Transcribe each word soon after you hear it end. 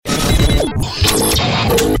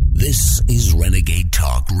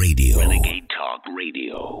Talk Radio. Renegade Talk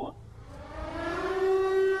Radio.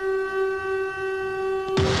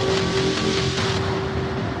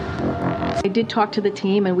 I did talk to the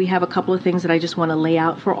team, and we have a couple of things that I just want to lay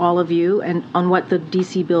out for all of you and on what the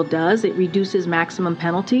D.C. bill does. It reduces maximum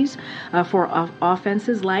penalties for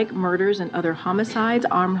offenses like murders and other homicides,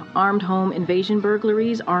 armed home invasion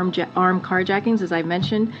burglaries, armed carjackings, as I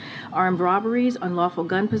mentioned, armed robberies, unlawful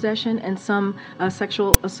gun possession, and some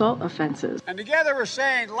sexual assault offenses. And together we're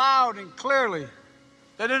saying loud and clearly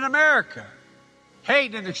that in America,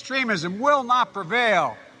 hate and extremism will not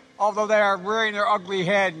prevail. Although they are rearing their ugly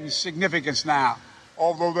head in significance now.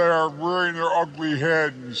 If the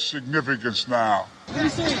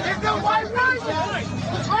white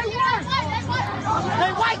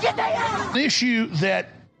An issue that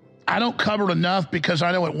I don't cover enough because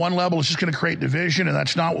I know at one level it's just going to create division, and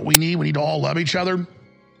that's not what we need. We need to all love each other.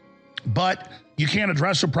 But you can't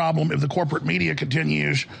address a problem if the corporate media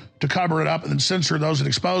continues to cover it up and then censor those that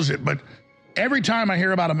expose it. But every time I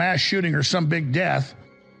hear about a mass shooting or some big death,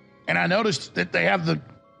 and I noticed that they have the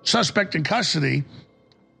suspect in custody,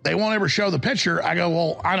 they won't ever show the picture. I go,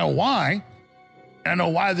 well, I know why. And I know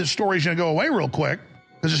why this story's going to go away real quick,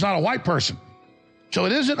 because it's not a white person. So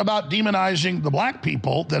it isn't about demonizing the black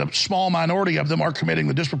people, that a small minority of them are committing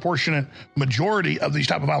the disproportionate majority of these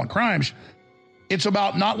type of violent crimes. It's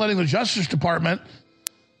about not letting the Justice Department,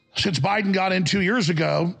 since Biden got in 2 years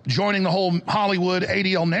ago, joining the whole Hollywood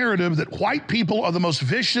ADL narrative that white people are the most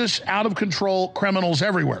vicious, out-of-control criminals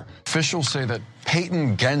everywhere. Officials say that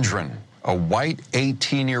Peyton Gendron, a white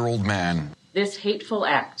 18-year-old man. This hateful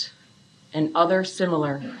act and other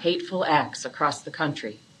similar hateful acts across the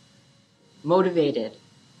country, motivated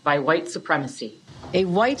by white supremacy. A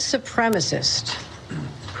white supremacist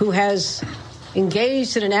who has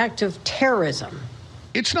engaged in an act of terrorism.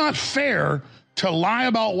 It's not fair to lie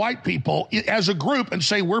about white people as a group and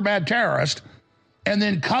say we're bad terrorists, and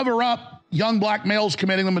then cover up young black males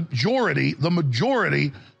committing the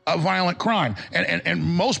majority of violent crime. And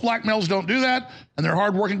most black males don't do that, and they're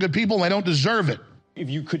hardworking, good people, and they don't deserve it. If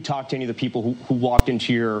you could talk to any of the people who walked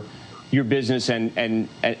into your business and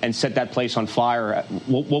set that place on fire,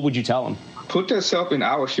 what would you tell them? Put yourself in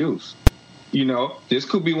our shoes. You know, this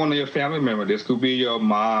could be one of your family members. This could be your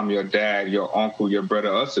mom, your dad, your uncle, your brother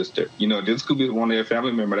or sister. You know, this could be one of your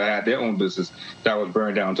family members that had their own business that was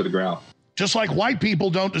burned down to the ground. Just like white people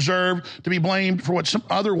don't deserve to be blamed for what some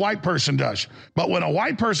other white person does. But when a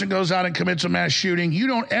white person goes out and commits a mass shooting, you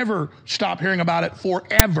don't ever stop hearing about it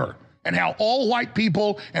forever. And how all white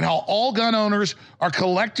people and how all gun owners are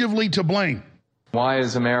collectively to blame. Why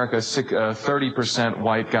is America 30%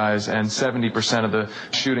 white guys and 70% of the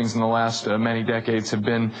shootings in the last many decades have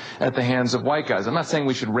been at the hands of white guys? I'm not saying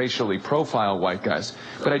we should racially profile white guys,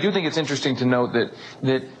 but I do think it's interesting to note that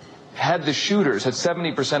had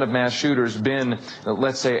 70% of mass shooters been,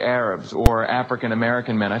 let's say, Arabs or African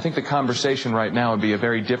American men, I think the conversation right now would be a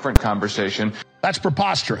very different conversation. That's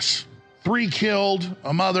preposterous. 3 killed,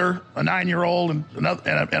 a mother, a 9-year-old, and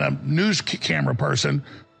a news camera person.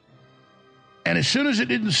 And as soon as it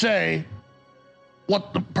didn't say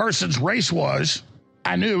what the person's race was,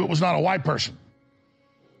 I knew it was not a white person.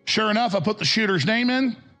 Sure enough, I put the shooter's name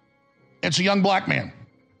in. It's a young black man.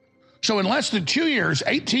 So in less than 2 years,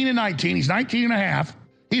 18 and 19, he's 19 and a half.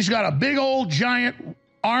 He's got a big old giant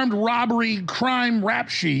armed robbery crime rap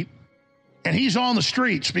sheet. And he's on the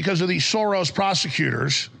streets because of these Soros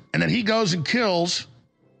prosecutors. And then he goes and kills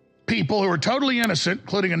people who are totally innocent,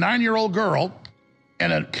 including a 9-year-old girl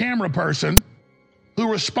and a camera person who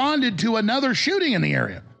responded to another shooting in the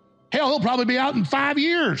area. Hell, he'll probably be out in 5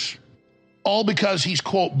 years. All because he's,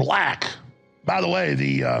 quote, black. By the way,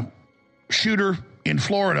 the shooter in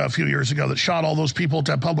Florida a few years ago that shot all those people at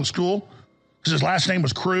that public school, because his last name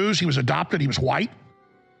was Cruz, he was adopted, he was white.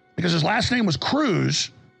 Because his last name was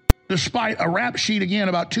Cruz, despite a rap sheet, again,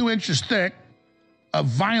 about 2 inches thick, of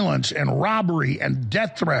violence and robbery and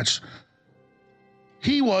death threats,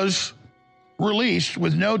 he was released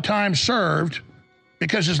with no time served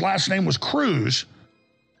because his last name was Cruz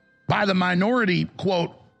by the minority,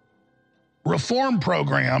 quote, reform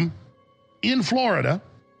program in Florida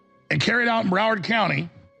and carried out in Broward County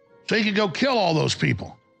so he could go kill all those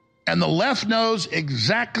people. And the left knows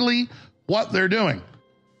exactly what they're doing.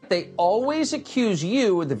 They always accuse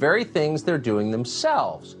you of the very things they're doing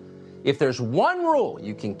themselves. If there's one rule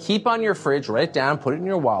you can keep on your fridge, write it down, put it in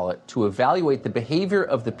your wallet to evaluate the behavior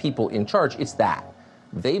of the people in charge, it's that.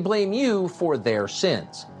 They blame you for their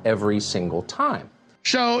sins every single time.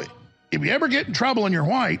 So if you ever get in trouble and you're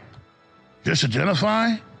white, just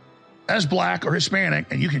identify as black or Hispanic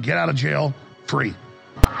and you can get out of jail free.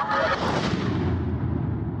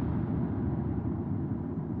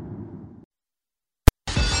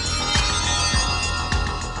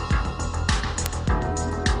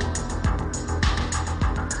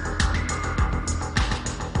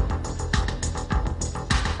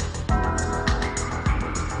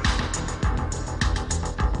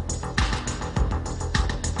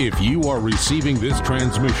 If you are receiving this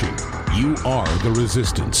transmission, you are the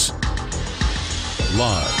resistance.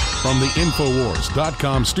 Live from the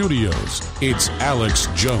Infowars.com studios, it's Alex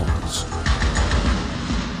Jones.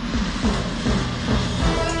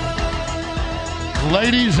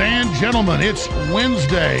 Ladies and gentlemen, it's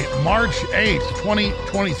Wednesday, March 8th,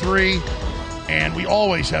 2023, and we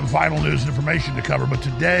always have vital news and information to cover, but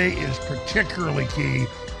today is particularly key.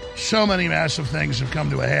 So many massive things have come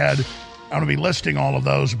to a head. I'm going to be listing all of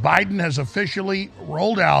those. Biden has officially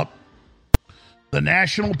rolled out the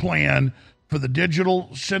national plan for the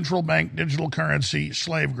digital central bank digital currency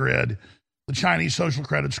slave grid, the Chinese social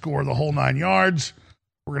credit score, the whole nine yards.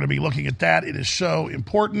 We're going to be looking at that. It is so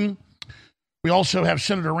important. We also have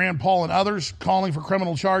Senator Rand Paul and others calling for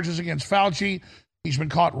criminal charges against Fauci. He's been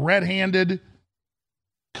caught red-handed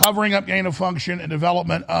covering up gain of function and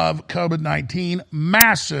development of COVID-19.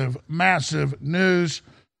 Massive, massive news.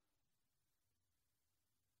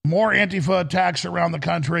 More Antifa attacks around the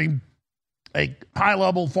country. A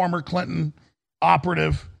high-level former Clinton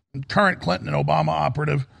operative, current Clinton and Obama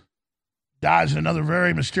operative, dies in another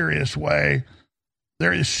very mysterious way.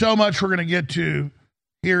 There is so much we're going to get to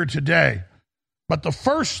here today. But the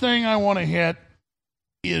first thing I want to hit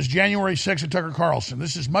is January 6th at Tucker Carlson.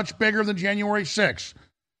 This is much bigger than January 6th.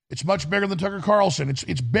 It's much bigger than Tucker Carlson.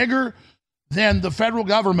 It's bigger than the federal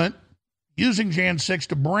government using Jan 6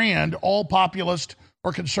 to brand all populist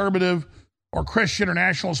or conservative or Christian or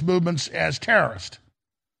nationalist movements as terrorist.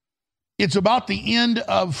 It's about the end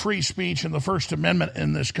of free speech and the First Amendment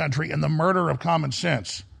in this country and the murder of common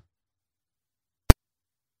sense.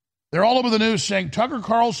 They're all over the news saying Tucker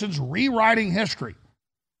Carlson's rewriting history.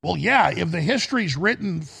 Well, yeah, if the history's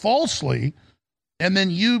written falsely and then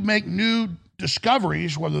you make new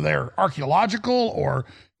discoveries, whether they're archaeological or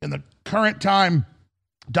in the current time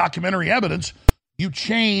documentary evidence, you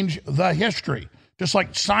change the history. Just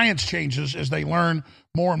like science changes as they learn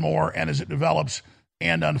more and more and as it develops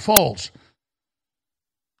and unfolds.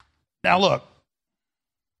 Now, look,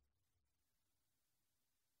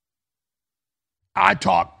 I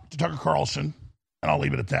talked to Tucker Carlson, and I'll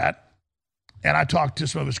leave it at that. And I talked to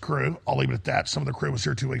some of his crew. I'll leave it at that. Some of the crew was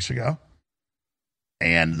here 2 weeks ago.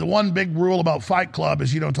 And the one big rule about Fight Club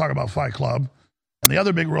is you don't talk about Fight Club. And the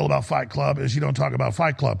other big rule about Fight Club is you don't talk about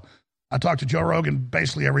Fight Club. I talk to Joe Rogan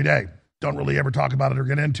basically every day. Don't really ever talk about it or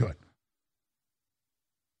get into it.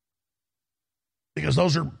 Because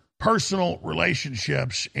those are personal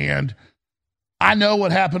relationships. And I know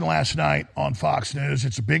what happened last night on Fox News.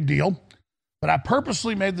 It's a big deal. But I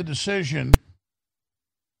purposely made the decision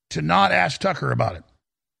to not ask Tucker about it.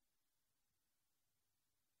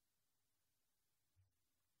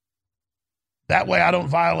 That way I don't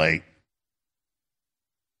violate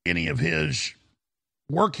any of his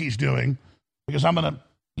work he's doing, because I'm going to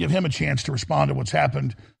give him a chance to respond to what's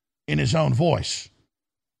happened in his own voice.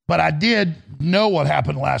 But I did know what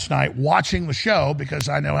happened last night watching the show, because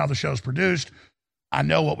I know how the show's produced. I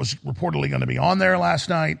know what was reportedly going to be on there last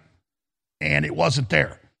night, and it wasn't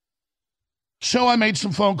there. So I made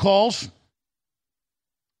some phone calls,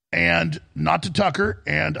 and not to Tucker,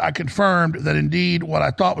 and I confirmed that indeed what I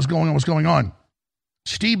thought was going on.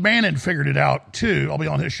 Steve Bannon figured it out too. I'll be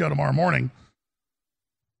on his show tomorrow morning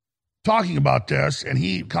talking about this, and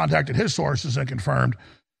he contacted his sources and confirmed.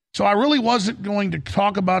 So I really wasn't going to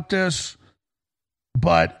talk about this,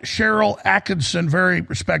 but Cheryl Atkinson, very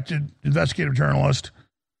respected investigative journalist,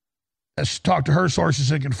 has talked to her sources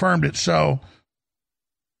and confirmed it. So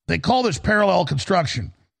they call this parallel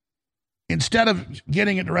construction. Instead of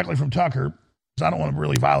getting it directly from Tucker, because I don't want to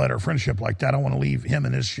really violate our friendship like that, I want to leave him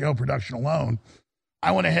and his show production alone,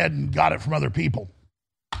 I went ahead and got it from other people.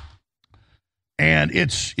 And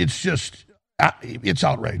it's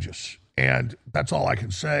outrageous. And that's all I can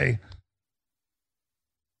say.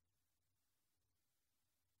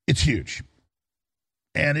 It's huge.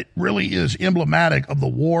 And it really is emblematic of the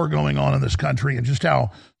war going on in this country and just how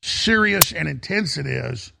serious and intense it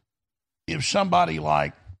is if somebody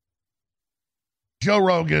like Joe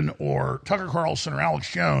Rogan or Tucker Carlson or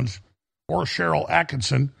Alex Jones or Cheryl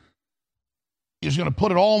Atkinson is going to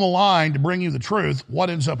put it all on the line to bring you the truth, what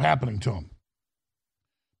ends up happening to them.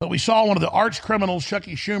 But we saw one of the arch criminals,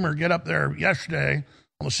 Chucky Schumer, get up there yesterday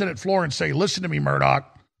on the Senate floor and say, listen to me,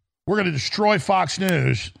 Murdoch, we're going to destroy Fox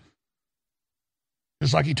News.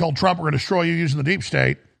 Just like he told Trump, we're going to destroy you using the deep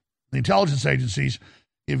state, the intelligence agencies,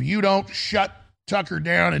 if you don't shut Tucker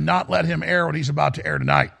down and not let him air what he's about to air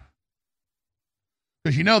tonight.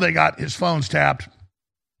 Because you know they got his phones tapped.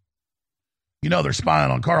 You know they're spying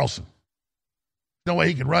on Carlson. No way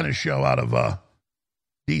he can run his show out of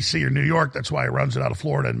D.C. or New York. That's why he runs it out of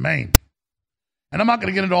Florida and Maine. And I'm not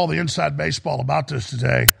going to get into all the inside baseball about this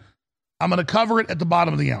today. I'm going to cover it at the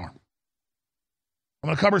bottom of the hour. I'm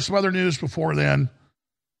going to cover some other news before then,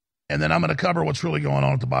 and then I'm going to cover what's really going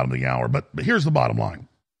on at the bottom of the hour. But here's the bottom line.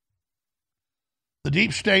 The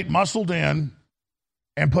deep state muscled in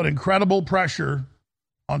and put incredible pressure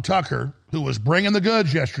on Tucker, who was bringing the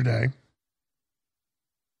goods yesterday.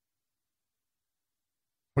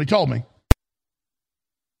 What he told me.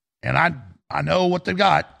 And I know what they've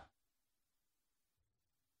got.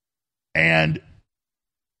 And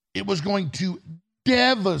it was going to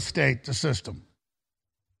devastate the system.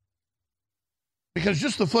 Because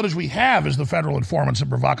just the footage we have is the federal informants and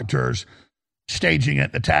provocateurs staging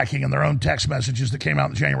it, attacking, and their own text messages that came out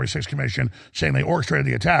in the January 6th Commission saying they orchestrated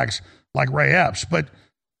the attacks, like Ray Epps. But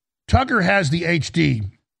Tucker has the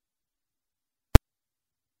HD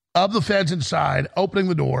of the feds inside, opening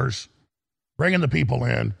the doors, bringing the people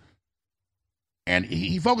in. And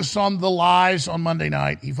he focused on the lies on Monday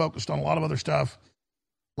night. He focused on a lot of other stuff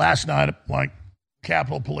last night, like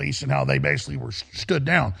Capitol Police and how they basically were stood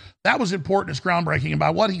down. That was important. It's groundbreaking. And by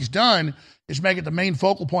what he's done is make it the main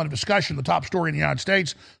focal point of discussion, the top story in the United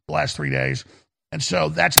States the last 3 days. And so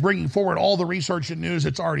that's bringing forward all the research and news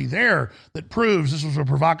that's already there that proves this was a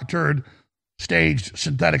provocateur staged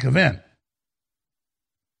synthetic event.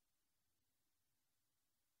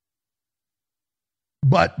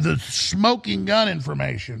 But the smoking gun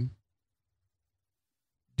information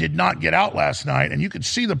did not get out last night, and you could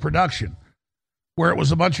see the production where it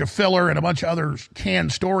was a bunch of filler and a bunch of other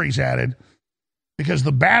canned stories added because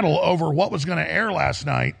the battle over what was going to air last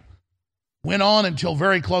night went on until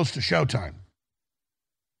very close to showtime.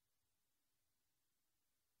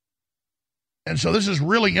 And so this is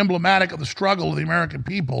really emblematic of the struggle of the American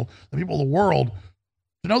people, the people of the world,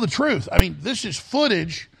 to know the truth. I mean, this is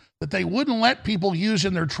footage that they wouldn't let people use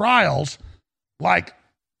in their trials, like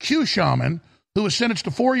Q Shaman, who was sentenced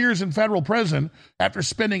to 4 years in federal prison after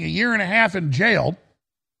spending 1.5 years in jail.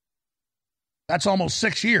 That's almost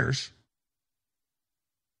 6 years.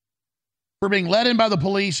 For being let in by the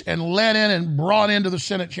police and let in and brought into the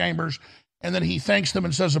Senate chambers, and then he thanks them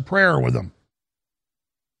and says a prayer with them.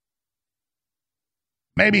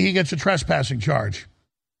 Maybe he gets a trespassing charge,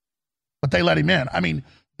 but they let him in. I mean,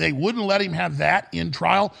 they wouldn't let him have that in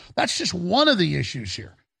trial. That's just one of the issues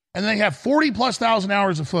here. And they have 40,000+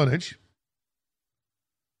 hours of footage.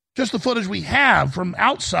 Just the footage we have from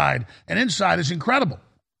outside and inside is incredible.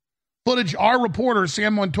 Footage our reporter,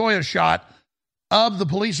 Sam Montoya, shot of the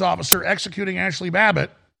police officer executing Ashley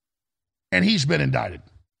Babbitt, and he's been indicted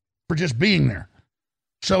for just being there.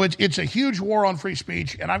 So it's a huge war on free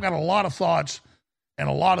speech, and I've got a lot of thoughts and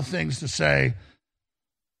a lot of things to say.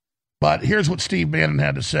 But here's what Steve Bannon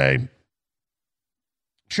had to say.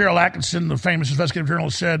 Cheryl Atkinson, the famous investigative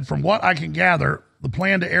journalist, said, "From what I can gather, the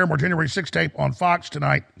plan to air more January 6th tape on Fox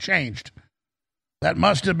tonight changed. That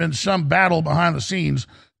must have been some battle behind the scenes,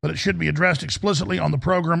 but it should be addressed explicitly on the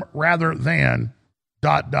program rather than ...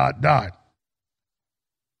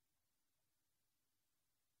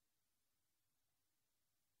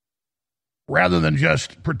 rather than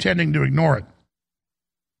just pretending to ignore it."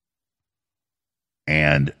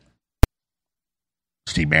 And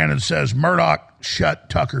Steve Bannon says, Murdoch shut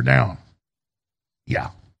Tucker down. Yeah.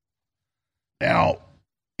 Now,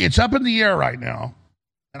 it's up in the air right now.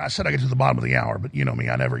 And I said I get to the bottom of the hour, but you know me,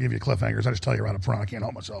 I never give you cliffhangers. I just tell you right up front. I can't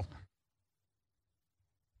help myself.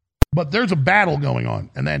 But there's a battle going on.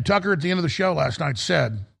 And then Tucker at the end of the show last night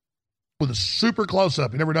said, with a super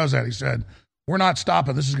close-up, he never does that, he said, "We're not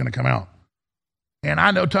stopping. This is going to come out." And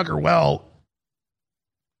I know Tucker well.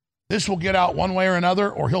 This will get out one way or another,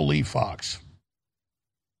 or he'll leave Fox.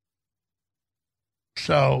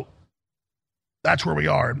 So that's where we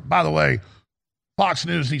are. And by the way, Fox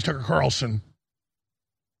News needs Tucker Carlson.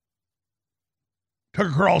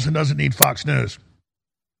 Tucker Carlson doesn't need Fox News.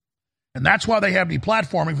 And that's why they have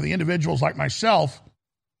deplatforming for the individuals like myself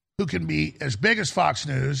who can be as big as Fox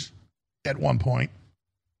News at one point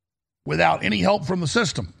without any help from the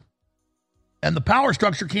system. And the power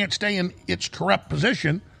structure can't stay in its corrupt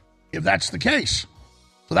position if that's the case.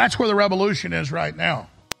 So that's where the revolution is right now.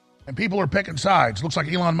 And people are picking sides. Looks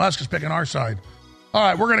like Elon Musk is picking our side. All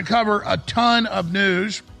right, we're going to cover a ton of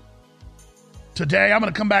news today. I'm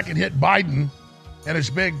going to come back and hit Biden and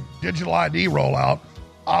his big digital ID rollout,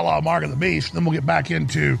 a la Mark of the Beast. Then we'll get back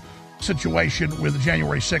into the situation with the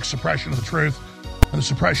January 6th suppression of the truth and the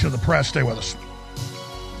suppression of the press. Stay with us.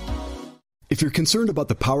 If you're concerned about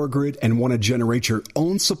the power grid and want to generate your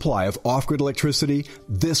own supply of off-grid electricity,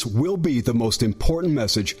 this will be the most important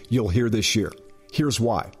message you'll hear this year. Here's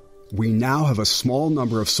why. We now have a small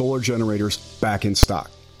number of solar generators back in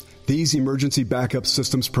stock. These emergency backup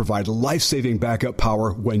systems provide life-saving backup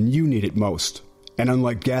power when you need it most. And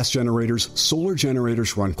unlike gas generators, solar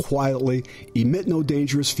generators run quietly, emit no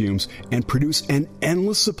dangerous fumes, and produce an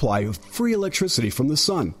endless supply of free electricity from the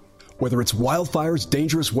sun. Whether it's wildfires,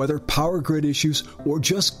 dangerous weather, power grid issues, or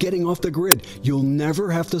just getting off the grid, you'll never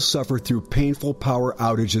have to suffer through painful power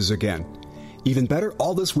outages again. Even better,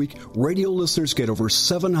 all this week, radio listeners get over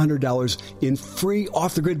 $700 in free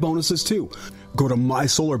off-the-grid bonuses, too. Go to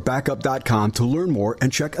mysolarbackup.com to learn more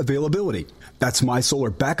and check availability. That's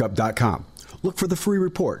mysolarbackup.com. Look for the free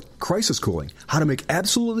report, Crisis Cooling, how to make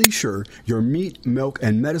absolutely sure your meat, milk,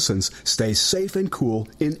 and medicines stay safe and cool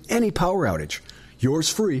in any power outage. Yours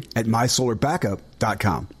free at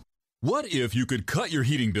mysolarbackup.com. What if you could cut your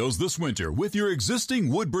heating bills this winter with your existing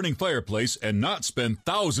wood-burning fireplace and not spend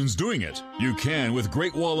thousands doing it? You can with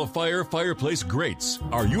Great Wall of Fire fireplace grates.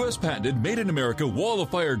 Our U.S. patented made-in-America Wall of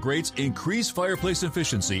Fire grates increase fireplace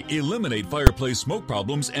efficiency, eliminate fireplace smoke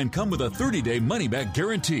problems, and come with a 30-day money-back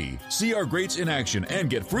guarantee. See our grates in action and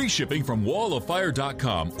get free shipping from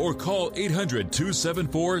walloffire.com or call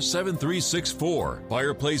 800-274-7364.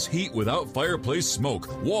 Fireplace heat without fireplace smoke.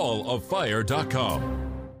 walloffire.com.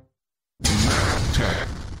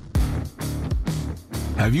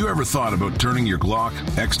 Have you ever thought about turning your Glock,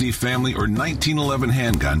 XD Family, or 1911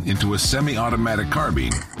 handgun into a semi-automatic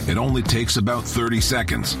carbine? It only takes about 30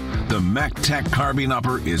 seconds. The MacTac Carbine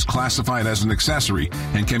Upper is classified as an accessory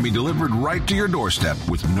and can be delivered right to your doorstep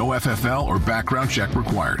with no FFL or background check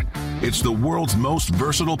required. It's the world's most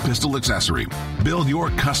versatile pistol accessory. Build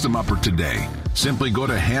your custom upper today. Simply go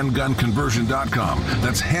to handgunconversion.com.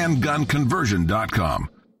 That's handgunconversion.com.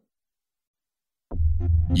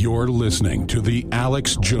 You're listening to The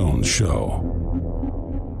Alex Jones Show.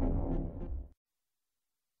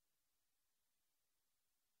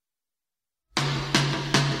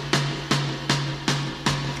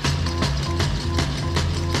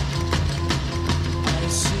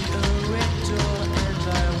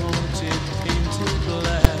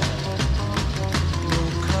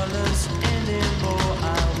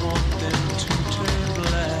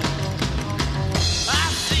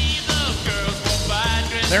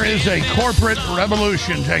 There is a corporate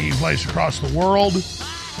revolution taking place across the world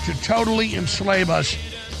to totally enslave us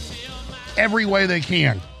every way they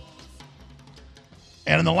can.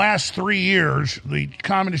 And in the last 3 years, the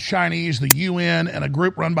Communist Chinese, the UN, and a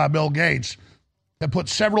group run by Bill Gates have put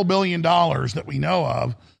several $1 billion that we know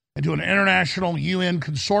of into an international UN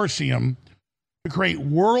consortium to create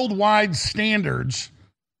worldwide standards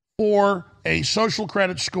for a social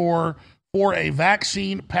credit score, for a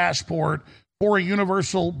vaccine passport, for a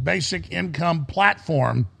universal basic income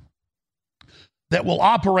platform that will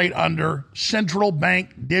operate under central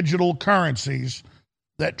bank digital currencies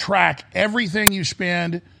that track everything you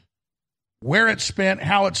spend, where it's spent,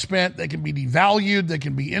 how it's spent. They can be devalued. They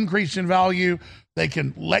can be increased in value. They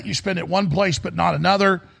can let you spend it one place but not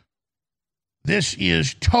another. This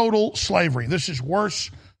is total slavery. This is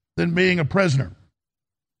worse than being a prisoner.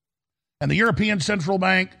 And the European Central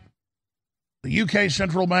Bank, the UK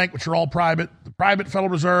Central Bank, which are all private, the private Federal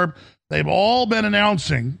Reserve, they've all been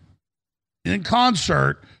announcing in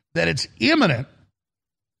concert that it's imminent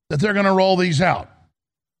that they're going to roll these out.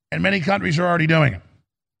 And many countries are already doing it.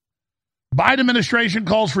 Biden administration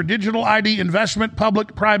calls for digital ID investment,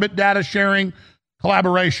 public-private data sharing,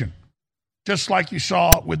 collaboration. Just like you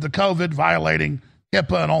saw with the COVID violating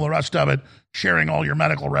HIPAA and all the rest of it, sharing all your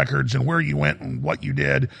medical records and where you went and what you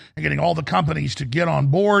did, and getting all the companies to get on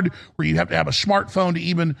board where you have to have a smartphone to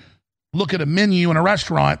even look at a menu in a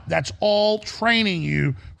restaurant. That's all training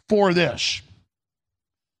you for this.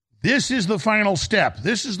 This is the final step.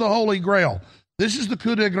 This is the holy grail. This is the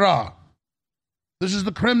coup de grace. This is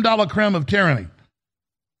the creme de la creme of tyranny.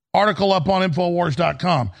 Article up on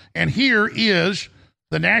Infowars.com. And here is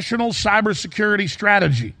the National Cybersecurity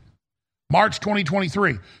Strategy, March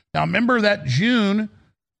 2023. Now, remember that June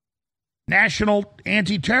National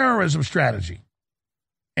Anti-Terrorism Strategy.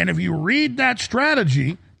 And if you read that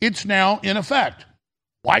strategy, it's now in effect.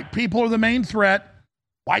 White people are the main threat.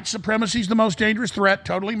 White supremacy is the most dangerous threat,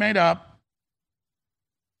 totally made up.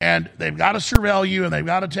 And they've got to surveil you, and they've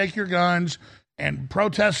got to take your guns. And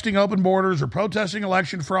protesting open borders or protesting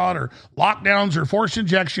election fraud or lockdowns or forced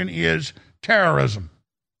injection is terrorism.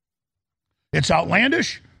 It's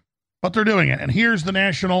outlandish, but they're doing it. And here's the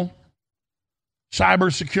National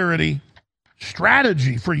Cybersecurity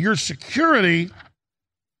Strategy. For your security,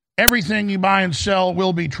 everything you buy and sell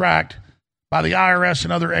will be tracked by the IRS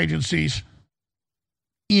and other agencies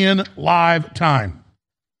in live time.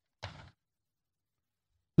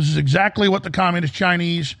 This is exactly what the Communist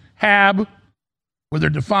Chinese have with their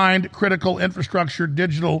defined critical infrastructure,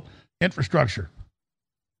 digital infrastructure.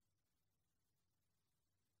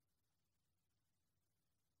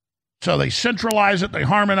 So they centralize it, they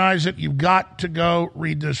harmonize it. You've got to go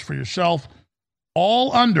read this for yourself.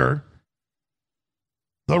 All under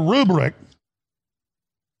the rubric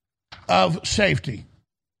of safety.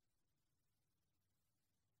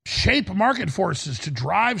 Shape market forces to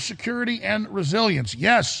drive security and resilience.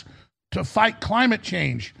 Yes, to fight climate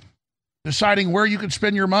change. Deciding where you can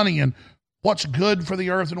spend your money and what's good for the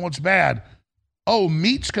earth and what's bad. Oh,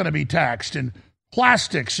 meat's going to be taxed and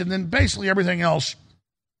plastics and then basically everything else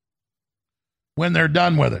when they're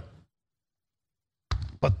done with it.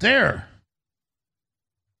 But their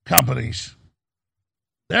companies,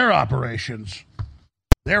 their operations,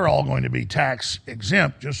 they're all going to be tax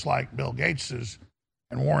exempt, just like Bill Gates's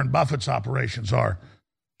and Warren Buffett's operations are.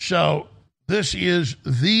 So this is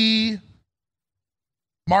the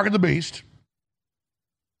mark of the beast.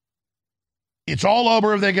 It's all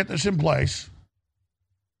over if they get this in place.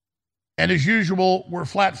 And as usual, we're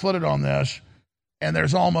flat-footed on this, and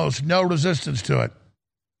there's almost no resistance to it.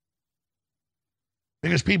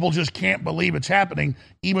 Because people just can't believe it's happening,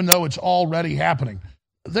 even though it's already happening.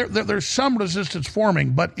 There's some resistance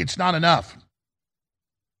forming, but it's not enough.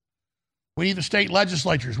 We need the state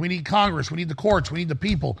legislatures. We need Congress. We need the courts. We need the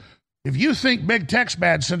people. If you think big tech's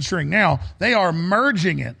bad censoring now, they are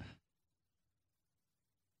merging it.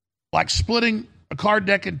 Like splitting a card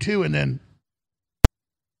deck in two and then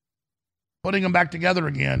putting them back together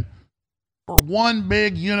again for one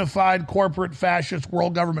big unified corporate fascist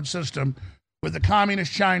world government system with the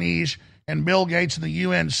communist Chinese and Bill Gates and the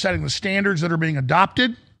UN setting the standards that are being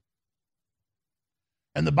adopted.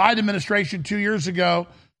 And the Biden administration 2 years ago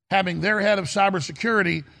having their head of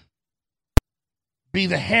cybersecurity be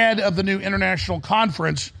the head of the new international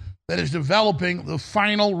conference that is developing the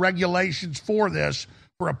final regulations for this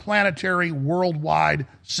for a planetary worldwide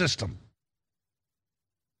system.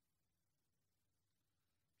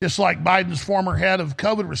 Just like Biden's former head of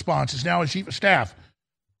COVID response is now his chief of staff.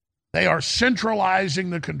 They are centralizing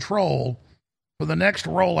the control for the next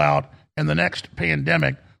rollout and the next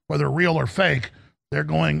pandemic, whether real or fake, they're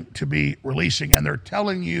going to be releasing, and they're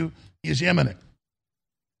telling you is imminent.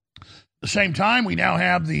 At the same time, we now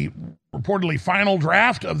have the reportedly final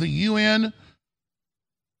draft of the UN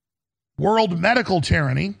World Medical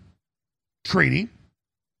Tyranny Treaty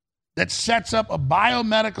that sets up a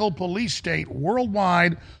biomedical police state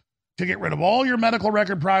worldwide to get rid of all your medical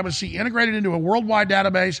record privacy, integrated into a worldwide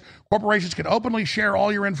database. Corporations can openly share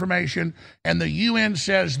all your information, and the UN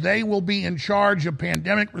says they will be in charge of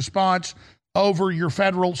pandemic response over your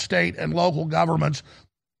federal, state, and local governments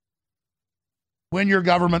when your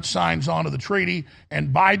government signs on to the treaty.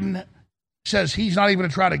 And Biden says he's not even going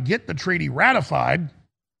to try to get the treaty ratified.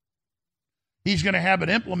 He's going to have it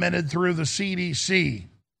implemented through the CDC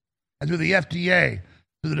and through the FDA,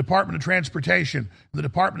 through the Department of Transportation, the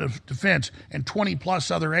Department of Defense, and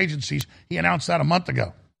 20-plus other agencies. He announced that a month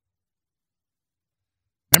ago.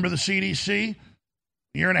 Remember the CDC?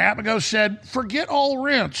 A year and a half ago said, forget all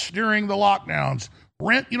rents during the lockdowns.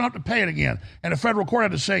 Rent, you don't have to pay it again. And a federal court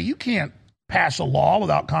had to say, you can't pass a law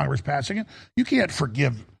without Congress passing it. You can't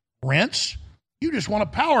forgive rents. You just want a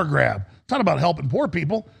power grab. It's not about helping poor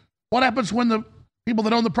people. What happens when the people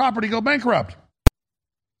that own the property go bankrupt?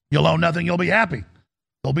 You'll own nothing, you'll be happy.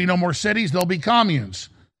 There'll be no more cities, there'll be communes.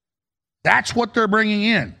 That's what they're bringing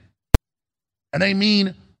in. And they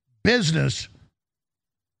mean business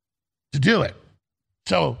to do it.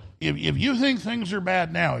 So if you think things are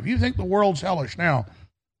bad now, if you think the world's hellish now,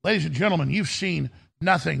 ladies and gentlemen, you've seen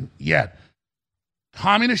nothing yet.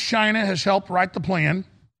 Communist China has helped write the plan.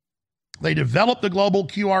 They developed the global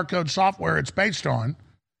QR code software it's based on.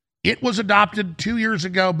 It was adopted 2 years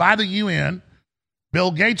ago by the UN.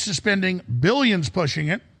 Bill Gates is spending billions pushing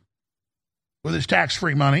it with his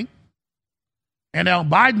tax-free money. And now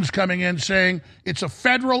Biden's coming in saying it's a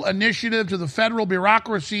federal initiative to the federal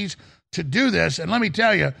bureaucracies to do this. And let me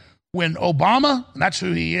tell you, when Obama, and that's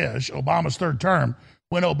who he is, Obama's third term,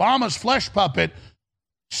 when Obama's flesh puppet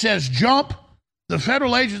says jump, the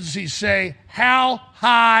federal agencies say, how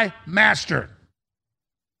high, master?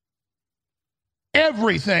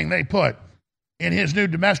 Everything they put in his new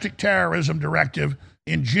domestic terrorism directive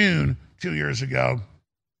in June 2 years ago,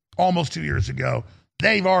 almost 2 years ago,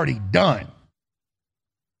 they've already done.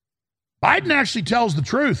 Biden actually tells the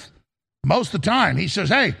truth most of the time. He says,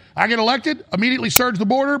 hey, I get elected, immediately surge the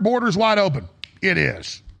border, border's wide open. It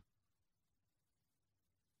is.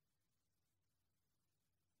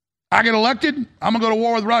 I get elected, I'm going to go to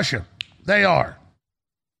war with Russia. They are.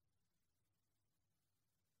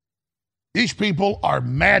 These people are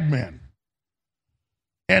madmen.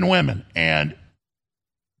 and women. And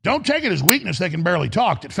don't take it as weakness. They can barely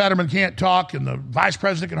talk. That Fetterman can't talk and the vice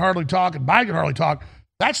president can hardly talk and Biden can hardly talk.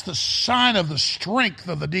 That's the sign of the strength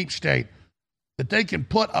of the deep state, that they can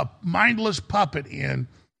put a mindless puppet in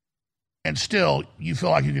and still you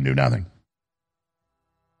feel like you can do nothing.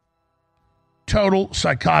 Total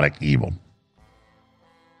psychotic evil.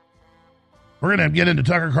 We're going to get into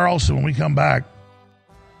Tucker Carlson when we come back,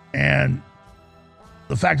 and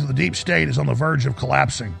the fact that the deep state is on the verge of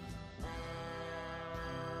collapsing.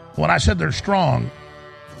 When I said they're strong,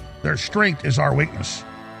 their strength is our weakness.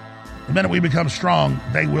 The minute we become strong,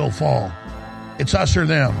 they will fall. It's us or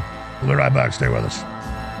them. We'll be right back. Stay with us.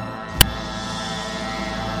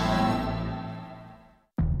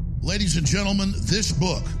 Ladies and gentlemen, this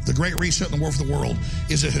book, The Great Reset and the War for the World,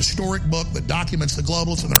 is a historic book that documents the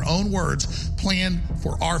globalists, in their own words, plan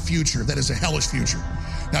for our future. That is a hellish future.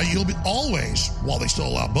 Now, you'll be always, while they still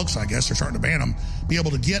allow books, I guess, they're starting to ban them, be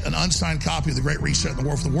able to get an unsigned copy of The Great Reset and the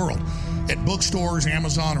War for the World at bookstores,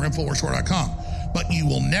 Amazon, or InfoWarsStore.com. But you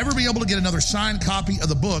will never be able to get another signed copy of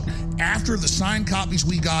the book after the signed copies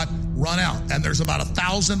we got run out. And there's about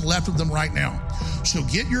 1,000 left of them right now. So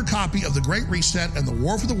get your copy of The Great Reset and the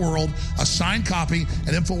War for the World, a signed copy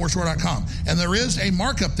at InfoWarsStore.com. And there is a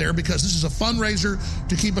markup there because this is a fundraiser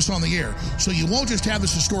to keep us on the air. So you won't just have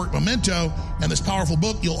this historic memento and this powerful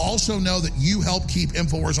book, you'll also know that you help keep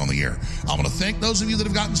InfoWars on the air. I'm going to thank those of you that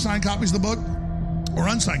have gotten signed copies of the book or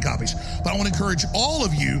unsigned copies. But I want to encourage all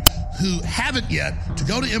of you who haven't yet to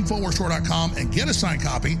go to InfoWarsStore.com and get a signed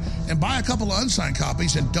copy and buy a couple of unsigned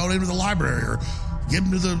copies and donate them to the library or give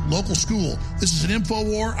them to the local school. This is an info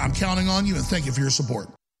war. I'm counting on you, and thank you for your support.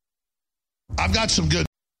 I've got some good.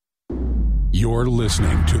 You're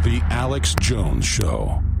listening to The Alex Jones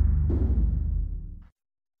Show.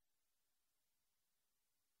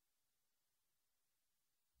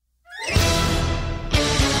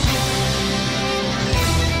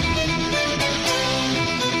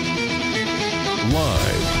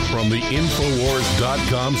 Live from the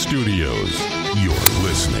Infowars.com studios, you're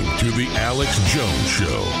listening to The Alex Jones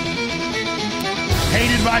Show.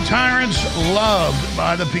 Hated by tyrants, loved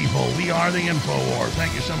by the people. We are the Infowar.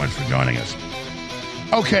 Thank you so much for joining us.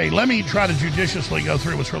 Okay, let me try to judiciously go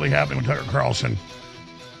through what's really happening with Tucker Carlson.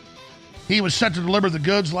 He was set to deliver the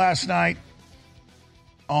goods last night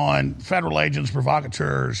on federal agents,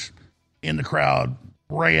 provocateurs in the crowd.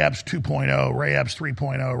 Ray Epps 2.0, Ray Epps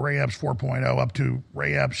 3.0, Ray Epps 4.0, up to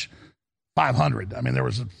Ray Epps 500. I mean, there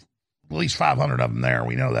was at least 500 of them there.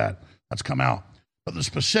 We know that. That's come out. But the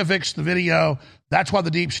specifics, the video, that's why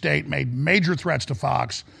the deep state made major threats to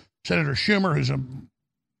Fox. Senator Schumer, who's a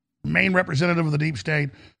main representative of the deep state,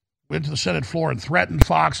 went to the Senate floor and threatened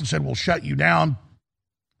Fox and said, we'll shut you down.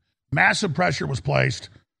 Massive pressure was placed.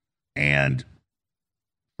 And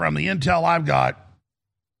from the intel I've got,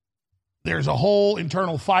 there's a whole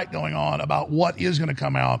internal fight going on about what is going to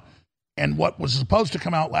come out, and what was supposed to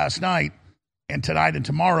come out last night and tonight and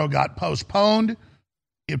tomorrow got postponed.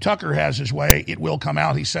 If Tucker has his way, it will come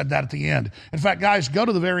out. He said that at the end. In fact, guys, go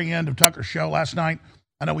to the very end of Tucker's show last night.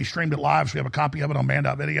 I know we streamed it live, so we have a copy of it on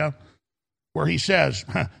Band.video, where he says,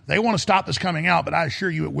 they want to stop this coming out, but I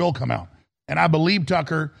assure you it will come out. And I believe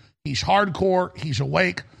Tucker. He's hardcore. He's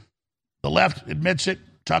awake. The left admits it.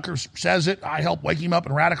 Tucker says it. I help wake him up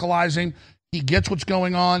and radicalize him. He gets what's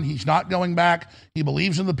going on. He's not going back. He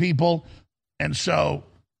believes in the people. And so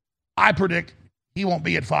I predict he won't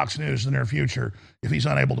be at Fox News in the near future if he's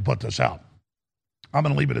unable to put this out. I'm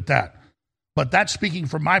going to leave it at that. But that's speaking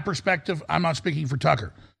from my perspective. I'm not speaking for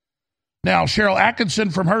Tucker. Now, Cheryl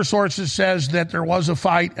Atkinson from her sources says that there was a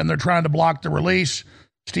fight and they're trying to block the release.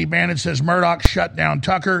 Steve Bannon says Murdoch shut down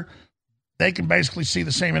Tucker. They can basically see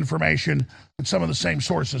the same information and some of the same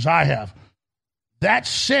sources I have. That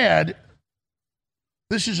said,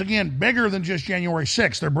 this is, again, bigger than just January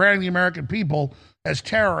 6th. They're branding the American people as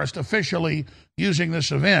terrorists officially using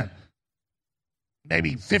this event.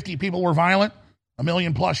 Maybe 50 people were violent. 1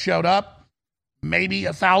 million plus showed up. Maybe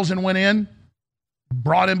 1,000 went in,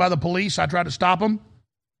 brought in by the police. I tried to stop them.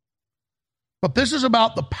 But this is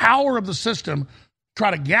about the power of the system to try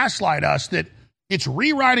to gaslight us that it's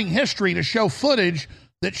rewriting history to show footage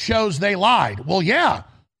that shows they lied. Well, yeah,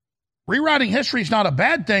 rewriting history is not a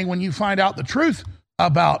bad thing when you find out the truth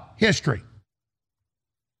about history.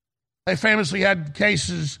 They famously had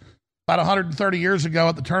cases about 130 years ago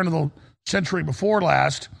at the turn of the century before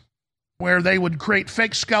last where they would create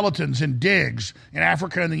fake skeletons in digs in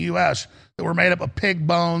Africa and the U.S. that were made up of pig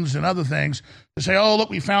bones and other things to say, oh,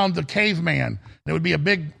 look, we found the caveman. And it would be a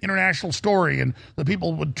big international story, and the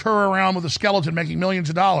people would tour around with a skeleton making millions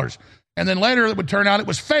of dollars. And then later it would turn out it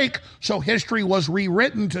was fake, so history was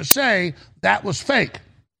rewritten to say that was fake.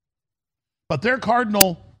 But their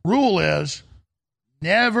cardinal rule is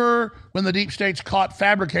never, when the deep state's caught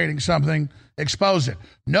fabricating something, expose it.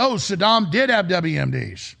 No, Saddam did have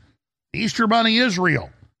WMDs. The Easter Bunny is real.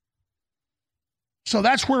 So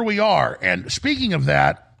that's where we are. And speaking of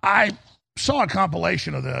that, I saw a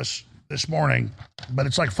compilation of this morning, but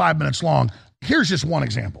it's like 5 minutes long. Here's just one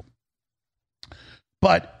example.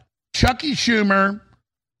 But Chucky Schumer,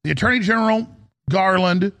 the Attorney General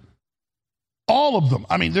Garland, all of them,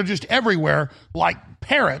 I mean, they're just everywhere like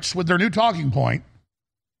parrots with their new talking point,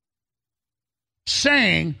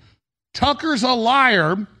 saying Tucker's a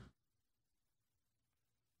liar.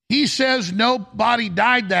 He says nobody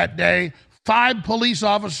died that day. 5 police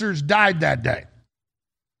officers died that day.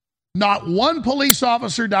 Not one police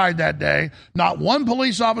officer died that day. Not one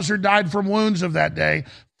police officer died from wounds of that day.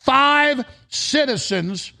 5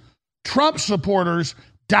 citizens, Trump supporters,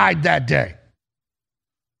 died that day.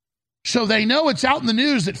 So they know it's out in the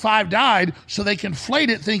news that 5 died, so they conflate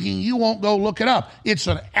it thinking you won't go look it up. It's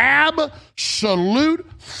an absolute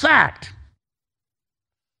fact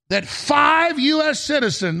that 5 U.S.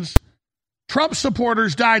 citizens, Trump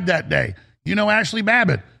supporters, died that day. You know Ashley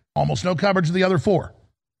Babbitt, almost no coverage of the other 4.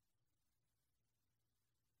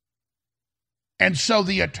 And so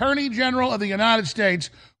the Attorney General of the United States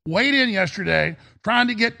weighed in yesterday trying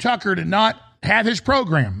to get Tucker to not have his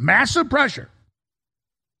program. Massive pressure.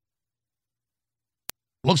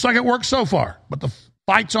 Looks like it worked so far, but the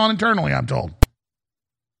fight's on internally, I'm told.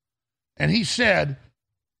 And he said,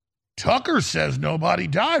 Tucker says nobody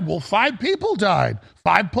died. Well, 5 people died.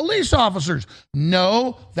 5 police officers.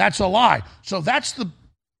 No, that's a lie. So that's the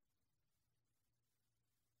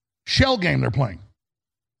shell game they're playing.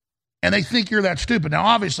 And they think you're that stupid. Now,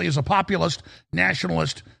 obviously, as a populist,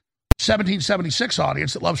 nationalist, 1776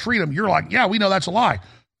 audience that loves freedom, you're like, yeah, we know that's a lie.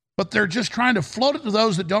 But they're just trying to float it to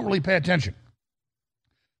those that don't really pay attention.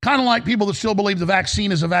 Kind of like people that still believe the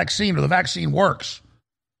vaccine is a vaccine or the vaccine works.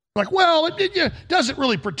 Like, well, it doesn't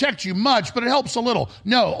really protect you much, but it helps a little.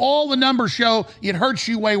 No, all the numbers show it hurts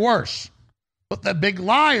you way worse. But the big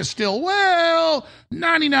lie is still, well,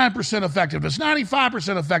 99% effectiveness,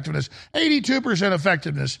 95% effectiveness, 82%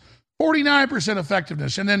 effectiveness, 49%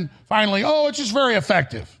 effectiveness, and then finally, oh, it's just very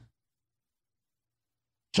effective.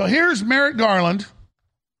 So here's Merrick Garland.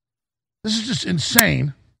 This is just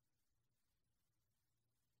insane.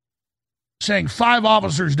 Saying 5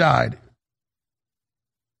 officers died.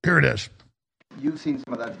 Here it is. You've seen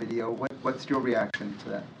some of that video. What's your reaction to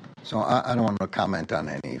that? So I don't want to comment on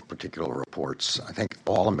any particular reports. I think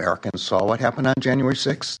all Americans saw what happened on January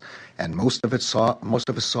 6th, and most of us saw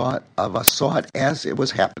it as it was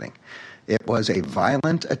happening. It was a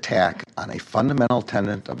violent attack on a fundamental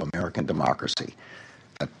tenet of American democracy,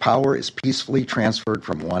 that power is peacefully transferred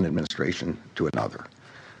from one administration to another.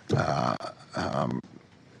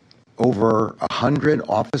 Over 100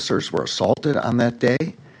 officers were assaulted on that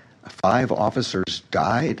day. 5 officers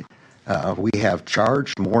died. We have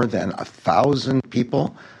charged more than 1,000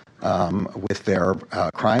 people with their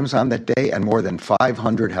crimes on that day, and more than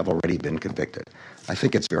 500 have already been convicted. I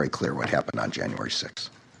think it's very clear what happened on January 6th.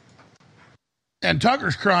 And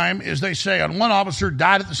Tucker's crime is, they say, on one officer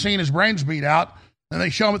died at the scene, his brains beat out, and they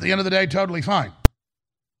show him at the end of the day totally fine.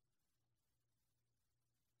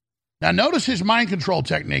 Now, notice his mind control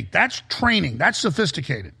technique. That's training. That's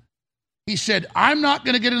sophisticated. He said, I'm not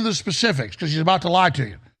going to get into the specifics because he's about to lie to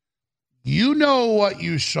you. You know what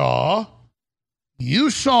you saw. You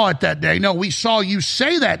saw it that day. No, we saw you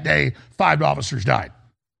say that day 5 officers died.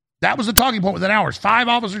 That was the talking point within hours. 5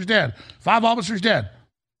 officers dead. 5 officers dead.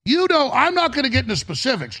 You know, I'm not going to get into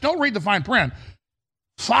specifics. Don't read the fine print.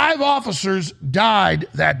 5 officers died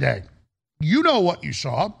that day. You know what you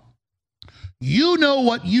saw. You know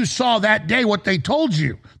what you saw that day, what they told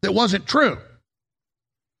you that wasn't true.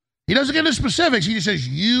 He doesn't get into specifics. He just says,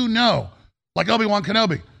 you know, like Obi-Wan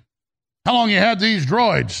Kenobi. How long you had these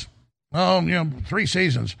droids? 3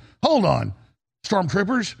 seasons. Hold on,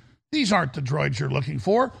 stormtroopers. These aren't the droids you're looking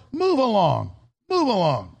for. Move along. Move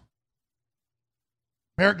along.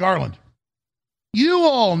 Merrick Garland. You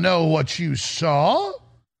all know what you saw.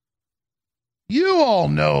 You all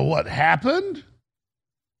know what happened.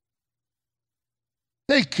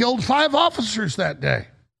 They killed 5 officers that day.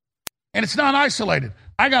 And it's not isolated.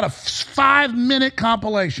 I got a 5-minute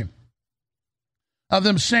compilation of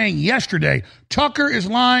them saying yesterday, Tucker is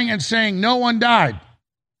lying and saying no one died.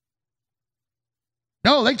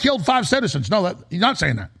 No, they killed 5 citizens. No, he's not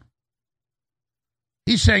saying that.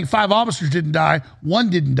 He's saying 5 officers didn't die. 1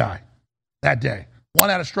 didn't die that day. 1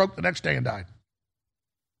 had a stroke the next day and died.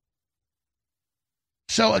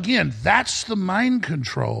 So again, that's the mind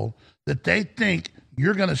control that they think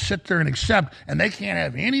you're going to sit there and accept, and they can't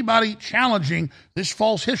have anybody challenging this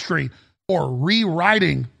false history or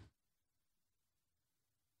rewriting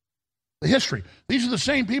the history. These are the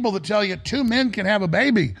same people that tell you 2 men can have a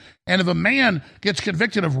baby. And if a man gets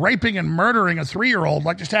convicted of raping and murdering a 3-year-old,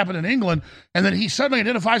 like just happened in England, and then he suddenly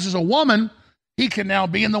identifies as a woman, he can now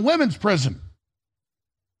be in the women's prison.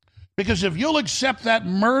 Because if you'll accept that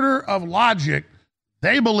murder of logic,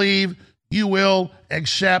 they believe you will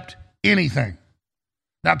accept anything.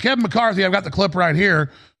 Now, Kevin McCarthy, I've got the clip right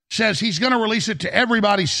here, says he's going to release it to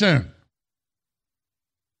everybody soon.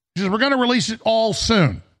 He says, we're going to release it all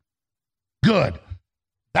soon. Good.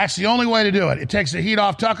 That's the only way to do it. It takes the heat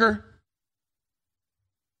off Tucker.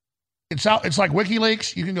 It's out. It's like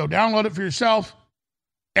WikiLeaks. You can go download it for yourself.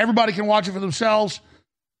 Everybody can watch it for themselves.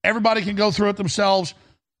 Everybody can go through it themselves.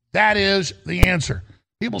 That is the answer.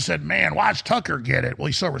 People said, man, watch Tucker get it. Well,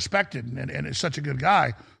 he's so respected and is such a good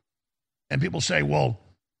guy. And people say, well,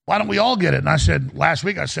 why don't we all get it? And I said, last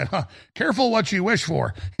week, I said, careful what you wish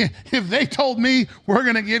for. If they told me we're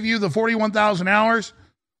going to give you the 41,000 hours,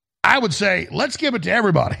 I would say, let's give it to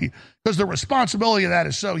everybody, because the responsibility of that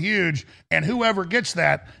is so huge, and whoever gets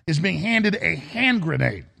that is being handed a hand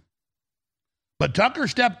grenade. But Tucker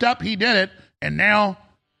stepped up, he did it, and now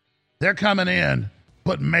they're coming in,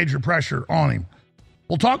 putting major pressure on him.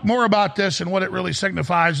 We'll talk more about this and what it really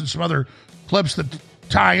signifies and some other clips that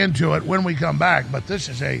tie into it when we come back, but this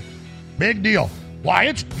is a big deal. Why,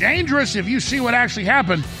 it's dangerous if you see what actually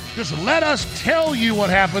happened. Just let us tell you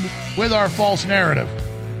what happened with our false narrative.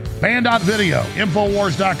 Band.video,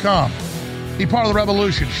 Infowars.com. Be part of the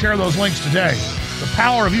revolution. Share those links today. The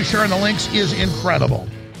power of you sharing the links is incredible.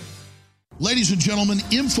 Ladies and gentlemen,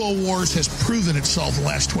 InfoWars has proven itself the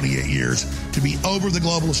last 28 years to be over the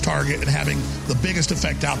globalist target and having the biggest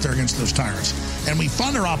effect out there against those tyrants. And we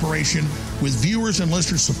fund our operation with viewers and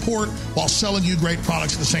listeners' support while selling you great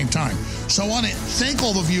products at the same time. So I want to thank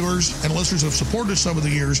all the viewers and listeners who have supported us over the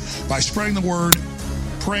years by spreading the word,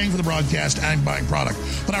 praying for the broadcast, and buying product.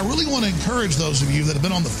 But I really want to encourage those of you that have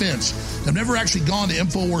been on the fence, have never actually gone to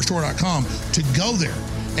InfoWarsStore.com, to go there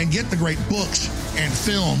and get the great books and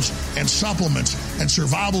films and supplements and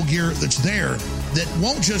survival gear that's there that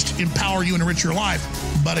won't just empower you and enrich your life,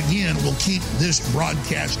 but again, will keep this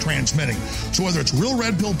broadcast transmitting. So whether it's Real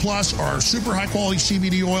Red Pill Plus or our super high quality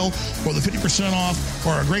CBD oil or the 50% off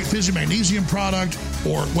or our great Physi Magnesium product,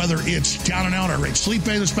 or whether it's Down and Out, our great Sleep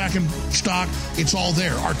Aid that's back in stock, it's all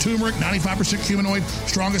there. Our turmeric, 95% humanoid,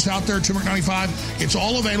 strongest out there, turmeric 95, it's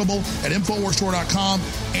all available at InfoWarsStore.com,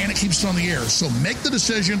 and it keeps us on the air. So make the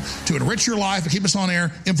decision to enrich your life and keep us on air,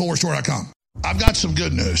 InfoWarsStore.com. I've got some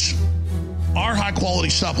good news. Our high-quality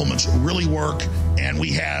supplements really work, and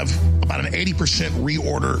we have about an 80%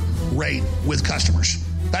 reorder rate with customers.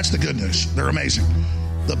 That's the good news. They're amazing.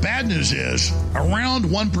 The bad news is around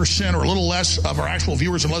 1% or a little less of our actual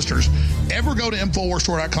viewers and listeners ever go to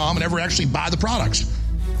InfoWarsStore.com and ever actually buy the products.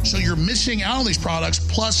 So you're missing out on these products,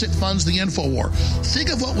 plus it funds the InfoWar.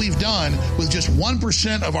 Think of what we've done with just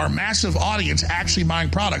 1% of our massive audience actually buying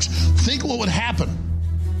products. Think what would happen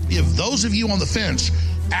if those of you on the fence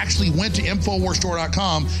actually went to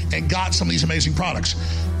InfoWarsStore.com and got some of these amazing products.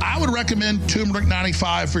 I would recommend Turmeric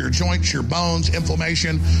 95 for your joints, your bones,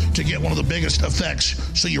 inflammation, to get one of the biggest effects,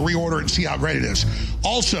 so you reorder it and see how great it is.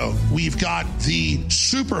 Also, we've got the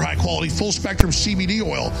super high quality full spectrum CBD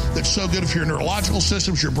oil that's so good for your neurological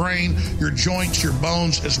systems, your brain, your joints, your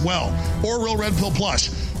bones as well. Or Real Red Pill Plus.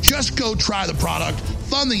 Just go try the product,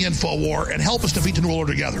 fund the InfoWar, and help us defeat the New World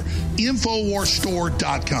Order together.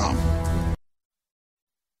 InfoWarsStore.com.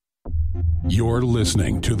 You're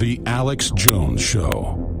listening to The Alex Jones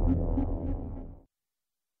Show.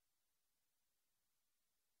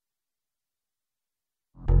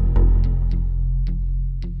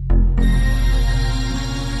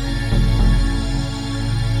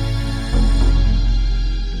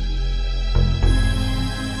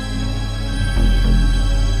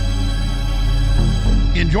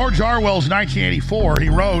 In George Orwell's 1984, he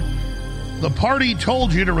wrote, "The party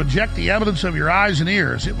told you to reject the evidence of your eyes and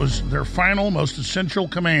ears. It was their final, most essential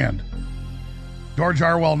command." George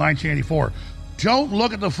Orwell, 1984. Don't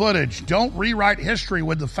look at the footage. Don't rewrite history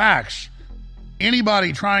with the facts.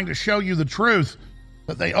 Anybody trying to show you the truth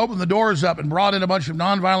that they opened the doors up and brought in a bunch of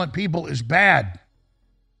nonviolent people is bad.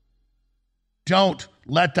 Don't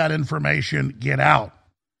let that information get out.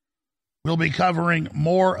 We'll be covering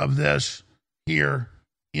more of this here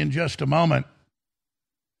in just a moment.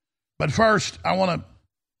 But first, I want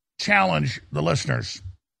to challenge the listeners.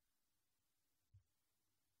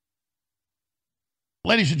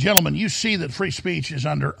 Ladies and gentlemen, you see that free speech is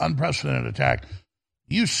under unprecedented attack.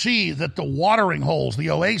 You see that the watering holes,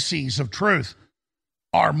 the oases of truth,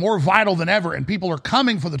 are more vital than ever, and people are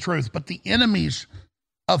coming for the truth, but the enemies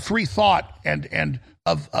of free thought and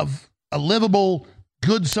of a livable,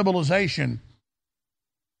 good civilization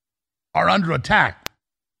are under attack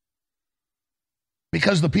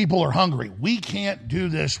because the people are hungry. We can't do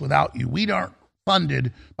this without you. We aren't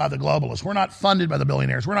funded by the globalists. We're not funded by the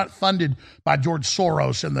billionaires. We're not funded by George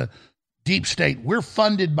Soros and the deep state. We're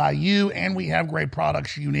funded by you, and we have great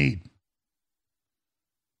products you need.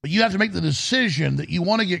 But you have to make the decision that you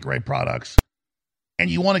want to get great products and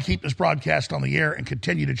you want to keep this broadcast on the air and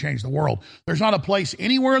continue to change the world. There's not a place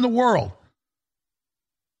anywhere in the world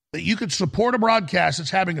that you could support a broadcast that's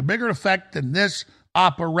having a bigger effect than this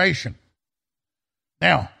operation.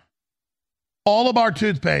 Now, all of our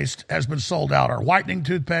toothpaste has been sold out, our whitening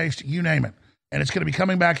toothpaste, you name it, and it's going to be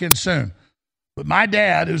coming back in soon. But my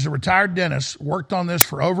dad, who's a retired dentist, worked on this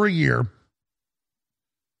for over a year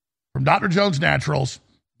from Dr. Jones Naturals,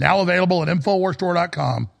 now available at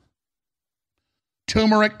InfoWarsStore.com,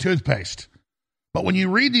 turmeric toothpaste. But when you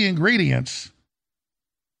read the ingredients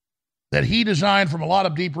that he designed from a lot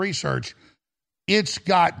of deep research, it's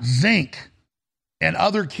got zinc and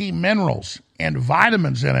other key minerals and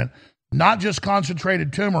vitamins in it, not just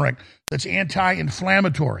concentrated turmeric that's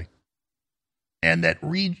anti-inflammatory and that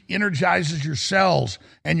re-energizes your cells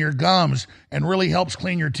and your gums and really helps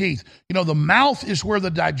clean your teeth. You know, the mouth is where the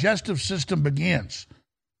digestive system begins.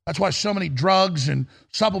 That's why so many drugs and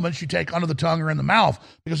supplements you take under the tongue are in the mouth,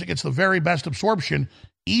 because it gets the very best absorption,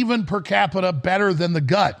 even per capita, better than the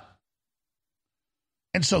gut.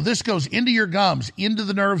 And so this goes into your gums, into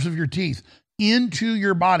the nerves of your teeth, into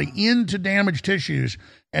your body, into damaged tissues,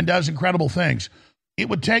 and does incredible things. It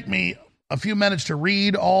would take me a few minutes to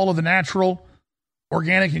read all of the natural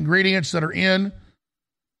organic ingredients that are in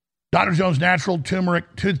Dr. Jones Natural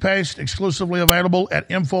Turmeric Toothpaste, exclusively available at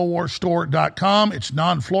InfoWarsStore.com. It's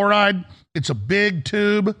non-fluoride. It's a big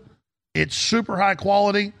tube. It's super high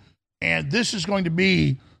quality. And this is going to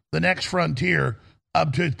be the next frontier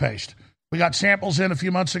of toothpaste. We got samples in a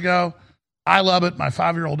few months ago. I love it. My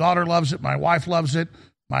 5-year-old daughter loves it. My wife loves it.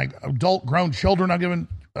 My adult grown children, I've given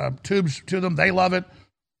tubes to them. They love it.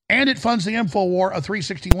 And it funds the InfoWar a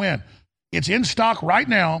 360 win. It's in stock right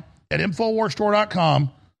now at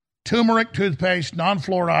InfoWarsStore.com. Turmeric toothpaste,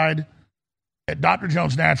 non-fluoride at Dr.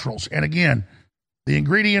 Jones Naturals. And again, the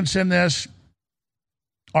ingredients in this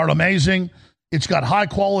are amazing. It's got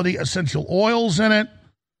high-quality essential oils in it.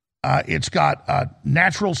 It's got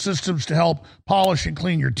natural systems to help polish and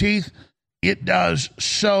clean your teeth. It does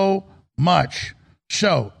so much.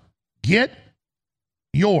 So get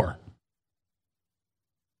your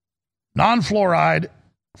non-fluoride,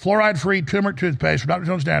 fluoride-free turmeric toothpaste from Dr.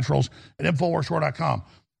 Jones Naturals at InfoWarsStore.com.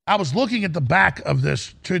 I was looking at the back of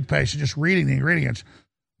this toothpaste and just reading the ingredients.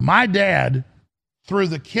 My dad threw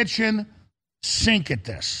the kitchen sink at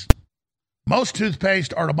this. Most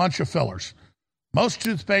toothpaste are a bunch of fillers. Most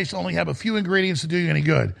toothpaste only have a few ingredients to do you any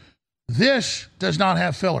good. This does not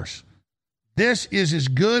have fillers. This is as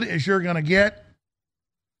good as you're going to get.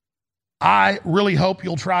 I really hope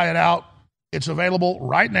you'll try it out. It's available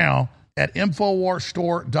right now at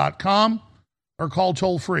InfoWarsStore.com or call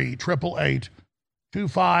toll-free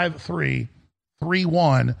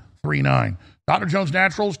 888-253-3139. Dr. Jones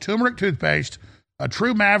Naturals Turmeric Toothpaste, a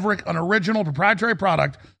true maverick, an original proprietary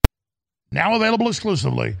product, now available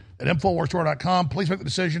exclusively at InfoWarsStore.com. Please make the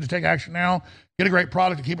decision to take action now. Get a great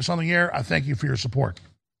product to keep us on the air. I thank you for your support.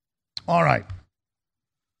 All right.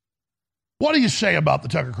 What do you say about the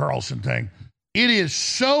Tucker Carlson thing? It is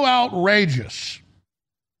so outrageous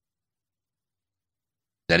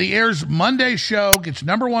that he airs Monday's show, gets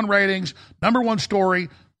 #1 ratings, #1 story,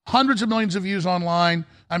 hundreds of millions of views online.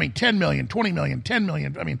 I mean, 10 million, 20 million, 10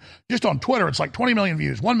 million. I mean, just on Twitter, it's like 20 million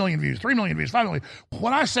views, 1 million views, 3 million views, 5 million.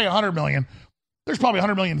 When I say 100 million, there's probably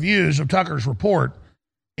 100 million views of Tucker's report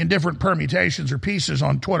in different permutations or pieces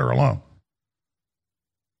on Twitter alone.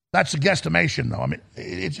 That's a guesstimation, though. I mean,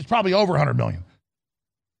 it's probably over 100 million.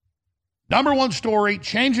 #1 story,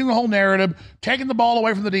 changing the whole narrative, taking the ball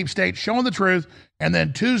away from the deep state, showing the truth, and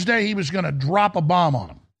then Tuesday he was going to drop a bomb on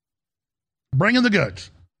them, bringing the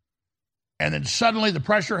goods. And then suddenly the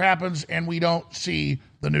pressure happens and we don't see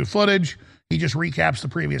the new footage. He just recaps the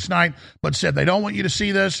previous night, but said they don't want you to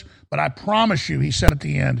see this, but I promise you, he said at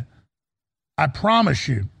the end, I promise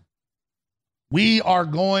you, we are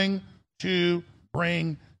going to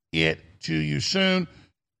bring it to you soon.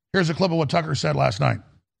 Here's a clip of what Tucker said last night.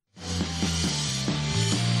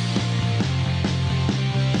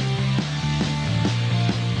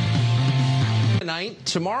 Tonight,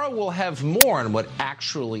 tomorrow we'll have more on what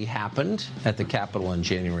actually happened at the Capitol on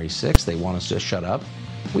January 6th. They want us to shut up.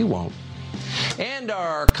 We won't. And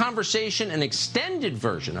our conversation, an extended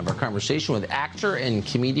version of our conversation with actor and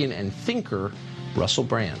comedian and thinker Russell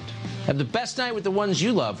Brand. Have the best night with the ones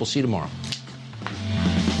you love. We'll see you tomorrow.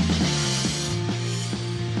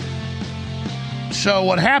 So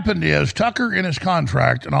what happened is Tucker in his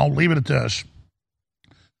contract, and I'll leave it at this.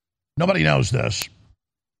 Nobody knows this.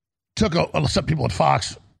 Except people at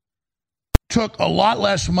Fox, took a lot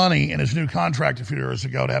less money in his new contract a few years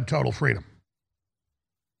ago to have total freedom.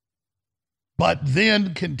 But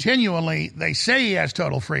then continually, they say he has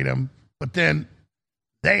total freedom, but then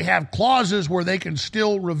they have clauses where they can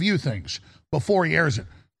still review things before he airs it.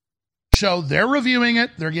 So they're reviewing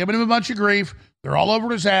it. They're giving him a bunch of grief. They're all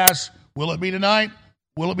over his ass. Will it be tonight?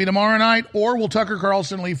 Will it be tomorrow night? Or will Tucker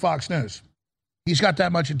Carlson leave Fox News? He's got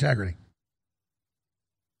that much integrity.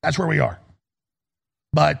 That's where we are.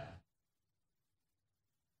 But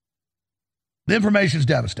the information is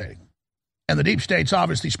devastating. And the deep state's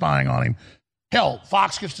obviously spying on him. Hell,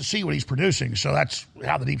 Fox gets to see what he's producing, so that's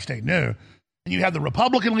how the deep state knew. And you have the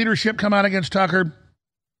Republican leadership come out against Tucker,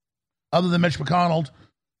 other than Mitch McConnell.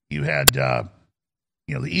 You had, the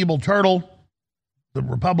evil turtle, the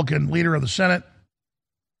Republican leader of the Senate,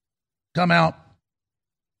 come out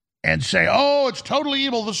and say, oh, it's totally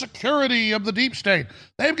evil, the security of the deep state.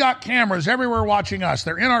 They've got cameras everywhere watching us.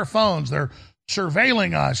 They're in our phones. They're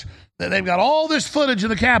surveilling us. They've got all this footage of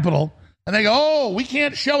the Capitol, and they go, oh, we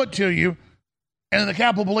can't show it to you. And the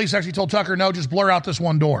Capitol Police actually told Tucker, no, just blur out this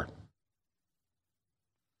one door.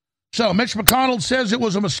 So Mitch McConnell says it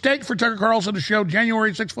was a mistake for Tucker Carlson to show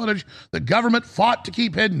January 6 footage the government fought to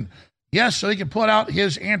keep hidden. Yes, so he could put out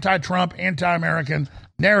his anti-Trump, anti-American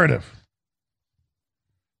narrative.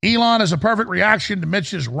 Elon is a perfect reaction to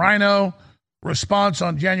Mitch's rhino response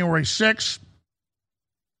on January 6th,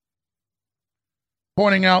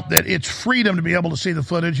 pointing out that it's freedom to be able to see the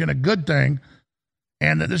footage and a good thing,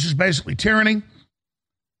 and that this is basically tyranny.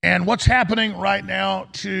 And what's happening right now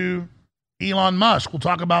to Elon Musk? We'll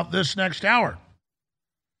talk about this next hour.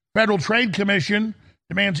 Federal Trade Commission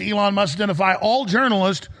demands Elon Musk identify all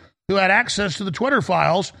journalists who had access to the Twitter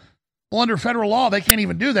files. Well, under federal law, they can't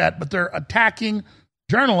even do that, but they're attacking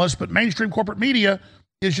journalists, but mainstream corporate media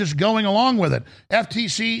is just going along with it.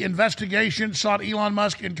 FTC investigation sought Elon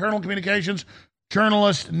Musk internal communications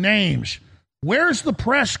journalist names. Where's the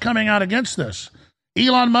press coming out against this?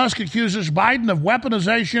 Elon Musk accuses Biden of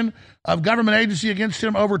weaponization of government agency against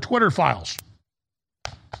him over Twitter files.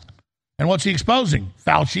 And what's he exposing?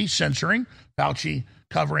 Fauci censoring, Fauci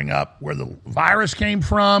covering up where the virus came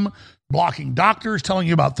from, blocking doctors, telling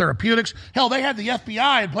you about therapeutics. Hell, they had the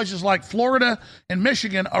FBI in places like Florida and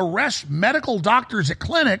Michigan arrest medical doctors at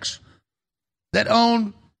clinics that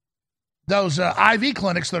own those IV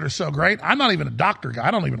clinics that are so great. I'm not even a doctor guy.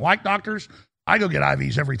 I don't even like doctors. I go get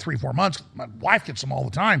IVs every 3-4 months. My wife gets them all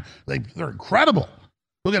the time. They're incredible.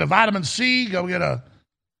 Go get a vitamin C. Go get I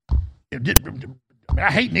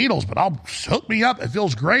hate needles, but I'll hook me up. It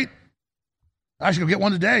feels great. I should go get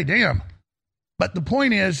one today. Damn. But the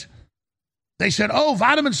point is, they said, oh,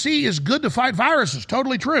 vitamin C is good to fight viruses.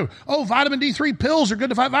 Totally true. Oh, vitamin D3 pills are good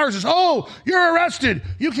to fight viruses. Oh, you're arrested.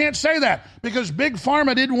 You can't say that because Big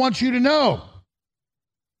Pharma didn't want you to know.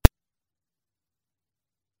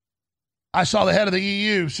 I saw the head of the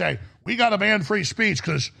EU say, we got to ban free speech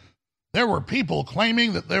because there were people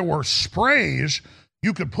claiming that there were sprays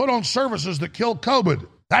you could put on services that killed COVID.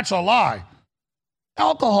 That's a lie.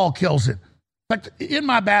 Alcohol kills it. In fact, in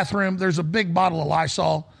my bathroom, there's a big bottle of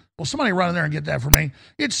Lysol. Well, somebody run in there and get that for me.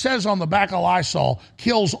 It says on the back of Lysol,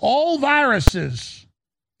 kills all viruses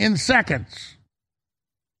in seconds.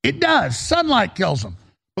 It does. Sunlight kills them.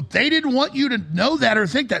 But they didn't want you to know that or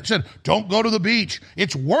think that. It said, don't go to the beach.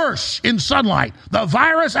 It's worse in sunlight. The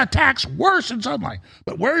virus attacks worse in sunlight.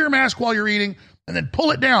 But wear your mask while you're eating and then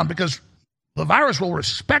pull it down because the virus will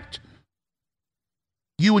respect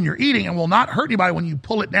you when you're eating and will not hurt anybody when you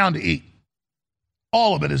pull it down to eat.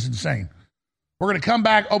 All of it is insane. We're going to come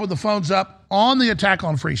back, open the phones up on the attack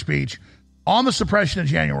on free speech, on the suppression of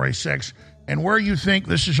January 6th, and where you think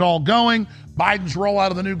this is all going. Biden's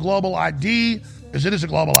rollout of the new global ID, because it is a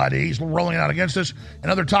global ID. He's rolling it out against us,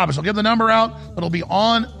 and other topics. I'll give the number out. It'll be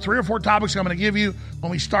on 3 or 4 topics I'm going to give you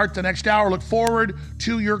when we start the next hour. Look forward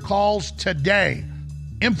to your calls today.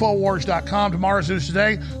 Infowars.com. Tomorrow's news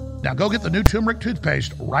today. Now go get the new turmeric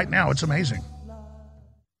toothpaste right now. It's amazing.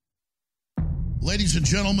 Ladies and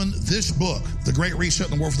gentlemen, this book, The Great Reset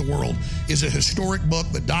and the War for the World, is a historic book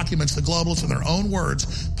that documents the globalists in their own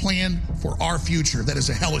words plan for our future. That is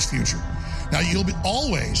a hellish future. Now, you'll be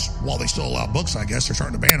always, while they still allow books, I guess, they're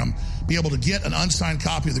starting to ban them, be able to get an unsigned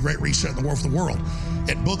copy of The Great Reset and the War for the World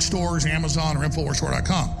at bookstores, Amazon, or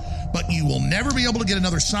InfoWarsStore.com. but you will never be able to get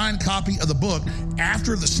another signed copy of the book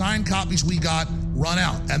after the signed copies we got run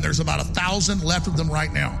out. And there's about 1,000 left of them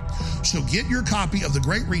right now. So get your copy of The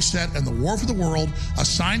Great Reset and The War for the World, a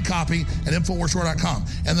signed copy at InfoWarsStore.com.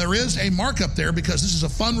 And there is a markup there because this is a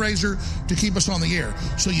fundraiser to keep us on the air.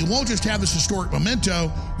 So you won't just have this historic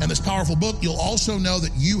memento and this powerful book, you'll also know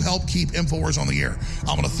that you help keep InfoWars on the air.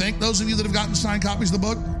 I'm going to thank those of you that have gotten signed copies of the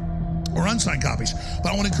book or unsigned copies.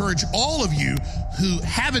 But I want to encourage all of you who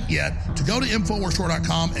haven't yet to go to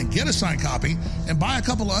InfoWarsStore.com and get a signed copy and buy a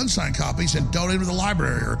couple of unsigned copies and donate them to the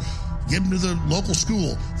library or give them to the local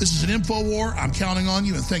school. This is an InfoWar. I'm counting on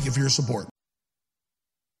you, and thank you for your support.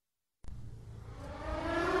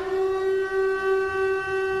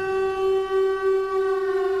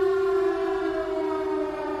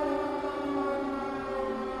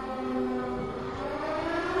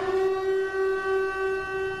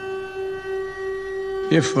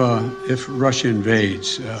 If Russia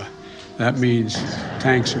invades, that means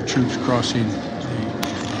tanks or troops crossing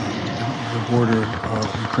the border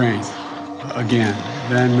of Ukraine again.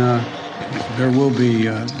 Then there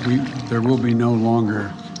will be no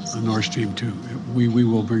longer a Nord Stream 2. We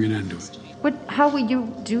will bring an end to it. But how will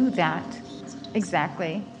you do that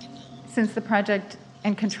exactly, since the project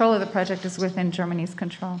and control of the project is within Germany's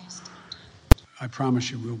control? I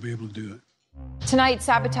promise you we'll be able to do it. Tonight,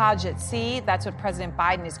 sabotage at sea. That's what President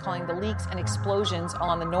Biden is calling the leaks and explosions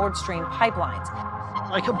along the Nord Stream pipelines.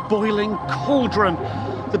 Like a boiling cauldron,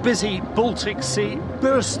 the busy Baltic Sea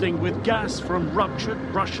bursting with gas from ruptured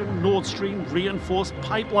Russian Nord Stream reinforced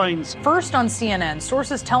pipelines. First on CNN,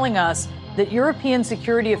 sources telling us that European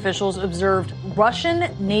security officials observed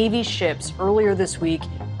Russian Navy ships earlier this week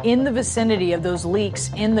in the vicinity of those leaks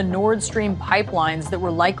in the Nord Stream pipelines that were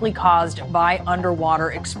likely caused by underwater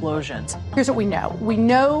explosions. Here's what we know. We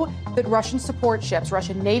know that Russian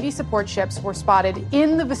Navy support ships were spotted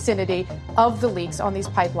in the vicinity of the leaks on these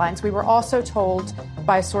pipelines. We were also told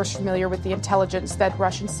by a source familiar with the intelligence that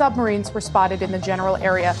Russian submarines were spotted in the general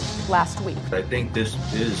area last week. I think this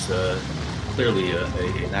is clearly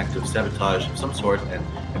an act of sabotage of some sort, and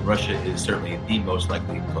Russia is certainly the most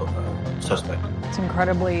likely suspect. It's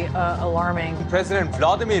incredibly alarming. President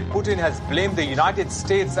Vladimir Putin has blamed the United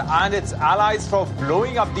States and its allies for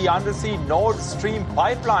blowing up the undersea Nord Stream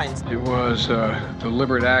pipelines. It was a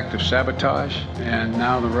deliberate act of sabotage, and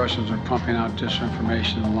now the Russians are pumping out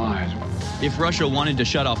disinformation and lies. If Russia wanted to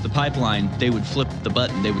shut off the pipeline, they would flip the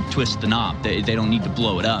button. They would twist the knob. They don't need to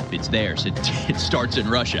blow it up. It's theirs. It starts in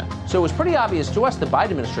Russia. So it was pretty obvious to us the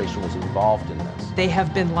Biden administration was involved in this. They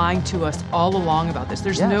have been lying to us all along about this.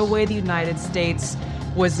 There's no way the United States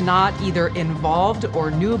was not either involved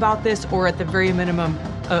or knew about this or at the very minimum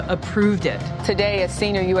approved it. Today, a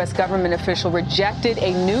senior U.S. government official rejected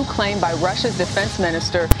a new claim by Russia's defense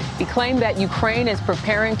minister. He claimed that Ukraine is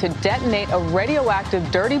preparing to detonate a radioactive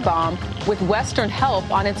dirty bomb with Western help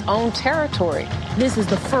on its own territory. This is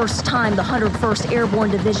the first time the 101st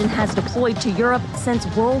Airborne Division has deployed to Europe since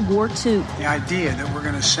World War II. The idea that we're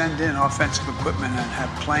going to send in offensive equipment and have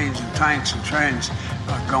planes and tanks and trains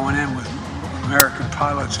going in with American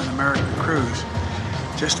pilots and American crews,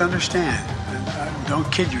 just understand, don't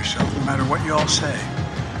kid yourself, no matter what you all say.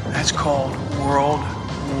 That's called World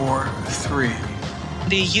War III.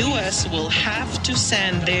 The U.S. will have to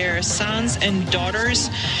send their sons and daughters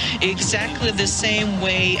exactly the same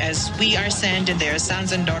way as we are sending their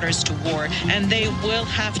sons and daughters to war, and they will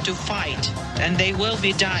have to fight, and they will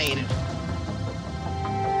be dying.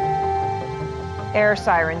 Air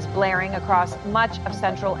sirens blaring across much of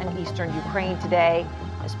central and eastern Ukraine today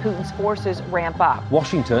as Putin's forces ramp up.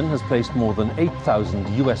 Washington has placed more than 8,000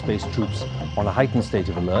 U.S.-based troops on a heightened state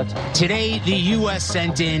of alert. Today, the U.S.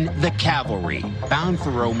 sent in the cavalry, bound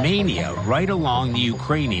for Romania, right along the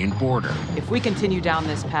Ukrainian border. If we continue down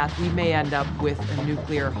this path, we may end up with a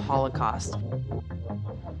nuclear holocaust.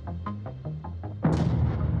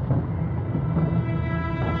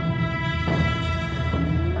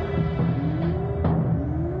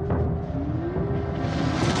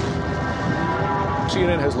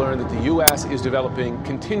 CNN has learned that the U.S. is developing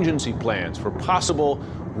contingency plans for possible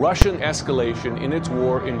Russian escalation in its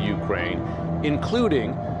war in Ukraine,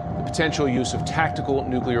 including the potential use of tactical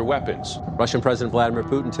nuclear weapons. Russian President Vladimir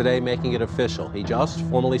Putin today making it official. He just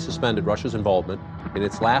formally suspended Russia's involvement in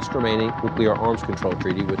its last remaining nuclear arms control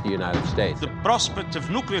treaty with the United States. The prospect of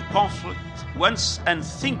nuclear conflict, once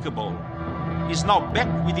unthinkable, is now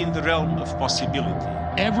back within the realm of possibility.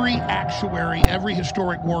 Every actuary, every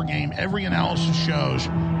historic war game, every analysis shows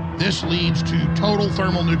this leads to total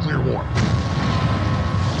thermonuclear war.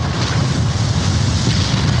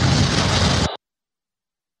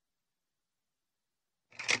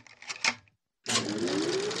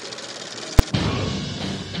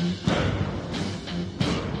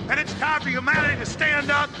 humanity to stand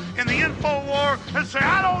up in the info war and say,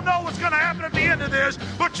 I don't know what's going to happen at the end of this,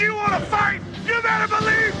 but you want to fight, you better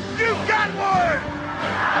believe you got one.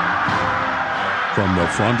 From the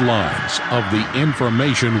front lines of the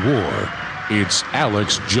information war, it's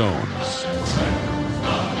Alex Jones.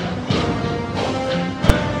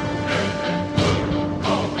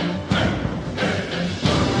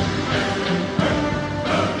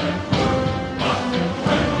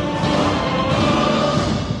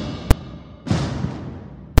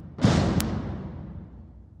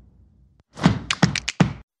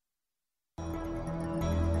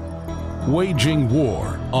 Waging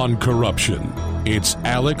war on corruption. It's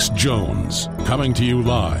Alex Jones, coming to you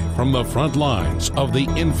live from the front lines of the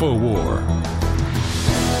info war.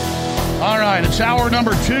 All right, it's hour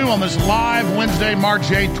number 2 on this live Wednesday, March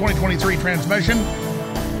 8th, 2023 transmission.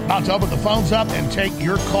 About to open the phones up and take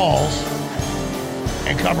your calls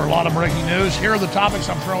and cover a lot of breaking news. Here are the topics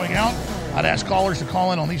I'm throwing out. I'd ask callers to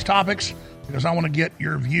call in on these topics because I want to get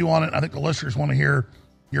your view on it. I think the listeners want to hear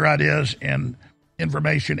your ideas and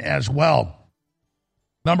information as well.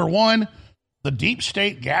 Number 1, the deep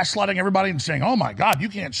state gaslighting everybody and saying, oh my God, you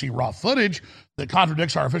can't see raw footage that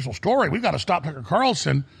contradicts our official story. We've got to stop Tucker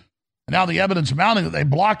Carlson. And now the evidence mounting that they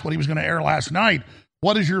blocked what he was going to air last night.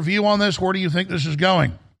 What is your view on this? Where do you think this is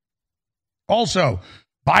going? Also,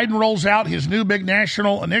 Biden rolls out his new big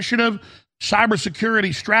national initiative,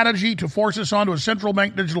 cybersecurity strategy, to force us onto a central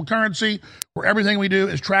bank digital currency where everything we do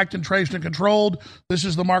is tracked and traced and controlled. This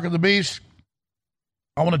is the mark of the beast.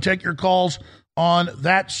 I want to take your calls on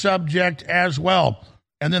that subject as well.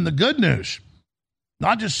 And then the good news,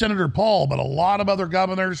 not just Senator Paul, but a lot of other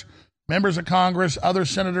governors, members of Congress, other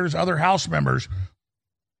senators, other House members.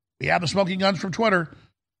 We have the smoking guns from Twitter.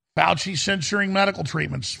 Fauci censoring medical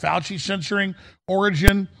treatments. Fauci censoring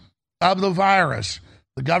origin of the virus.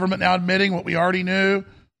 The government now admitting what we already knew,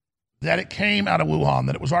 that it came out of Wuhan,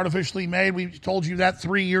 that it was artificially made. We told you that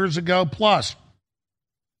 3 years ago plus.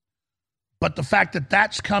 But the fact that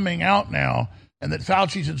that's coming out now and that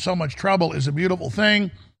Fauci's in so much trouble is a beautiful thing.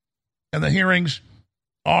 And the hearings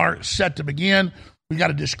are set to begin. We've got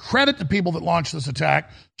to discredit the people that launched this attack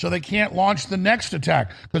so they can't launch the next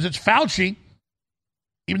attack. Because it's Fauci,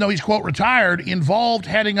 even though he's, quote, retired, involved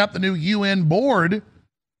heading up the new UN board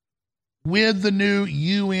with the new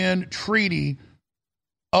UN treaty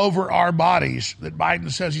over our bodies that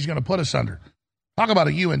Biden says he's going to put us under. Talk about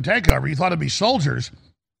a UN takeover. You thought it'd be soldiers.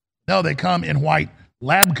 No, they come in white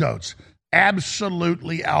lab coats.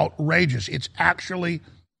 Absolutely outrageous. It's actually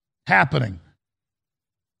happening.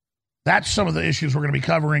 That's some of the issues we're going to be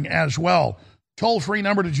covering as well. Toll-free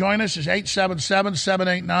number to join us is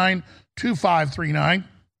 877-789-2539.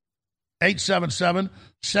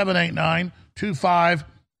 877-789-2539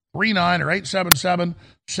 or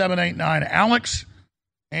 877-789-ALEX.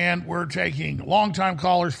 And we're taking long-time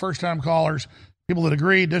callers, first-time callers, people that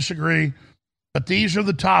agree, disagree. But these are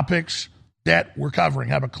the topics that we're covering.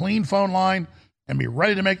 Have a clean phone line and be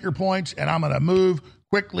ready to make your points. And I'm going to move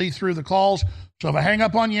quickly through the calls. So if I hang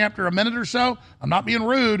up on you after a minute or so, I'm not being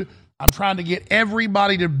rude. I'm trying to get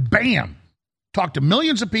everybody to, bam, talk to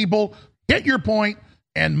millions of people, get your point,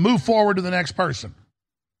 and move forward to the next person.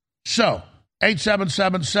 So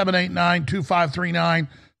 877-789-2539.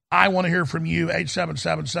 I want to hear from you,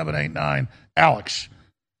 877-789-ALEX.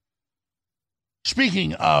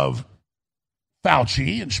 Speaking of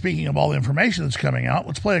Fauci, and speaking of all the information that's coming out,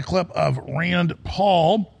 let's play a clip of Rand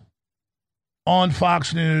Paul on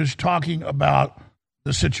Fox News talking about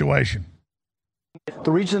the situation.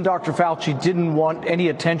 The reason Dr. Fauci didn't want any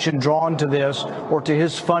attention drawn to this or to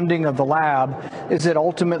his funding of the lab is that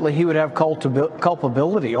ultimately he would have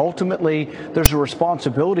culpability. Ultimately, there's a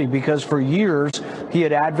responsibility because for years he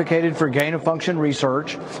had advocated for gain-of-function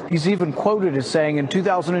research. He's even quoted as saying in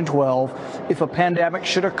 2012, if a pandemic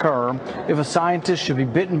should occur, if a scientist should be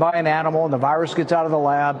bitten by an animal and the virus gets out of the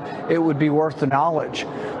lab, it would be worth the knowledge.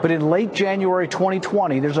 But in late January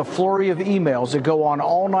 2020, there's a flurry of emails that go on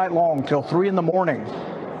all night long till 3 in the morning.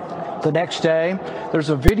 The next day, there's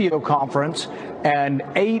a video conference, and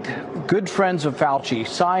 8 good friends of Fauci,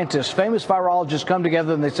 scientists, famous virologists, come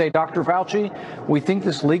together and they say, Dr. Fauci, we think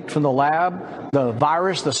this leaked from the lab. The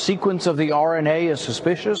virus, the sequence of the RNA is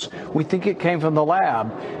suspicious. We think it came from the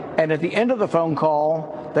lab. And at the end of the phone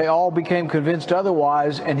call, they all became convinced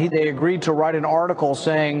otherwise, and they agreed to write an article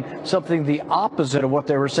saying something the opposite of what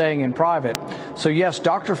they were saying in private. So yes,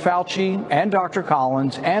 Dr. Fauci and Dr.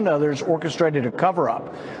 Collins and others orchestrated a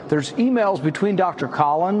cover-up. There's emails between Dr.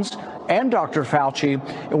 Collins and Dr. Fauci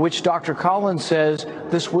in which Dr. Collins says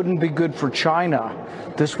this wouldn't be good for China.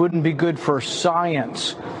 This wouldn't be good for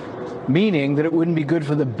science. meaning that it wouldn't be good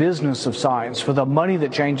for the business of science, for the money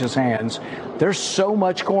that changes hands. There's so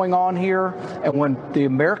much going on here, and when the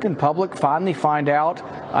American public finally find out,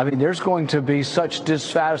 I mean, there's going to be such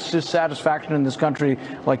dissatisfaction in this country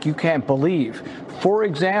like you can't believe. For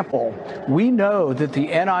example, we know that the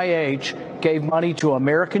NIH gave money to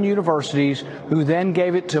American universities who then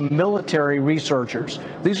gave it to military researchers.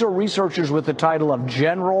 These are researchers with the title of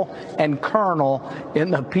general and colonel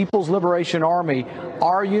in the People's Liberation Army.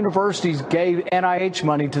 Our universities gave NIH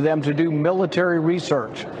money to them to do military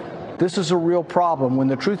research. This is a real problem. When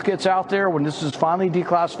the truth gets out there, when this is finally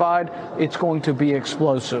declassified, it's going to be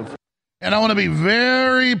explosive. And I want to be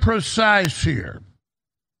very precise here.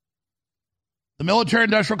 The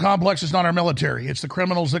military-industrial complex is not our military. It's the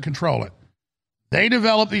criminals that control it. They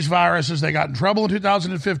developed these viruses. They got in trouble in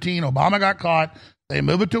 2015. Obama got caught. They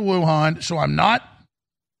moved it to Wuhan. So I'm not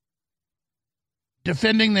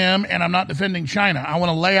defending them, and I'm not defending China. I want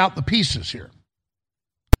to lay out the pieces here.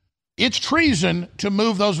 It's treason to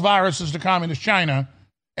move those viruses to communist China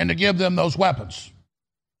and to give them those weapons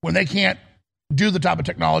when they can't do the type of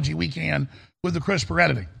technology we can with the CRISPR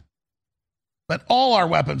editing. But all our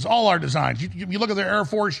weapons, all our designs, you look at the Air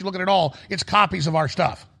Force, you look at it all, it's copies of our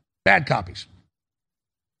stuff, bad copies.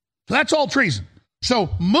 So that's all treason. So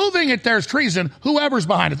moving it, there's treason, whoever's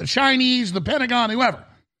behind it, the Chinese, the Pentagon, whoever.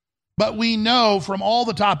 But we know from all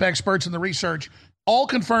the top experts in the research, all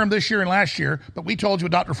confirmed this year and last year, but we told you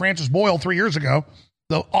with Dr. Francis Boyle 3 years ago,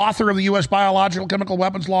 the author of the U.S. biological chemical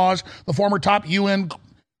weapons laws, the former top UN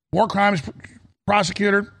war crimes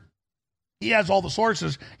prosecutor. He has all the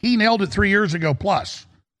sources. He nailed it 3 years ago plus.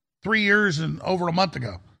 3 years and over a month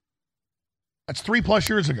ago. That's 3+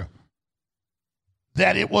 years ago.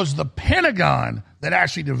 That it was the Pentagon that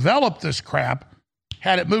actually developed this crap,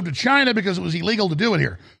 had it moved to China because it was illegal to do it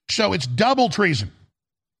here. So it's double treason.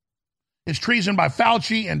 It's treason by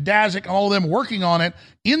Fauci and Daszak and all of them working on it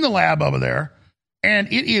in the lab over there. And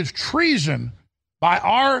it is treason by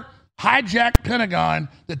our hijacked Pentagon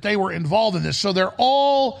that they were involved in this. So they're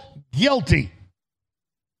all guilty.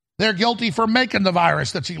 They're guilty for making the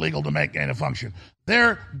virus that's illegal to make gain of function.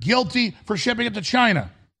 They're guilty for shipping it to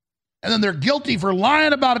China. And then they're guilty for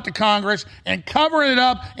lying about it to Congress and covering it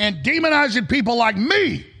up and demonizing people like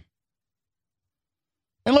me.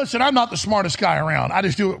 And listen, I'm not the smartest guy around. I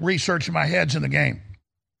just do research in my head's in the game.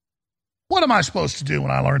 What am I supposed to do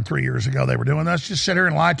when I learned 3 years ago they were doing this? Just sit here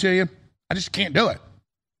and lie to you? I just can't do it.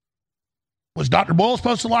 Was Dr. Boyle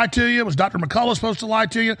supposed to lie to you? Was Dr. McCullough supposed to lie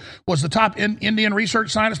to you? Was the top Indian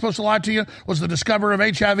research scientist supposed to lie to you? Was the discoverer of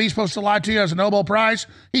HIV supposed to lie to you as a Nobel Prize?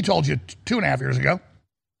 He told you 2.5 years ago.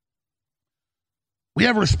 We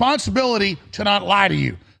have a responsibility to not lie to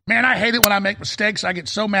you. Man, I hate it when I make mistakes. I get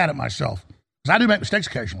so mad at myself. Because I do make mistakes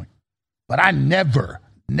occasionally. But I never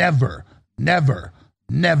lie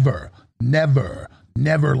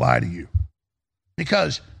to you.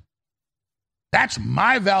 Because that's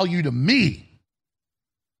my value to me.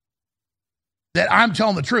 That I'm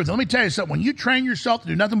telling the truth. And let me tell you something. When you train yourself to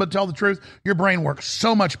do nothing but tell the truth, your brain works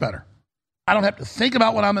so much better. I don't have to think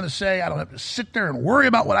about what I'm going to say. I don't have to sit there and worry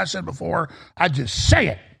about what I said before. I just say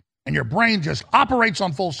it. And your brain just operates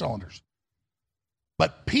on full cylinders.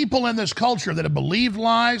 But people in this culture that have believed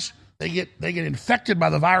lies, they get infected by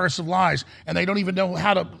the virus of lies, and they don't even know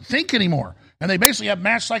how to think anymore. And they basically have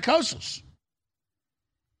mass psychosis.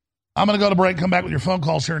 I'm going to go to break and come back with your phone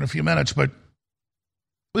calls here in a few minutes, but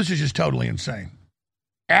this is just totally insane.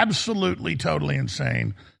 Absolutely totally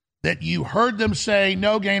insane that you heard them say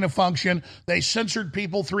no gain of function. They censored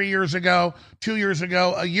people 3 years ago, 2 years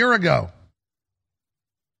ago, a year ago.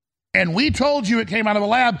 And we told you it came out of a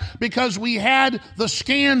lab because we had the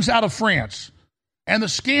scans out of France and the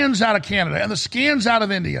scans out of Canada and the scans out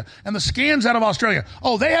of India and the scans out of Australia.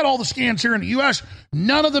 Oh, they had all the scans here in the U.S.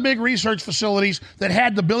 None of the big research facilities that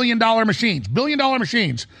had the billion-dollar machines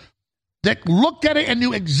that looked at it and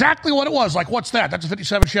knew exactly what it was. Like, what's that? That's a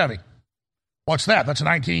 57 Chevy. What's that? That's a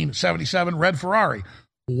 1977 red Ferrari.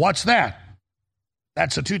 What's that?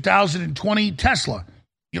 That's a 2020 Tesla.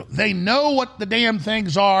 They know what the damn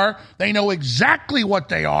things are. They know exactly what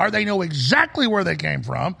they are. They know exactly where they came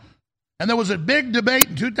from. And there was a big debate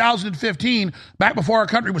in 2015, back before our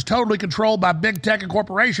country was totally controlled by big tech and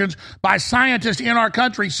corporations, by scientists in our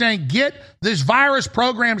country saying, get this virus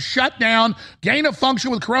program shut down. Gain of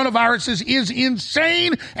function with coronaviruses is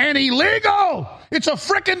insane and illegal. It's a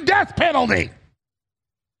frickin' death penalty.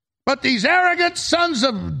 But these arrogant sons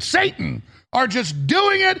of Satan are just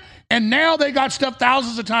doing it And now they got stuff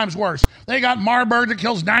thousands of times worse. They got Marburg that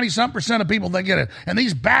kills 90-some% of people that get it. And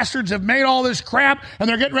these bastards have made all this crap, and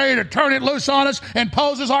they're getting ready to turn it loose on us and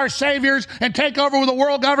pose as our saviors and take over with the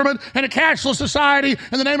world government and a cashless society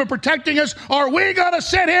in the name of protecting us. Are we going to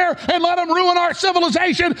sit here and let them ruin our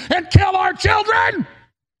civilization and kill our children?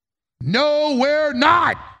 No, we're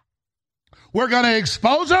not. We're going to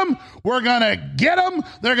expose them. We're going to get them.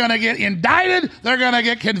 They're going to get indicted. They're going to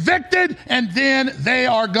get convicted. And then they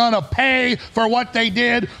are going to pay for what they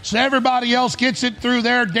did so everybody else gets it through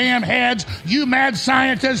their damn heads. You mad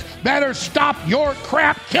scientists better stop your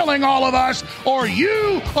crap killing all of us, or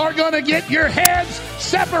you are going to get your heads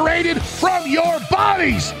separated from your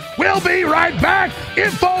bodies. We'll be right back.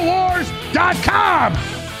 Infowars.com.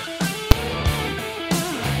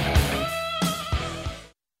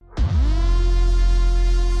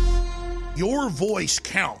 Your voice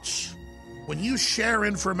counts. When you share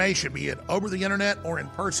information, be it over the internet or in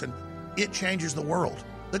person, it changes the world.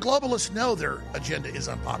 The globalists know their agenda is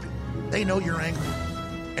unpopular. They know you're angry.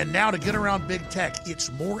 And now to get around big tech,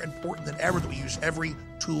 it's more important than ever that we use every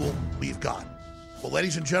tool we've got. Well,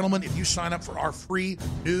 ladies and gentlemen, if you sign up for our free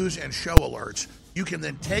news and show alerts, you can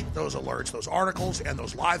then take those alerts, those articles, and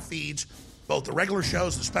those live feeds, both the regular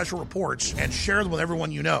shows and special reports, and share them with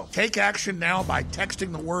everyone you know. Take action now by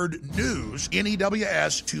texting the word NEWS,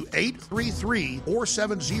 N-E-W-S, to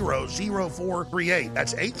 833-470-0438.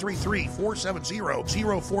 That's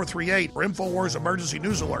 833-470-0438 for InfoWars Emergency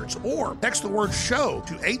News Alerts. Or text the word SHOW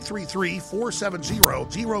to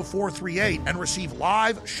 833-470-0438 and receive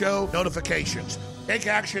live show notifications. Take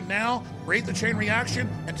action now, create the chain reaction,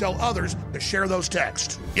 and tell others to share those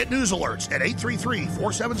texts. Get news alerts at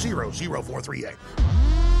 833-470-0438.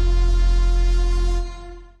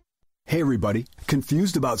 Hey everybody,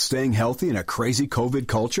 confused about staying healthy in a crazy COVID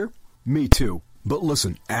culture? Me too. But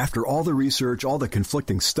listen, after all the research, all the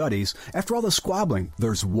conflicting studies, after all the squabbling,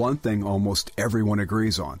 there's one thing almost everyone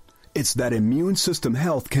agrees on. It's that immune system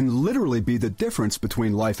health can literally be the difference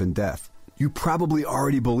between life and death. You probably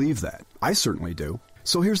already believe that. I certainly do.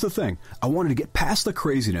 So here's the thing. I wanted to get past the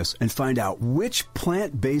craziness and find out which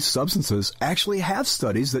plant-based substances actually have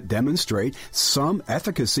studies that demonstrate some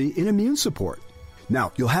efficacy in immune support.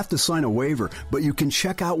 Now, you'll have to sign a waiver, but you can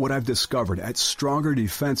check out what I've discovered at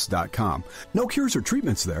StrongerDefense.com. No cures or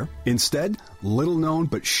treatments there. Instead, little-known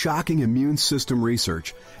but shocking immune system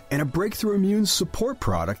research and a breakthrough immune support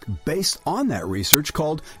product based on that research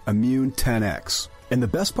called Immune 10X. And the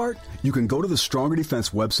best part? You can go to the Stronger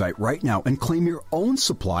Defense website right now and claim your own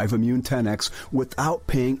supply of Immune 10X without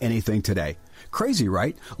paying anything today. Crazy,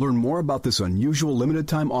 right? Learn more about this unusual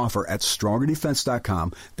limited-time offer at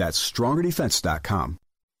StrongerDefense.com. That's StrongerDefense.com.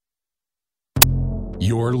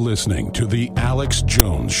 You're listening to The Alex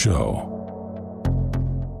Jones Show.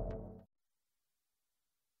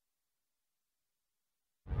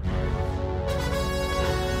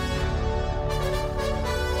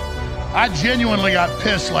 I genuinely got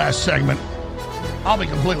pissed last segment. I'll be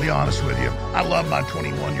completely honest with you. I love my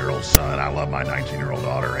 21-year-old son. I love my 19-year-old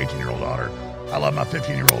daughter, 18-year-old daughter. I love my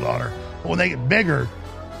 15-year-old daughter. But when they get bigger,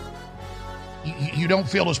 you don't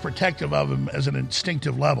feel as protective of them as an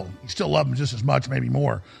instinctive level. You still love them just as much, maybe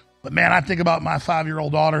more. But, man, I think about my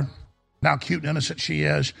 5-year-old daughter, and how cute and innocent she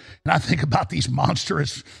is, and I think about these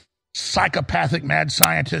monstrous psychopathic mad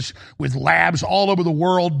scientists with labs all over the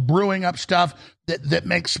world brewing up stuff that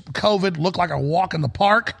makes COVID look like a walk in the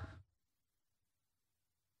park,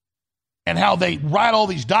 and how they write all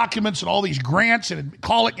these documents and all these grants and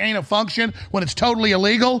call it gain of function when it's totally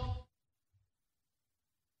illegal.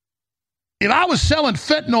 If I was selling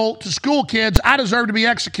fentanyl to school kids, I deserve to be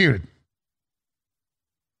executed.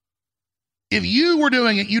 If you were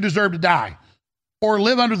doing it, you deserve to die or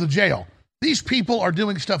live under the jail. These people are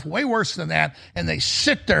doing stuff way worse than that, and they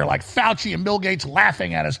sit there like Fauci and Bill Gates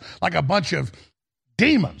laughing at us like a bunch of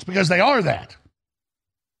demons, because they are that.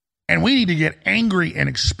 And we need to get angry and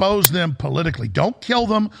expose them politically. Don't kill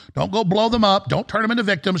them. Don't go blow them up. Don't turn them into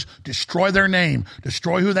victims. Destroy their name.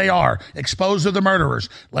 Destroy who they are. Expose they're the murderers.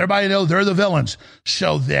 Let everybody know they're the villains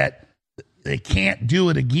so that they can't do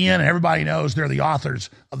it again. Everybody knows they're the authors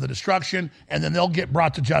of the destruction, and then they'll get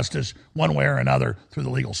brought to justice one way or another through the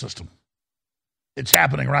legal system. It's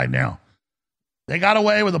happening right now. They got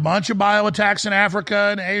away with a bunch of bioattacks in Africa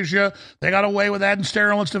and Asia. They got away with adding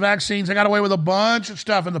sterilants to vaccines. They got away with a bunch of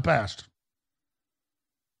stuff in the past.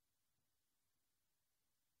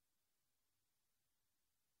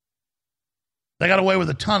 They got away with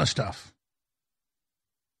a ton of stuff.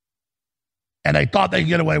 And they thought they could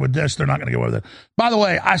get away with this. They're not going to get away with it. By the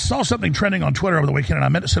way, I saw something trending on Twitter over the weekend, and I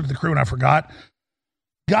meant to send it to the crew, and I forgot.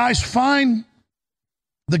 Guys, find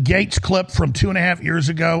the Gates clip from 2.5 years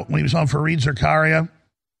ago when he was on Fareed Zakaria?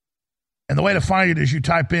 And the way to find it is you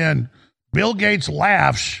type in Bill Gates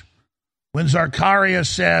laughs when Zakaria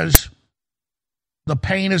says the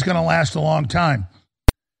pain is going to last a long time.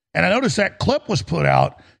 And I noticed that clip was put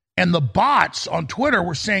out, and the bots on Twitter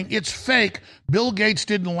were saying it's fake. Bill Gates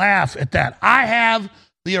didn't laugh at that. I have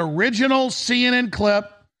the original CNN clip.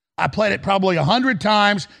 I played it probably 100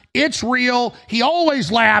 times. It's real. He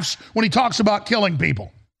always laughs when he talks about killing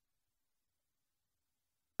people.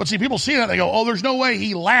 But see, people see that, they go, oh, there's no way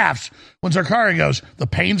he laughs when Zakaria goes, the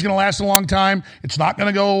pain's going to last a long time. It's not going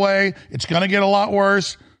to go away. It's going to get a lot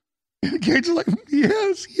worse. And Gates is like,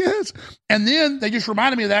 yes. And then they just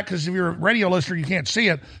reminded me of that because if you're a radio listener, you can't see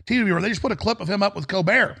it. TV viewer, they just put a clip of him up with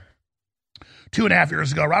Colbert 2.5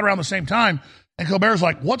 years ago, right around the same time. And Colbert's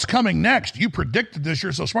like, what's coming next? You predicted this.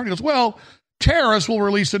 You're so smart. He goes, well, terrorists will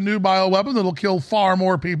release a new bioweapon that'll kill far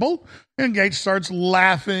more people. And Gates starts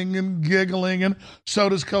laughing and giggling, and so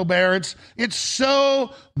does Colbert. It's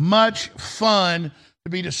so much fun to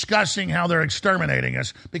be discussing how they're exterminating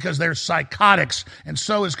us because they're psychotics, and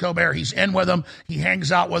so is Colbert. He's in with them. He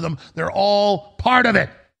hangs out with them. They're all part of it.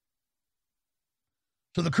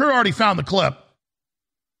 So the crew already found the clip.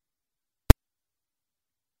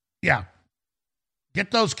 Yeah.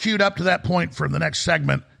 Get those queued up to that point for the next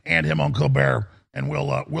segment and him on Colbert, and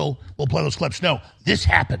we'll play those clips. No, this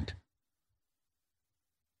happened.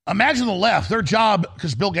 Imagine the left, their job,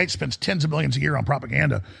 because Bill Gates spends tens of millions a year on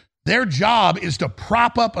propaganda, their job is to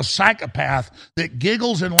prop up a psychopath that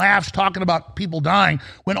giggles and laughs talking about people dying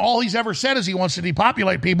when all he's ever said is he wants to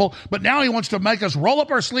depopulate people, but now he wants to make us roll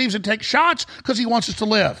up our sleeves and take shots because he wants us to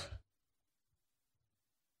live.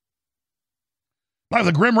 Like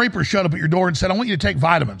the Grim Reaper showed up at your door and said, I want you to take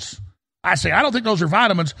vitamins. I say, I don't think those are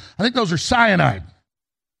vitamins. I think those are cyanide.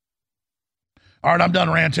 All right, I'm done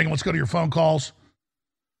ranting. Let's go to your phone calls.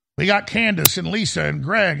 We got Candace and Lisa and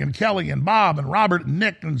Greg and Kelly and Bob and Robert and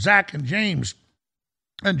Nick and Zach and James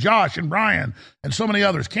and Josh and Brian and so many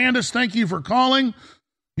others. Candace, thank you for calling.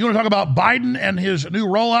 You want to talk about Biden and his new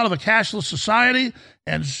rollout of a cashless society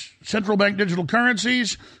and central bank digital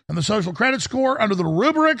currencies and the social credit score under the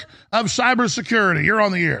rubric of cybersecurity. You're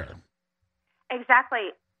on the air. Exactly.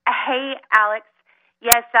 Hey, Alex.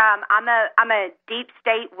 Yes, I'm a deep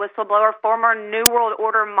state whistleblower, former New World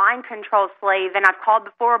Order mind control slave, and I've called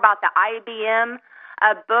before about the IBM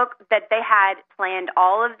book that they had planned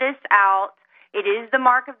all of this out. It is the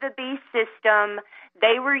mark of the beast system.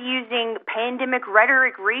 They were using pandemic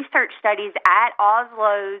rhetoric research studies at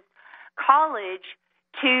Oslo's college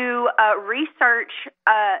to research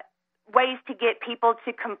ways to get people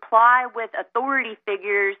to comply with authority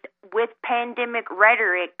figures with pandemic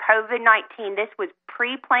rhetoric. COVID-19, this was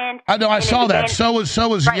pre-planned. I know, I saw that. So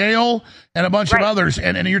was right. Yale and a bunch of others.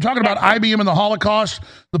 And you're talking about IBM and the Holocaust,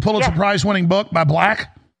 the Pulitzer Prize winning book by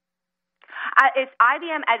Black? It's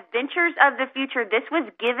IBM Adventures of the Future. This was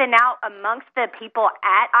given out amongst the people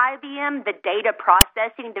at IBM, the data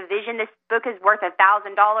processing division. This book is worth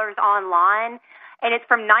 $1,000 online, and it's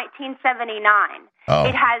from 1979. Oh.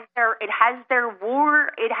 It has their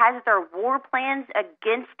war plans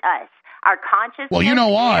against us. Our consciousness. Well, you know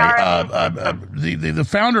why? The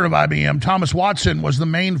founder of IBM, Thomas Watson, was the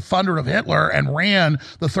main funder of Hitler and ran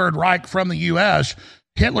the Third Reich from the U.S.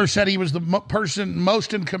 Hitler said he was the person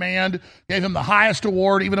most in command, gave him the highest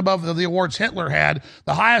award, even above the awards Hitler had.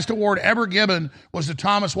 The highest award ever given was to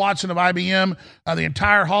Thomas Watson of IBM. The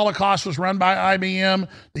entire Holocaust was run by IBM,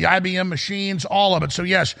 the IBM machines, all of it. So,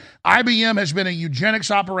 yes, IBM has been a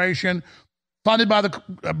eugenics operation funded by the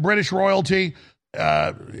British royalty.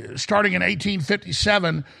 Starting in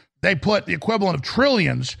 1857, they put the equivalent of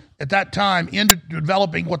trillions at that time into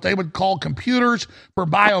developing what they would call computers for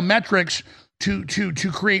biometrics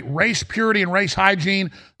to create race purity and race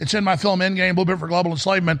hygiene. It's in my film Endgame, Blueprint for Global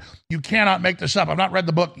Enslavement. You cannot make this up. I've not read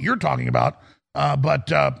the book you're talking about,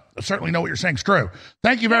 but I certainly know what you're saying is true.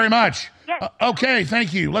 Thank you very much. Yes. Okay,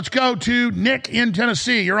 thank you. Let's go to Nick in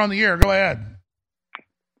Tennessee. You're on the air. Go ahead.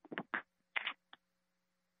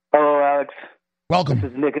 Hello, Alex. Welcome.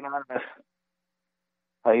 This is Nick Anonymous.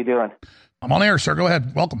 How you doing? I'm on air, sir. Go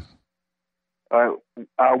ahead. Welcome. All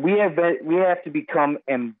right. We have to become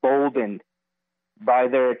emboldened by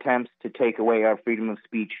their attempts to take away our freedom of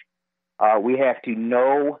speech. We have to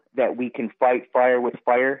know that we can fight fire with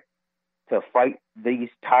fire to fight these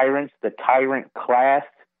tyrants, the tyrant class,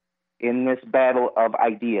 in this battle of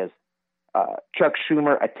ideas. Chuck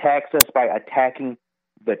Schumer attacks us by attacking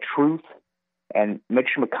the truth, and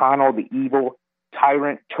Mitch McConnell, the evil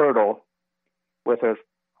tyrant turtle, with his,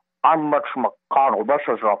 I'm Mitch McConnell. This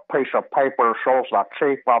is a piece of paper shows the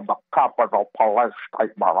chief of the Capitol Police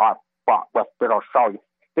statement. It'll show you.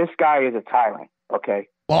 this guy is a tyrant, okay?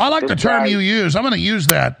 Well, I like the This term guy- you use. I'm going to use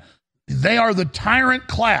that. They are the tyrant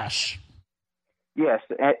class. Yes,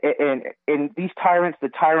 and these tyrants, the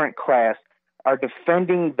tyrant class, are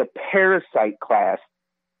defending the parasite class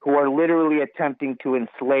who are literally attempting to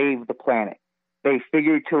enslave the planet. They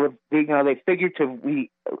figure to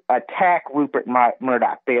attack Rupert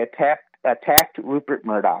Murdoch. They attacked Rupert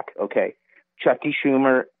Murdoch. Okay, Chucky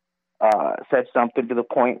Schumer said something to the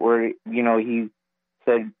point where he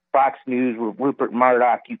said, "Fox News, Rupert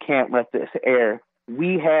Murdoch, you can't let this air."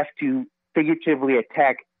 We have to figuratively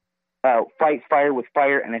fight fire with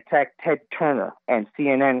fire and attack Ted Turner and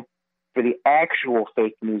CNN for the actual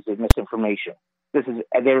fake news and misinformation.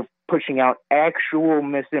 They're pushing out actual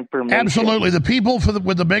misinformation. Absolutely. The people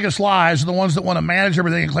with the biggest lies are the ones that want to manage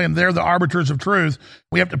everything and claim they're the arbiters of truth.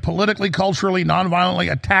 We have to politically, culturally,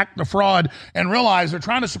 nonviolently attack the fraud and realize they're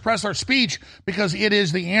trying to suppress our speech because it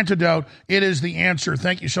is the antidote. It is the answer.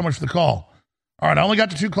 Thank you so much for the call. All right, I only got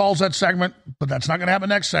to 2 calls that segment, but that's not going to happen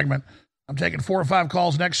next segment. I'm taking 4 or 5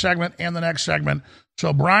 calls next segment and the next segment.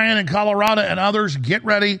 So Brian in Colorado and others, get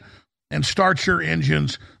ready and start your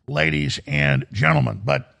engines, ladies and gentlemen.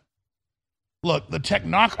 But look, I'm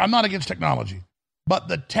not against technology, but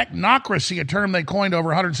the technocracy, a term they coined over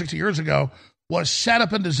 160 years ago, was set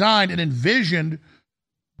up and designed and envisioned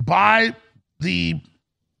by the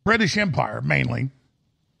British Empire mainly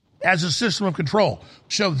as a system of control.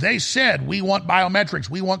 So they said, we want biometrics,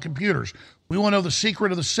 we want computers, we want to know the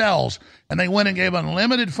secret of the cells. And they went and gave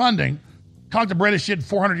unlimited funding, like the British did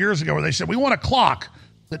 400 years ago, where they said, we want a clock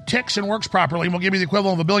that ticks and works properly, and we'll give you the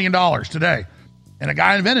equivalent of $1 billion today. And a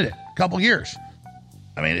guy invented it a couple years.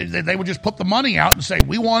 I mean, they would just put the money out and say,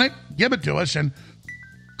 we want it, give it to us, and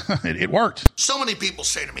it worked. So many people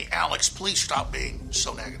say to me, Alex, please stop being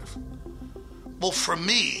so negative. Well, for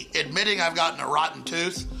me, admitting I've gotten a rotten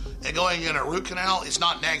tooth and going in a root canal is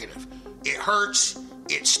not negative. It hurts,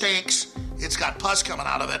 it stinks, it's got pus coming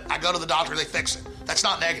out of it. I go to the doctor, they fix it. That's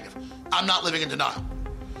not negative. I'm not living in denial.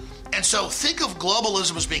 And so think of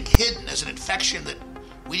globalism as being hidden as an infection that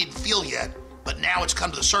we didn't feel yet, but now it's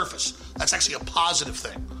come to the surface. That's actually a positive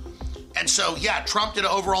thing. And so, yeah, Trump did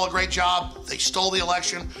overall a great job. They stole the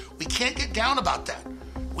election. We can't get down about that.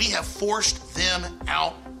 We have forced them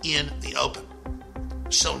out in the open.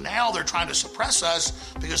 So now they're trying to suppress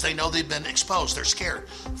us because they know they've been exposed. They're scared.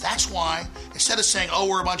 That's why, instead of saying, oh,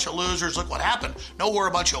 we're a bunch of losers, look what happened. No, we're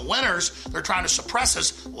a bunch of winners. They're trying to suppress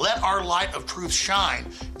us. Let our light of truth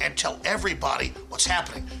shine and tell everybody what's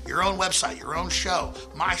happening. Your own website, your own show,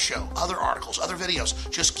 my show, other articles, other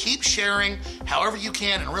videos. Just keep sharing however you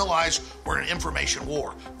can and realize we're in an information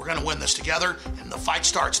war. We're going to win this together, and the fight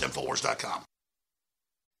starts at Infowars.com.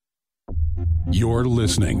 You're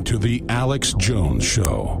listening to The Alex Jones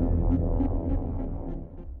Show.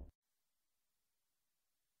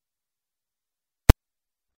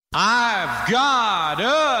 I've got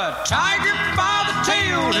a tiger by the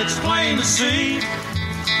tail, it's plain to see.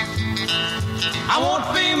 I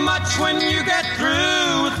won't be much when you get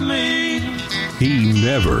through with me. He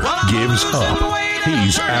never gives up.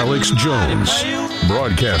 He's Alex Jones,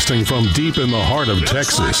 broadcasting from deep in the heart of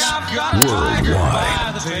Texas,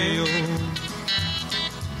 worldwide.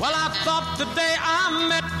 Well, I thought the day I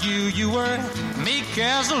met you, you were meek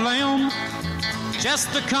as a lamb,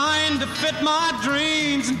 just the kind to fit my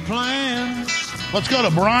dreams and plans. Let's go to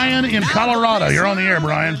Brian in Colorado. You're on the air,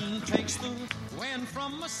 Brian.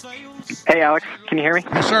 Hey, Alex, can you hear me?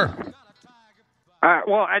 Yes, sir.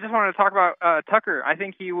 Well, I just wanted to talk about Tucker. I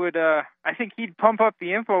think he would. I think he'd pump up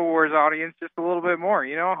the InfoWars audience just a little bit more.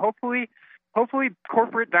 You know, hopefully,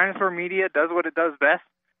 corporate dinosaur media does what it does best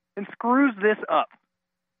and screws this up.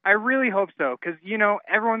 I really hope so, because, you know,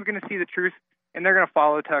 everyone's going to see the truth, and they're going to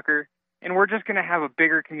follow Tucker, and we're just going to have a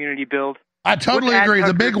bigger community build. I totally agree.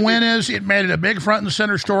 The big win is it made it a big front and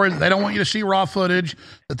center story that they don't want you to see raw footage,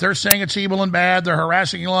 that they're saying it's evil and bad. They're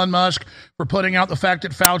harassing Elon Musk for putting out the fact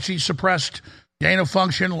that Fauci suppressed gain of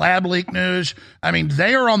function, lab leak news. I mean,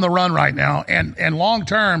 they are on the run right now, and long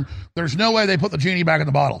term, there's no way they put the genie back in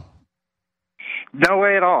the bottle. No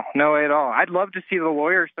way at all. No way at all. I'd love to see the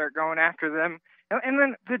lawyers start going after them. And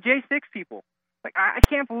then the J6 people, like I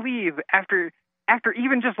can't believe after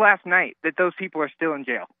even just last night that those people are still in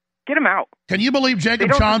jail. Get them out. Can you believe Jacob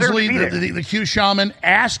Chonsley, the Q shaman,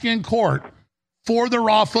 asked in court for the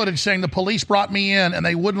raw footage, saying the police brought me in and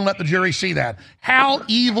they wouldn't let the jury see that? How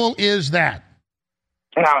evil is that?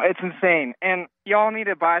 No, it's insane. And y'all need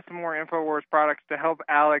to buy some more InfoWars products to help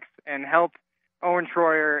Alex and help Owen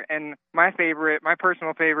Schroyer. And my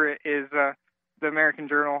personal favorite is the American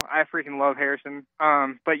Journal. I freaking love Harrison.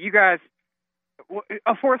 But you guys,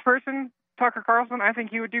 a fourth person, Tucker Carlson, I think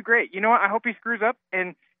he would do great. You know what? I hope he screws up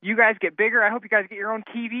and you guys get bigger. I hope you guys get your own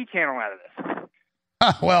TV channel out of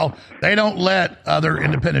this. Well, they don't let other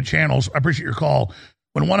independent channels. I appreciate your call.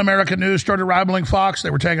 When One American News started rivaling Fox, they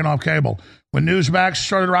were taken off cable. When Newsmax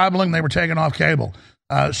started rivaling, they were taken off cable.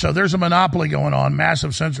 So there's a monopoly going on,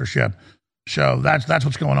 massive censorship. So that's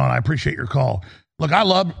what's going on. I appreciate your call. Look, I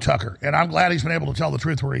love Tucker, and I'm glad he's been able to tell the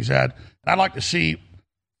truth where he's at. I'd like to see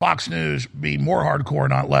Fox News be more hardcore,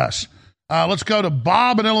 not less. Let's go to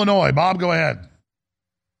Bob in Illinois. Bob, go ahead.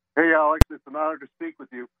 Hey, Alex, it's an honor to speak with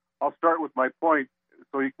you. I'll start with my point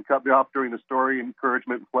so you can cut me off during the story,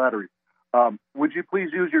 encouragement, and flattery. Would you please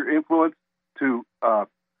use your influence to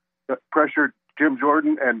pressure Jim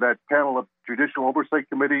Jordan and that panel of Judicial Oversight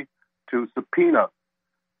Committee to subpoena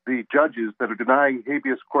the judges that are denying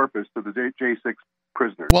habeas corpus to the J6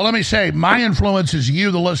 prisoners? Well, let me say, my influence is you,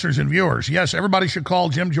 the listeners and viewers. Yes, everybody should call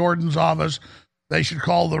Jim Jordan's office. They should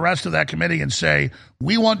call the rest of that committee and say,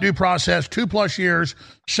 we want due process, 2+ years.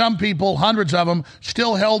 Some people, hundreds of them,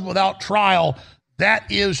 still held without trial.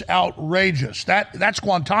 That is outrageous. That's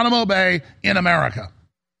Guantanamo Bay in America.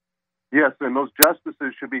 Yes, and those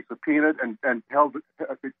justices should be subpoenaed and held,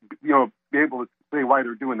 be able to say why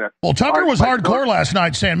they're doing that. Well, Tucker was hardcore last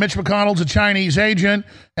night saying Mitch McConnell's a Chinese agent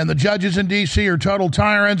and the judges in D.C. are total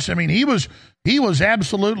tyrants. I mean, he was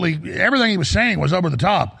absolutely, everything he was saying was over the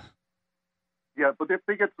top. Yeah, but if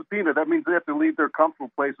they get subpoenaed, that means they have to leave their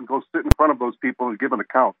comfortable place and go sit in front of those people and give an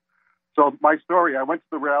account. So my story, I went to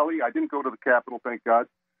the rally. I didn't go to the Capitol, thank God.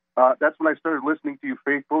 That's when I started listening to you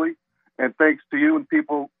faithfully. And thanks to you and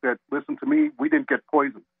people that listen to me, we didn't get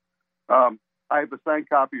poisoned. I have a signed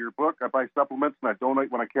copy of your book. I buy supplements and I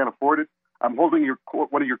donate when I can't afford it. I'm holding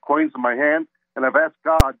one of your coins in my hand, and I've asked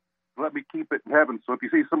God to let me keep it in heaven. So if you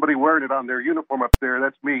see somebody wearing it on their uniform up there,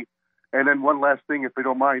 that's me. And then one last thing, if they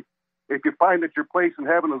don't mind. If you find that your place in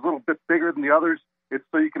heaven is a little bit bigger than the others, it's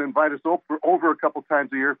so you can invite us over a couple times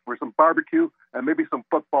a year for some barbecue and maybe some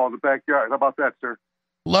football in the backyard. How about that, sir?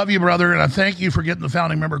 Love you, brother, and I thank you for getting the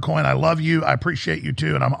founding member coin. I love you. I appreciate you,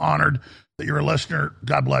 too, and I'm honored that you're a listener.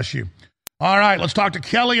 God bless you. All right, let's talk to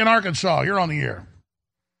Kelly in Arkansas. You're on the air.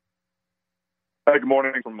 Hey, good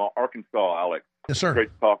morning from Arkansas, Alex. Yes, sir.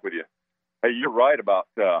 Great to talk with you. Hey, you're right about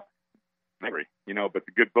memory, but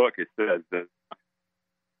the good book, it says that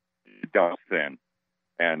you don't sin,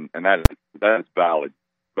 and that is valid.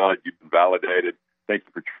 You've been validated. Thank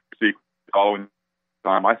you for following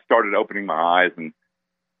time. I started opening my eyes, and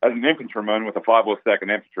as an infantryman with the 502nd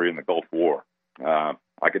Infantry in the Gulf War, I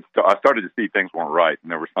started to see things weren't right, and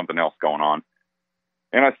there was something else going on.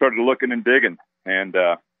 And I started looking and digging, and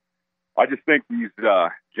I just think these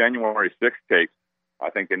January 6th tapes, I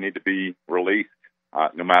think they need to be released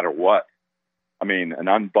no matter what. I mean, an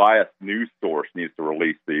unbiased news source needs to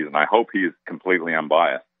release these, and I hope he is completely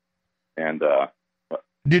unbiased. And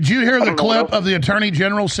did you hear the clip of the Attorney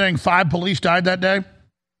General saying 5 police died that day?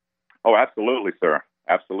 Oh, absolutely, sir.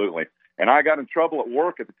 Absolutely. And I got in trouble at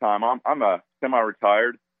work at the time. I'm a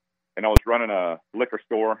semi-retired, and I was running a liquor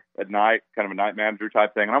store at night, kind of a night manager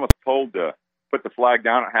type thing, and I was told to put the flag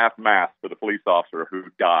down at half-mast for the police officer who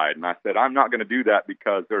died. And I said, I'm not going to do that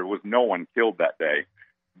because there was no one killed that day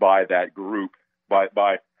by that group, by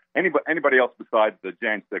anybody else besides the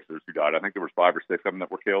Jan 6ers who died. I think there were 5 or 6 of them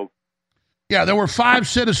that were killed. Yeah, there were 5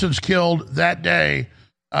 citizens killed that day.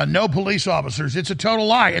 No police officers. It's a total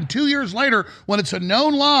lie. And 2 years later, when it's a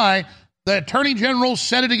known lie, the Attorney General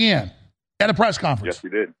said it again at a press conference. Yes, he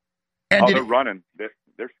did. And they're running.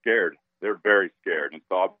 They're scared. They're very scared. And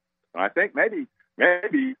so, I think maybe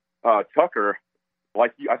Tucker,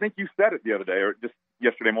 like I think you said it the other day, or just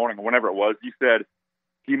yesterday morning, or whenever it was, you said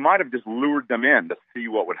he might have just lured them in to see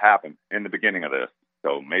what would happen in the beginning of this.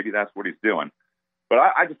 So maybe that's what he's doing. But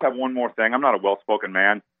I just have one more thing. I'm not a well-spoken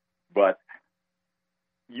man, but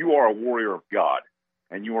you are a warrior of God,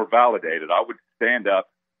 and you are validated. I would stand up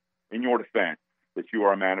in your defense that you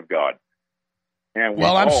are a man of God. And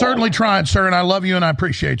well, I'm certainly trying, sir, and I love you and I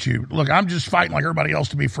appreciate you. Look, I'm just fighting like everybody else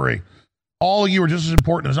to be free. All of you are just as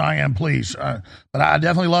important as I am, please. But I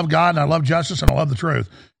definitely love God, and I love justice, and I love the truth.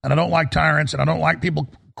 And I don't like tyrants, and I don't like people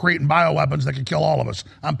creating bioweapons that can kill all of us.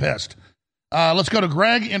 I'm pissed. Let's go to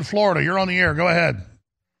Greg in Florida. You're on the air. Go ahead.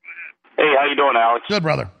 Hey, how you doing, Alex? Good,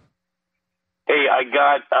 brother. Hey, I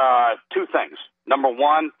got 2 things. Number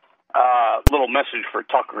one, little message for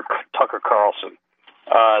Tucker Carlson.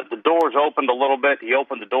 The doors opened a little bit. He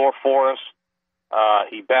opened the door for us.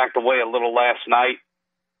 He backed away a little last night.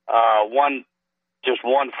 One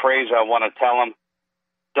phrase I want to tell him: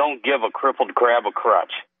 don't give a crippled crab a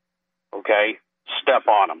crutch. Okay, step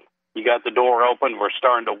on him. You got the door open. We're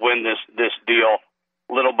starting to win this deal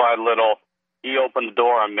little by little. He opened the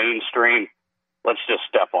door on mainstream. Let's just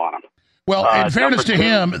step on him. Well, in fairness to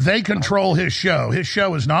him, they control his show. His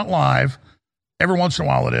show is not live. Every once in a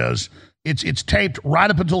while it is. It's taped right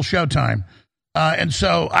up until showtime. And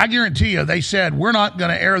so I guarantee you, they said, we're not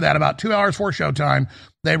going to air that about 2 hours before showtime.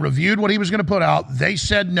 They reviewed what he was going to put out. They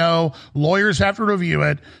said no. Lawyers have to review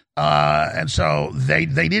it. And so they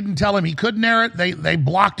didn't tell him he couldn't air it. They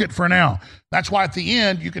blocked it for now. That's why at the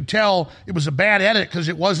end, you could tell it was a bad edit because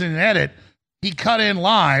it wasn't an edit. He cut in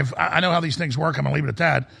live. I know how these things work. I'm going to leave it at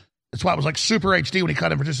that. That's why it was like super HD when he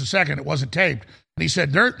cut in for just a second. It wasn't taped. And he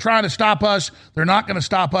said, they're trying to stop us. They're not going to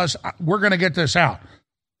stop us. We're going to get this out.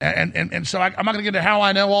 And so I'm not going to get into how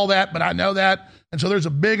I know all that, but I know that. And so there's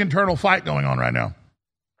a big internal fight going on right now.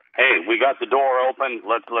 Hey, we got the door open.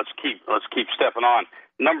 Let's keep stepping on.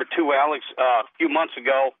 Number two, Alex, a few months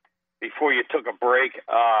ago, before you took a break,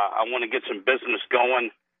 I want to get some business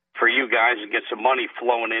going for you guys and get some money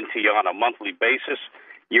flowing into you on a monthly basis.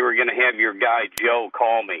 You were going to have your guy, Joe,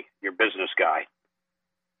 call me, your business guy.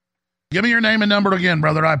 Give me your name and number again,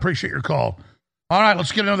 brother. I appreciate your call. All right,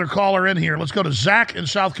 let's get another caller in here. Let's go to Zach in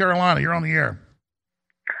South Carolina. You're on the air.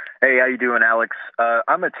 Hey, how you doing, Alex?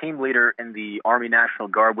 I'm a team leader in the Army National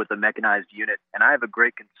Guard with a mechanized unit, and I have a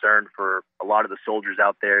great concern for a lot of the soldiers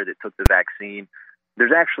out there that took the vaccine.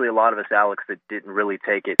 There's actually a lot of us, Alex, that didn't really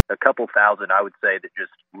take it. A couple thousand, I would say, that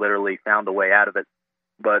just literally found a way out of it.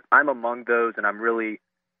 But I'm among those, and I'm really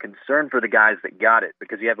concerned for the guys that got it,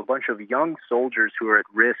 because you have a bunch of young soldiers who are at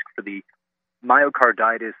risk for the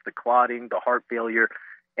myocarditis, the clotting, the heart failure.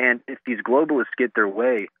 And if these globalists get their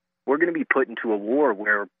way, we're going to be put into a war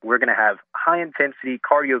where we're going to have high-intensity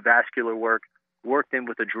cardiovascular work worked in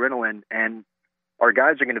with adrenaline, and our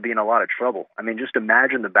guys are going to be in a lot of trouble. I mean, just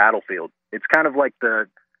imagine the battlefield. It's kind of like the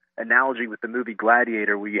analogy with the movie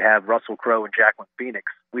Gladiator, where you have Russell Crowe and Jacqueline Phoenix.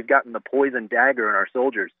 We've gotten the poison dagger in our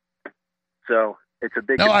soldiers. So it's a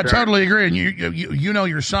big concern. I totally agree. And you know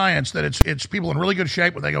your science, that it's people in really good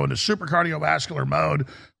shape when they go into super cardiovascular mode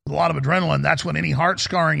with a lot of adrenaline. That's when any heart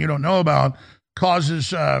scarring you don't know about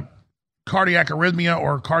causes cardiac arrhythmia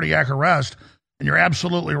or cardiac arrest. And you're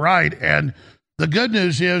absolutely right. And the good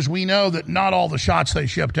news is we know that not all the shots they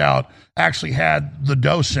shipped out actually had the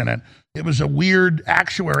dose in it. It was a weird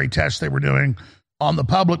actuary test they were doing on the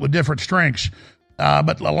public with different strengths.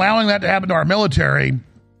 But allowing that to happen to our military,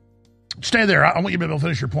 stay there. I want you to be able to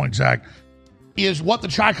finish your point, Zach, is what the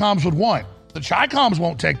Chi-Coms would want. The Chi-Coms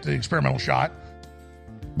won't take the experimental shot,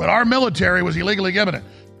 but our military was illegally given it.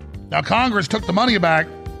 Now, Congress took the money back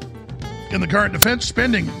in the current defense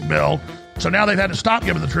spending bill, so now they've had to stop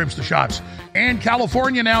giving the troops the shots. And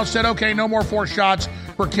California now said, okay, no more forced shots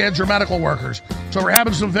for kids or medical workers. So we're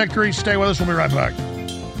having some victories. Stay with us. We'll be right back.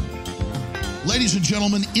 Ladies and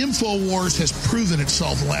gentlemen, InfoWars has proven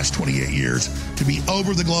itself the last 28 years to be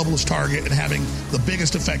over the globalist target and having the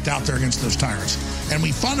biggest effect out there against those tyrants. And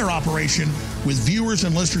we fund our operation with viewers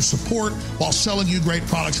and listeners' support while selling you great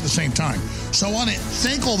products at the same time. So I want to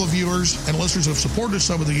thank all the viewers and listeners who have supported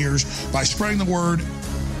us over the years by spreading the word,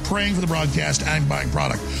 praying for the broadcast, and buying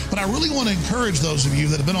product. But I really want to encourage those of you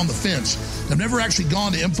that have been on the fence, that have never actually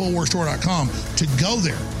gone to InfoWarsStore.com, to go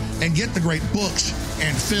there and get the great books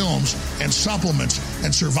and films and supplements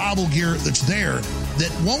and survival gear that's there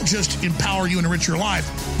that won't just empower you and enrich your life,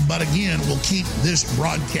 but again, will keep this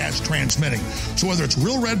broadcast transmitting. So whether it's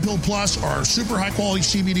Real Red Pill Plus or our super high quality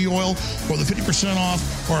CBD oil or the 50%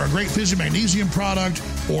 off or our great Physi Magnesium product,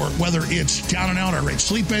 or whether it's Down and Out, our great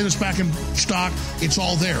Sleep Aid that's back in stock, it's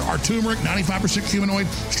all there. Our turmeric, 95% humanoid,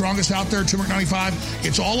 strongest out there, turmeric 95.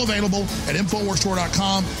 It's all available at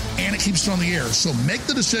InfoWarsStore.com, and it keeps us on the air. So make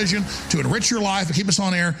the decision to enrich your life and keep us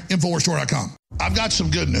on air, InfoWarsStore.com. I've got some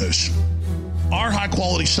good news. Our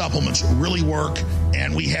high-quality supplements really work,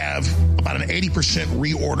 and we have about an 80%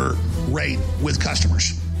 reorder rate with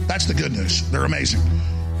customers. That's the good news. They're amazing.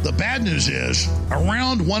 The bad news is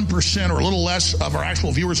around 1% or a little less of our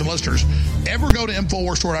actual viewers and listeners ever go to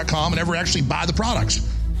InfoWarsStore.com and ever actually buy the products.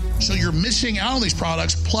 So you're missing out on these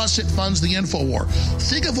products, plus it funds the InfoWar.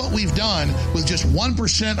 Think of what we've done with just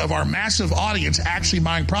 1% of our massive audience actually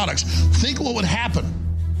buying products. Think what would happen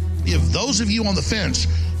if those of you on the fence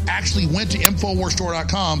actually went to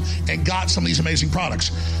InfoWarsStore.com and got some of these amazing products.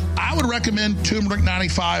 I would recommend Turmeric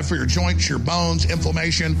 95 for your joints, your bones,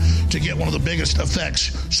 inflammation, to get one of the biggest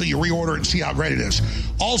effects, so you reorder it and see how great it is.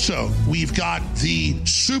 Also, we've got the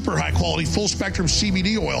super high quality full spectrum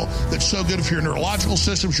CBD oil that's so good for your neurological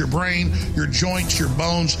systems, your brain, your joints, your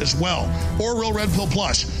bones as well. Or Real Red Pill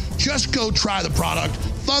Plus. Just go try the product,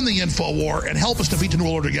 fund the InfoWar, and help us defeat the New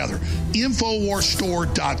World Order together.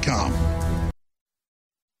 InfoWarsStore.com.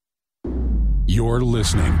 You're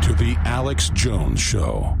listening to The Alex Jones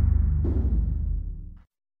Show.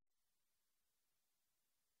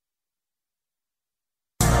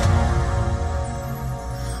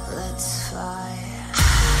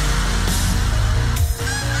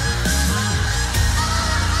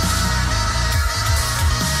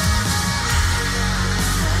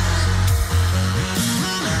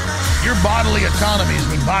 bodily autonomy has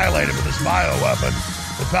been violated with this bioweapon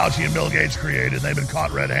that Fauci and Bill Gates created. They've been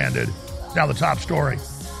caught red-handed. It's now the top story.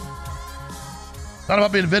 It's not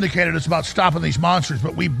about being vindicated. It's about stopping these monsters,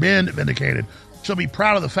 but we've been vindicated. So be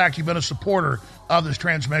proud of the fact you've been a supporter of this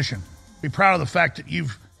transmission. Be proud of the fact that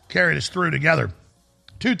you've carried us through together.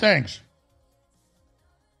 Two things.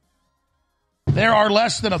 There are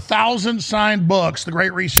less than 1,000 signed books, The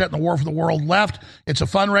Great Reset and the War for the World, left. It's a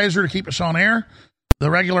fundraiser to keep us on air. The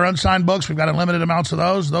regular unsigned books, we've got unlimited amounts of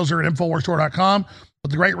those. Those are at InfoWarsStore.com. But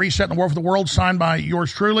The Great Reset and the War for the World, signed by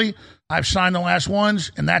yours truly. I've signed the last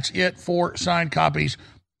ones, and that's it for signed copies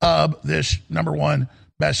of this #1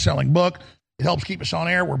 best-selling book. It helps keep us on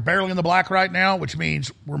air. We're barely in the black right now, which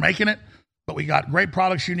means we're making it. But we got great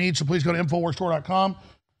products you need, so please go to InfoWarsStore.com.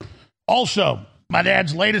 Also, my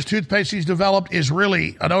dad's latest toothpaste he's developed is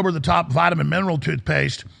really an over-the-top vitamin mineral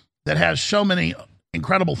toothpaste that has so many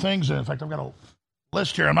incredible things in it. In fact, I've got a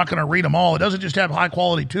list here. I'm not going to read them all. It doesn't just have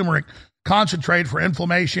high-quality turmeric concentrate for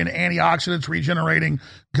inflammation, antioxidants, regenerating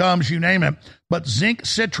gums, you name it, but zinc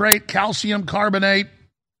citrate, calcium carbonate.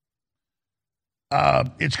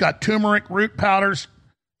 It's got turmeric root powders.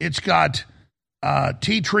 It's got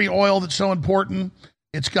tea tree oil that's so important.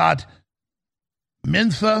 It's got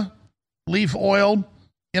mentha leaf oil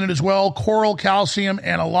in it as well, coral calcium,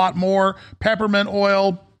 and a lot more. Peppermint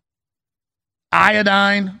oil,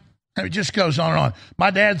 iodine. It just goes on and on.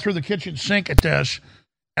 My dad threw the kitchen sink at this,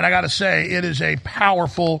 and I got to say, it is a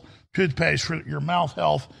powerful toothpaste for your mouth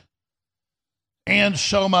health and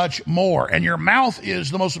so much more. And your mouth is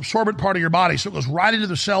the most absorbent part of your body, so it goes right into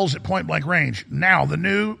the cells at point-blank range. Now, the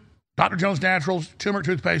new Dr. Jones Naturals turmeric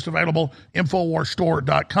toothpaste available,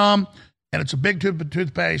 InfoWarsStore.com. And it's a big tube of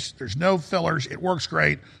toothpaste. There's no fillers. It works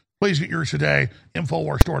great. Please get yours today,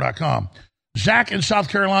 InfoWarsStore.com. Zach in South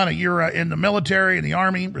Carolina, you're in the military, in the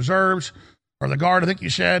Army, Reserves, or the Guard, I think you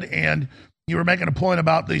said, and you were making a point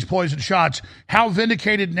about these poison shots. How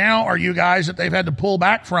vindicated now are you guys that they've had to pull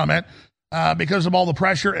back from it because of all the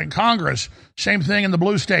pressure in Congress? Same thing in the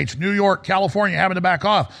blue states, New York, California, having to back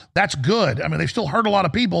off. That's good. I mean, they still hurt a lot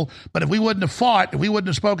of people, but if we wouldn't have fought, if we wouldn't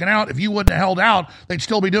have spoken out, if you wouldn't have held out, they'd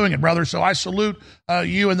still be doing it, brother. So I salute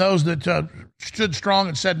you and those that stood strong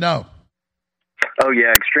and said no. Oh,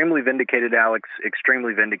 yeah, extremely vindicated, Alex,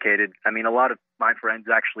 extremely vindicated. I mean, a lot of my friends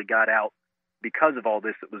actually got out because of all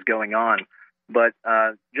this that was going on. But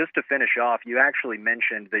just to finish off, you actually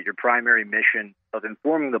mentioned that your primary mission of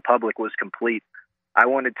informing the public was complete. I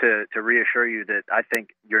wanted to reassure you that I think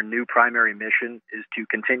your new primary mission is to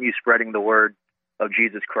continue spreading the word of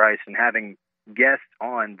Jesus Christ and having guests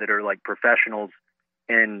on that are like professionals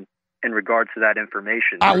in regards to that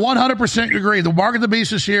information. I 100% agree. The mark of the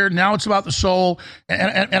beast is here. Now it's about the soul.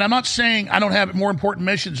 And I'm not saying I don't have more important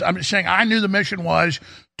missions. I'm just saying I knew the mission was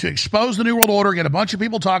to expose the New World Order, get a bunch of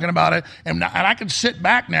people talking about it, and I can sit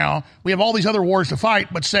back now. We have all these other wars to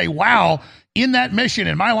fight, but say, wow, in that mission,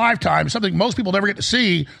 in my lifetime, something most people never get to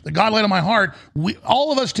see, that God laid on my heart,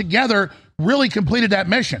 all of us together really completed that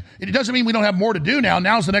mission. It doesn't mean we don't have more to do now.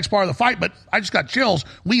 Now's the next part of the fight, but I just got chills.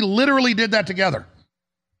 We literally did that together.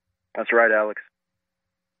 That's right, Alex.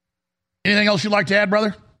 Anything else you'd like to add,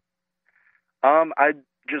 brother? I'd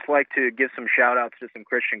just like to give some shout-outs to some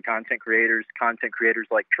Christian content creators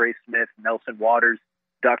like Trey Smith, Nelson Waters,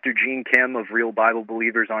 Dr. Gene Kim of Real Bible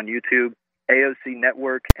Believers on YouTube, AOC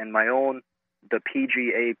Network, and my own, the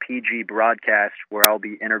PGAPG broadcast, where I'll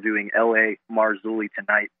be interviewing L.A. Marzulli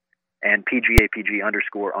tonight, and PGAPG_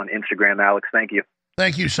 on Instagram. Alex, thank you.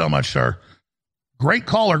 Thank you so much, sir. Great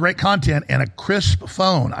caller, great content, and a crisp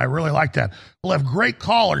phone. I really like that. We'll have great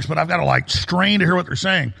callers, but I've got to strain to hear what they're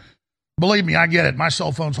saying. Believe me, I get it. My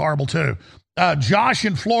cell phone's horrible too. Josh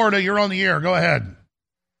in Florida, you're on the air. Go ahead.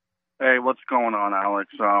 Hey, what's going on,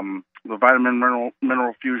 Alex? The Vitamin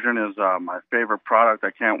Mineral Fusion is my favorite product.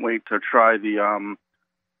 I can't wait to try the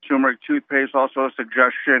turmeric toothpaste. Also a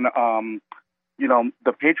suggestion,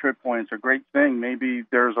 the Patriot Points are a great thing. Maybe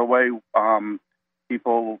there's a way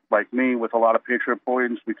people like me with a lot of Patriot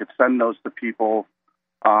Points, we could send those to people,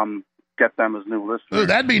 get them as new listeners. Ooh,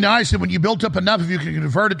 that'd be nice. And when you built up enough, if you can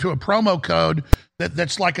convert it to a promo code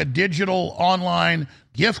that's like a digital online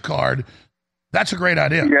gift card, that's a great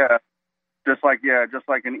idea. Yeah. Just like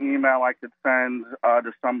an email I could send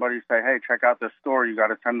to somebody, say, hey, check out this store. You got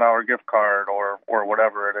a $10 gift card or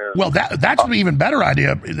whatever it is. Well, that's an even better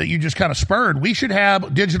idea that you just kind of spurred. We should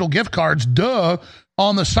have digital gift cards,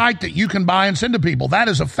 on the site that you can buy and send to people. That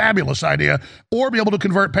is a fabulous idea. Or be able to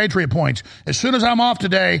convert Patriot Points. As soon as I'm off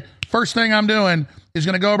today, first thing I'm doing is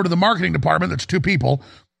going to go over to the marketing department, that's 2 people,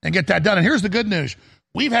 and get that done. And here's the good news.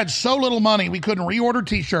 We've had so little money, we couldn't reorder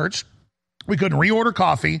T-shirts. We couldn't reorder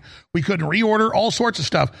coffee. We couldn't reorder all sorts of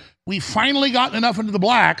stuff. We finally gotten enough into the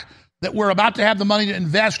black that we're about to have the money to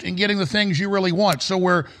invest in getting the things you really want. So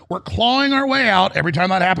we're clawing our way out. Every time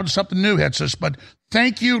that happens, something new hits us. But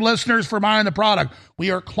thank you, listeners, for buying the product. We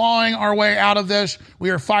are clawing our way out of this. We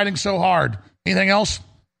are fighting so hard. Anything else?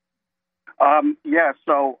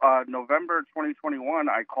 So November 2021,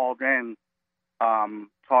 I called in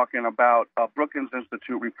talking about a Brookings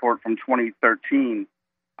Institute report from 2013.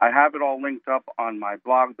 I have it all linked up on my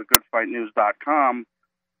blog, thegoodfightnews.com,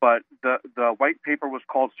 but the white paper was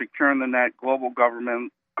called Securing the Net, Global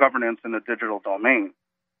Governance in the Digital Domain.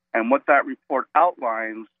 And what that report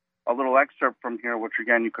outlines, a little excerpt from here, which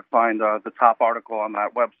again you could find the top article on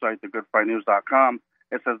that website, thegoodfightnews.com.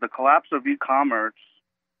 It says the collapse of e-commerce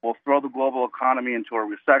will throw the global economy into a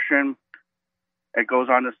recession. It goes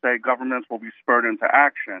on to say governments will be spurred into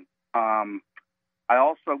action. I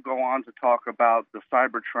also go on to talk about the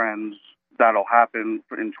cyber trends that'll happen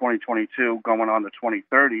in 2022 going on to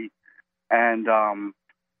 2030. And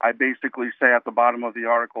I basically say at the bottom of the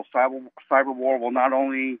article, cyber war will not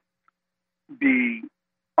only be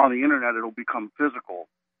on the internet, it'll become physical.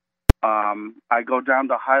 I go down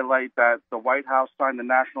to highlight that the White House signed the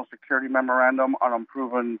National Security Memorandum on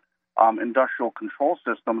Improving Industrial Control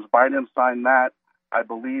Systems. Biden signed that, I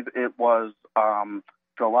believe it was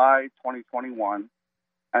July 2021.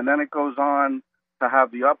 And then it goes on to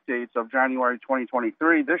have the updates of January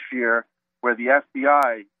 2023 this year, where the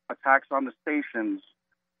FBI attacks on the stations.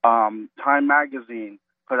 Time Magazine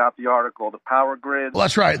put out the article, the power grid. Well,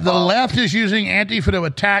 that's right. The left is using Antifa to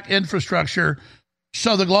attack infrastructure,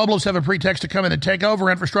 so the globalists have a pretext to come in and take over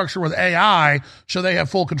infrastructure with AI, so they have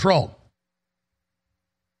full control.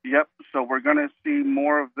 Yep. So we're going to see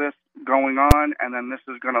more of this going on, and then this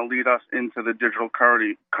is going to lead us into the digital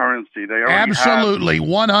currency. They already absolutely,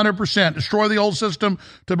 100%. Destroy the old system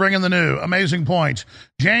to bring in the new. Amazing points.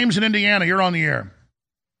 James in Indiana, you're on the air.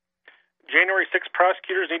 January 6th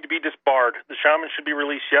prosecutors need to be disbarred. The shaman should be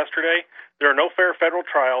released yesterday. There are no fair federal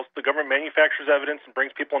trials. The government manufactures evidence and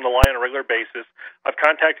brings people into line on a regular basis. I've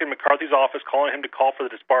contacted McCarthy's office calling him to call for the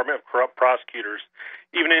disbarment of corrupt prosecutors.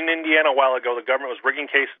 Even in Indiana a while ago, the government was rigging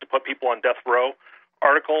cases to put people on death row.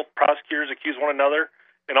 Article, prosecutors accuse one another,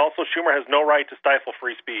 and also Schumer has no right to stifle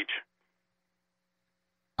free speech.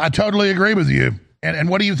 I totally agree with you. And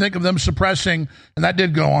what do you think of them suppressing, and that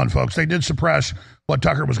did go on, folks, they did suppress what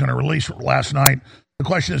Tucker was going to release last night. The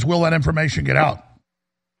question is, will that information get out?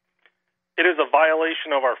 It is a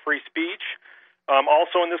violation of our free speech.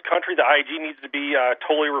 Also in this country, the IG needs to be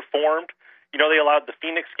totally reformed. You know, they allowed the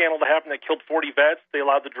Phoenix scandal to happen that killed 40 vets. They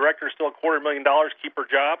allowed the director still $250,000 to keep her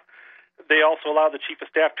job. They also allowed the chief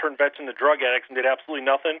of staff turn vets into drug addicts and did absolutely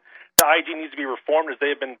nothing. The IG needs to be reformed as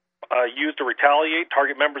they have been used to retaliate,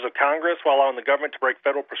 target members of Congress while allowing the government to break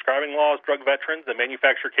federal prescribing laws, drug veterans, and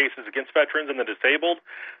manufacture cases against veterans and the disabled.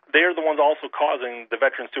 They are the ones also causing the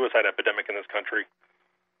veteran suicide epidemic in this country.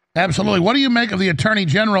 Absolutely. What do you make of the Attorney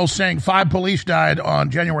General saying 5 police died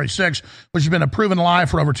on January 6th, which has been a proven lie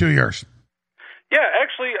for over 2 years? Yeah,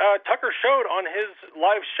 actually, Tucker showed on his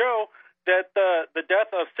live show that the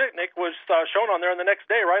death of Sicknick was shown on there on the next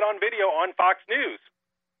day, right on video on Fox News.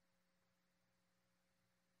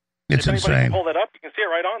 It's if anybody insane. Can pull that up, you can see it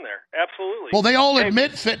right on there. Absolutely. Well, they all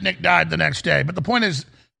admit Sicknick died the next day, but the point is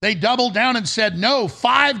they doubled down and said, no,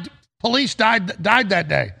 5 police died that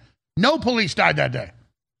day. No police died that day.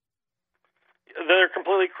 They're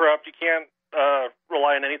completely corrupt. You can't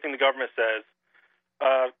rely on anything the government says.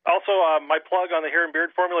 Also, my plug on the hair and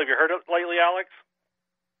beard formula. Have you heard it lately, Alex?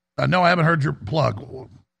 No, I haven't heard your plug. All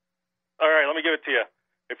right, let me give it to you.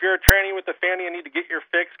 If you're a tranny with a fanny and need to get your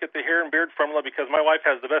fix, get the hair and beard formula because my wife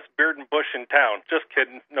has the best beard and bush in town. Just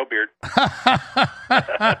kidding. No beard.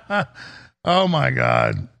 Oh, my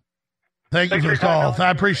God. Thanks you for the call.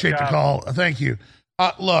 I appreciate the call. Thank you.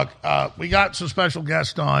 Look, we got some special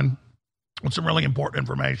guests on with some really important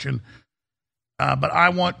information. But I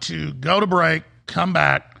want to go to break, come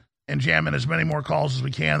back, and jam in as many more calls as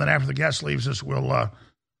we can. Then after the guest leaves us,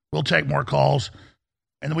 we'll take more calls.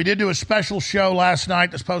 And we did do a special show last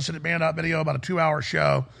night that's posted at Man Up Video, about a 2-hour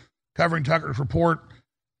show covering Tucker's report.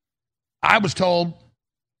 I was told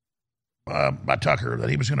by Tucker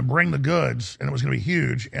that he was going to bring the goods and it was going to be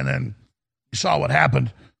huge. And then you saw what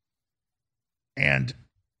happened. And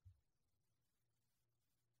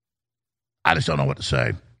I just don't know what to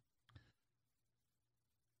say.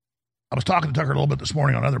 I was talking to Tucker a little bit this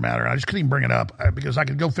morning on another matter. I just couldn't even bring it up because I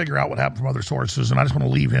could go figure out what happened from other sources, and I just want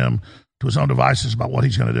to leave him to his own devices about what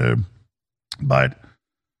he's going to do. But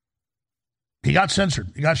he got censored.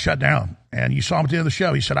 He got shut down. And you saw him at the end of the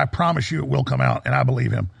show. He said, I promise you it will come out, and I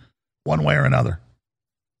believe him one way or another.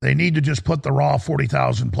 They need to just put the raw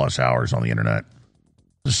 40,000 plus hours on the internet.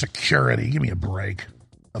 The security, give me a break,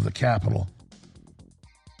 of the Capitol.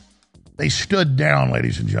 They stood down,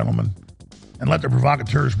 ladies and gentlemen, and let the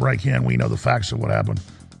provocateurs break in. We know the facts of what happened.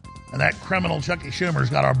 And that criminal Chucky Schumer's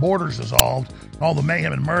got our borders dissolved, all the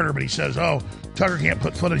mayhem and murder, but he says, oh, Tucker can't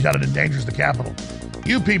put footage out, it endangers the Capitol.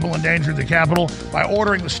 You people endangered the Capitol by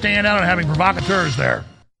ordering the stand out and having provocateurs there.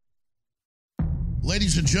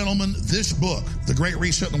 Ladies and gentlemen, this book, The Great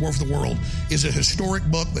Reset and the War for the World, is a historic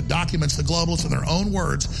book that documents the globalists, in their own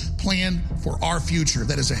words, plan for our future.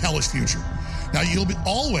 That is a hellish future. Now, you'll be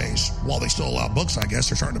always, while they still allow books, I guess,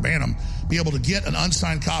 they're starting to ban them, be able to get an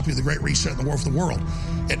unsigned copy of The Great Reset and the War for the World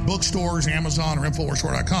at bookstores, Amazon, or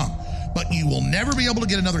InfoWarsStore.com. But you will never be able to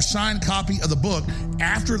get another signed copy of the book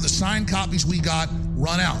after the signed copies we got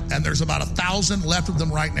run out. And there's about 1,000 left of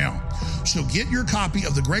them right now. So get your copy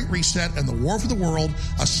of The Great Reset and the War for the World,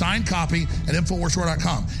 a signed copy at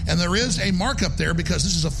InfoWarsStore.com. And there is a markup there because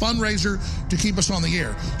this is a fundraiser to keep us on the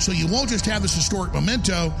air. So you won't just have this historic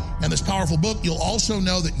memento and this powerful book, you'll also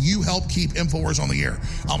know that you help keep InfoWars on the air.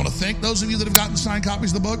 I'm going to thank those of you that have gotten signed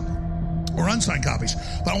copies of the book or unsigned copies.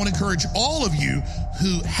 But I want to encourage all of you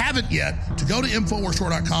who haven't yet to go to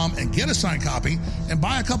InfoWarsStore.com and get a signed copy and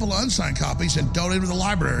buy a couple of unsigned copies and donate them to the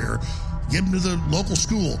library or give them to the local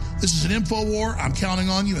school. This is an info war. I'm counting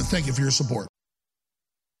on you, and thank you for your support.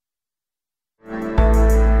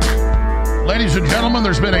 Ladies and gentlemen,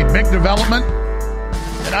 there's been a big development,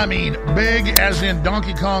 and I mean big as in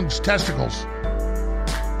Donkey Kong's testicles.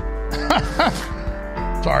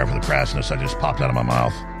 Sorry for the crassness. I just popped out of my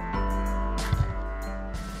mouth.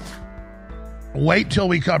 Wait till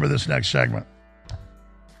we cover this next segment.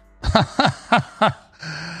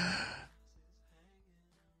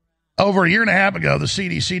 Over a year and a half ago, the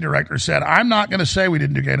CDC director said, I'm not going to say we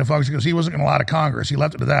didn't do gain of function because he wasn't going to lie to Congress. He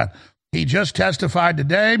left it to that. He just testified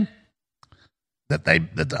today that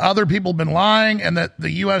the other people have been lying and that the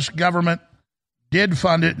U.S. government did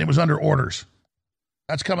fund it and it was under orders.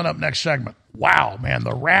 That's coming up next segment. Wow, man,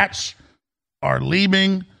 the rats are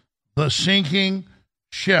leaving the sinking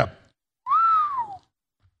ship.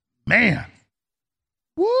 Man.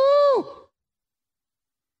 Woo!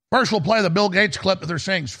 First, we'll play the Bill Gates clip that they're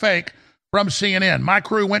saying is fake from CNN. My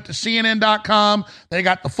crew went to CNN.com. They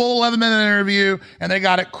got the full 11-minute interview, and they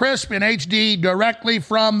got it crisp in HD directly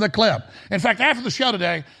from the clip. In fact, after the show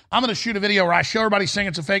today, I'm going to shoot a video where I show everybody saying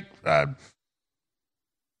it's a fake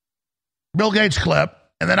Bill Gates clip,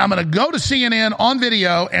 and then I'm going to go to CNN on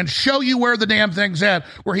video and show you where the damn thing's at,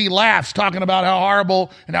 where he laughs talking about how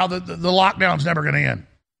horrible and how the lockdown's never going to end.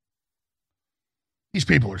 These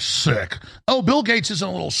people are sick. Oh, Bill Gates isn't a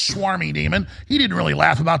little swarmy demon. He didn't really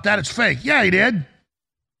laugh about that. It's fake. Yeah, he did.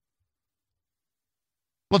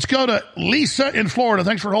 Let's go to Lisa in Florida.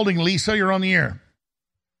 Thanks for holding, Lisa. You're on the air.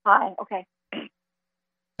 Hi. Okay.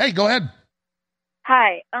 Hey, go ahead.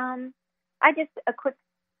 Hi. I just a quick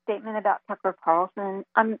statement about Tucker Carlson.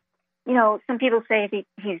 Some people say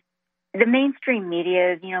he's the mainstream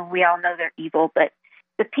media. We all know they're evil, but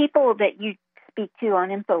the people that you speak to on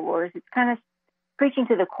InfoWars, it's kind of preaching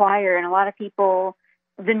to the choir, and a lot of people,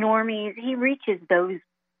 the normies, he reaches those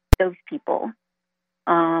people.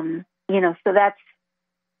 So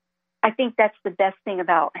I think that's the best thing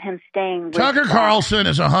about him staying with Tucker Carlson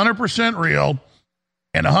is 100% real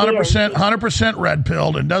and 100% red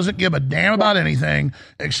pilled and doesn't give a damn about anything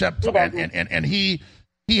except and he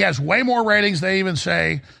has way more ratings. They even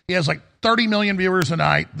say he has like 30 million viewers a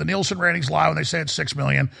night. The Nielsen ratings lie when they say it's 6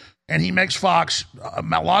 million, and he makes Fox a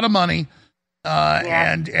lot of money.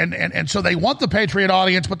 And so they want the Patriot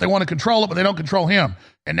audience, but they want to control it, but they don't control him.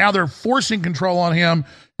 And now they're forcing control on him,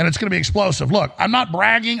 and it's going to be explosive. Look, I'm not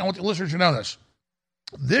bragging. I want the listeners to know this.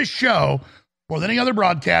 This show, more than any other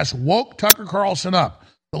broadcast, woke Tucker Carlson up.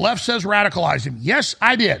 The left says radicalized him. Yes,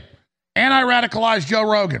 I did. And I radicalized Joe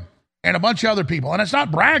Rogan and a bunch of other people. And it's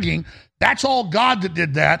not bragging. That's all God that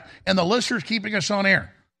did that, and the listeners keeping us on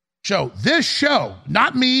air. So this show,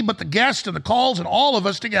 not me, but the guests and the calls and all of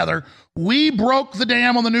us together, we broke the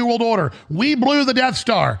dam on the New World Order. We blew the Death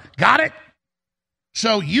Star. Got it?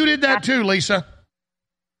 So you did that too, Lisa.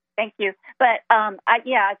 Thank you. But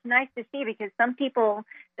it's nice to see, because some people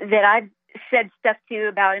that I've said stuff to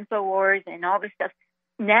about InfoWars and all this stuff,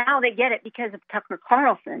 now they get it because of Tucker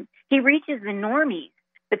Carlson. He reaches the normies,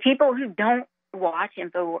 the people who don't watch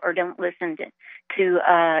Info or don't listen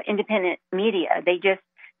to independent media. They just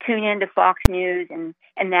tune into Fox News and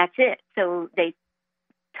that's it. So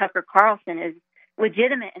Tucker Carlson is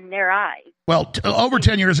legitimate in their eyes. Well, over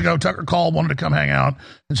 10 years ago, Tucker called, wanted to come hang out,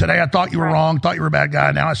 and said, hey, I thought you were wrong, thought you were a bad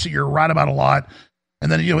guy. Now I see you're right about a lot.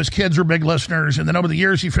 And then, his kids were big listeners. And then over the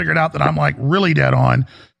years, he figured out that I'm like really dead on.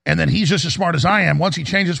 And then he's just as smart as I am. Once he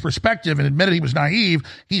changed his perspective and admitted he was naive,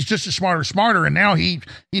 he's just as smarter. And now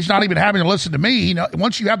he's not even having to listen to me.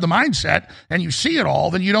 Once you have the mindset and you see it all,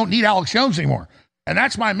 then you don't need Alex Jones anymore. And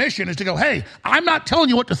that's my mission, is to go, hey, I'm not telling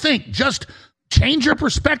you what to think. Just change your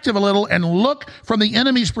perspective a little and look from the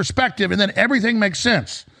enemy's perspective, and then everything makes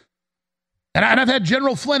sense. And I've had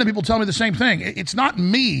General Flynn and people tell me the same thing. It's not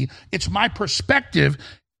me. It's my perspective.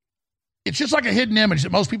 It's just like a hidden image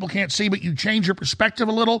that most people can't see, but you change your perspective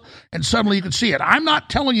a little, and suddenly you can see it. I'm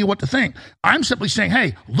not telling you what to think. I'm simply saying,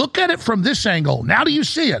 hey, look at it from this angle. Now do you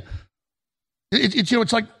see it?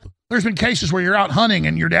 It's like there's been cases where you're out hunting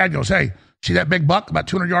and your dad goes, hey, see that big buck about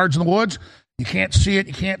 200 yards in the woods? You can't see it.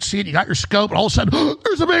 You got your scope, and all of a sudden,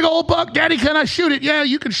 there's a big old buck. Daddy, can I shoot it? Yeah,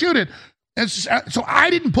 you can shoot it. So I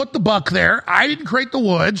didn't put the buck there. I didn't create the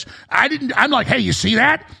woods. I'm like, hey, you see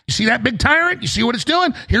that? You see that big tyrant? You see what it's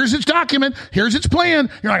doing? Here's its document. Here's its plan.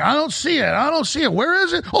 You're like, I don't see it. Where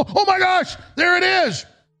is it? Oh my gosh, there it is.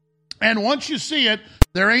 And once you see it,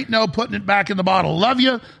 there ain't no putting it back in the bottle. Love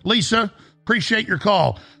you, Lisa. Appreciate your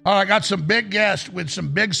call. All right, I got some big guests with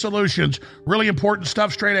some big solutions. Really important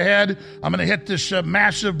stuff straight ahead. I'm going to hit this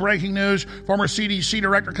massive breaking news. Former CDC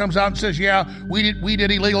director comes out and says, yeah, we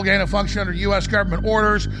did illegal gain of function under U.S. government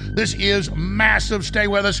orders. This is massive. Stay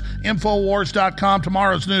with us. Infowars.com.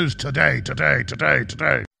 Tomorrow's news today.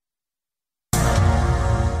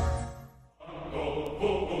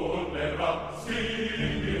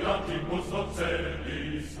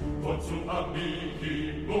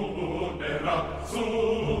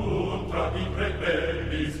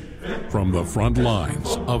 From the front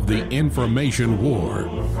lines of the information war,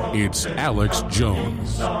 it's Alex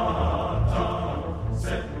Jones.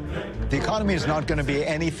 The economy is not going to be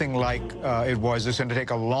anything like it was. It's going to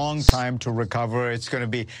take a long time to recover. It's going to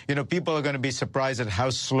be, people are going to be surprised at how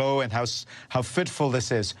slow and how fitful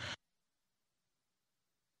this is.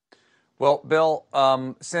 Well, Bill,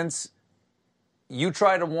 since you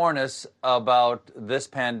tried to warn us about this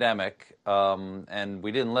pandemic and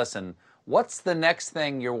we didn't listen, what's the next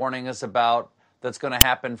thing you're warning us about that's going to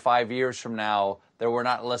happen 5 years from now that we're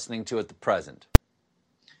not listening to at the present?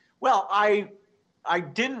 Well, I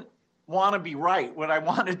didn't want to be right. What I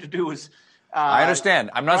wanted to do was I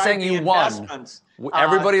understand. I'm not saying you won.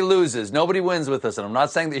 Everybody loses. Nobody wins with this. And I'm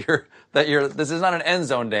not saying that you're this is not an end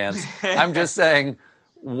zone dance. I'm just saying,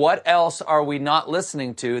 what else are we not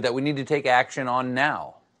listening to that we need to take action on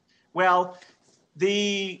now? Well,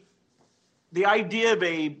 the idea of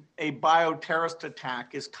a bioterrorist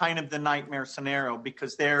attack is kind of the nightmare scenario,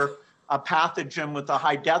 because they're a pathogen with a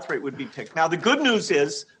high death rate would be picked. Now, the good news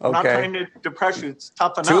is, I'm not trying to depress you, it's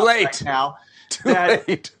tough enough right now.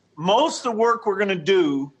 Most of the work we're going to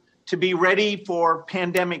do to be ready for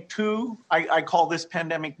pandemic 2, I call this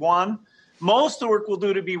pandemic 1, most of the work we'll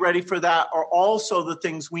do to be ready for that are also the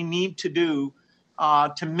things we need to do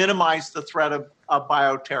to minimize the threat of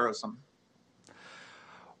bioterrorism.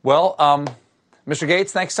 Well, Mr.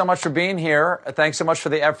 Gates, thanks so much for being here. Thanks so much for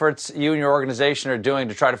the efforts you and your organization are doing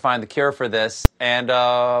to try to find the cure for this. And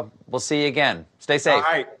we'll see you again. Stay safe. All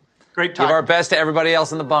right. Great talk. Give our best to everybody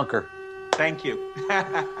else in the bunker. Thank you.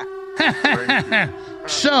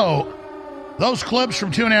 So, those clips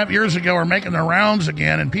from 2.5 years ago are making their rounds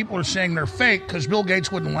again, and people are saying they're fake because Bill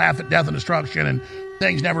Gates wouldn't laugh at death and destruction and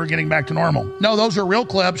things never getting back to normal. No, those are real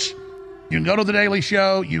clips. You can go to The Daily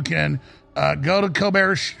Show. You can go to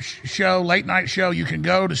Colbert's show, late night show. You can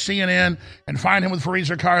go to CNN and find him with Fareed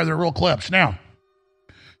Zakaria. They're real clips. Now,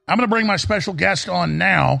 I'm going to bring my special guest on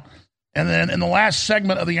now, and then in the last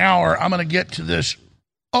segment of the hour, I'm going to get to this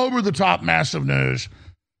over-the-top massive news,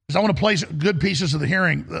 because I want to play some good pieces of the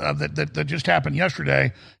hearing that just happened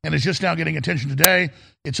yesterday and is just now getting attention today.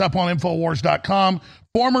 It's up on Infowars.com.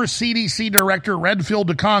 Former CDC director Redfield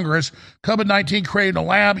to Congress. COVID-19 created a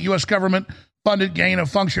lab. U.S. government funded gain of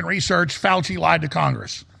function research. Fauci lied to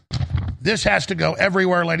Congress. This has to go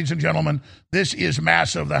everywhere, ladies and gentlemen. This is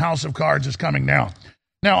massive. The House of Cards is coming now.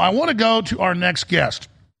 Now, I want to go to our next guest,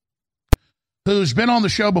 who's been on the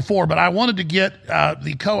show before, but I wanted to get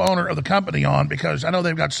the co-owner of the company on because I know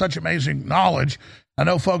they've got such amazing knowledge. I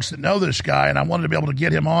know folks that know this guy, and I wanted to be able to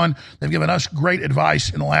get him on. They've given us great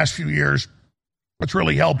advice in the last few years. It's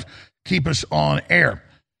really helped keep us on air.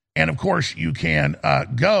 And, of course, you can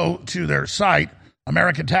go to their site,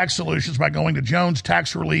 American Tax Solutions, by going to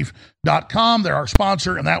jonestaxrelief.com. They're our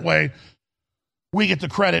sponsor, and that way we get the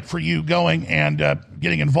credit for you going and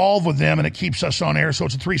getting involved with them, and it keeps us on air, so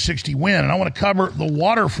it's a 360 win. And I want to cover the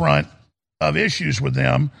waterfront of issues with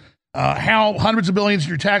them, how hundreds of billions of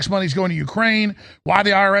your tax money is going to Ukraine, why the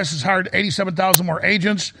IRS has hired 87,000 more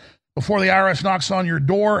agents before the IRS knocks on your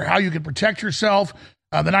door, how you can protect yourself,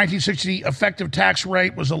 The 1960 effective tax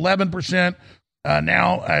rate was 11%.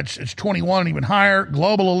 Now it's 21 and even higher.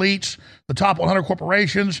 Global elites, the top 100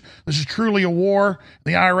 corporations. This is truly a war.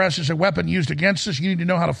 The IRS is a weapon used against us. You need to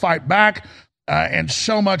know how to fight back. And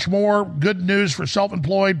so much more. Good news for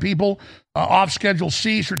self-employed people. Off Schedule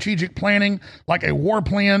C, strategic planning, like a war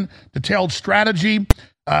plan, detailed strategy.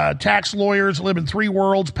 Tax lawyers live in three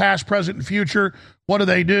worlds, past, present, and future. What do?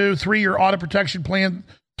 3-year audit protection plan,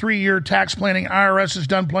 3-year tax planning. IRS is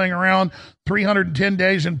done playing around. 310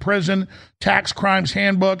 days in prison. Tax Crimes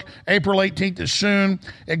Handbook. April 18th is soon.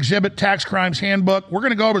 Exhibit Tax Crimes Handbook. We're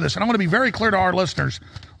going to go over this, and I want to be very clear to our listeners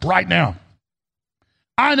right now.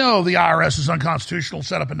 I know the IRS is unconstitutional,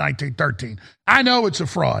 set up in 1913. I know it's a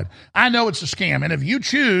fraud. I know it's a scam. And if you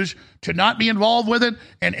choose to not be involved with it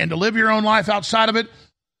and to live your own life outside of it,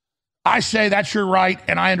 I say that's your right,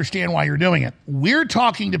 and I understand why you're doing it. We're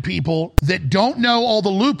talking to people that don't know all the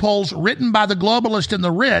loopholes written by the globalists and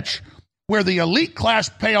the rich, where the elite class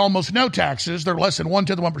pay almost no taxes. They're less than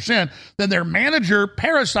 1/1%. Then their manager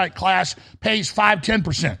parasite class pays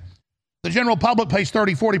 5-10%. The general public pays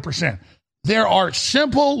 30-40%. There are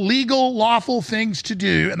simple, legal, lawful things to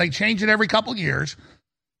do, and they change it every couple of years,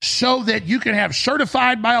 so that you can have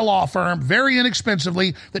certified by a law firm very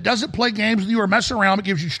inexpensively that doesn't play games with you or mess around, but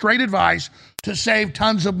gives you straight advice to save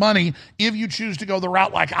tons of money if you choose to go the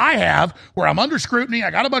route like I have, where I'm under scrutiny, I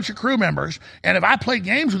got a bunch of crew members, and if I play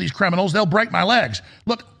games with these criminals, they'll break my legs.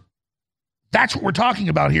 Look, that's what we're talking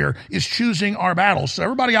about here, is choosing our battles. So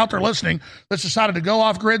everybody out there listening that's decided to go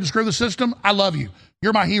off grid and screw the system, I love you.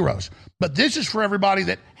 You're my heroes. But this is for everybody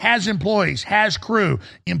that has employees, has crew,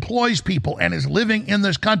 employs people, and is living in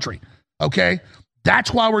this country, okay?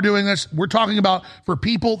 That's why we're doing this. We're talking about for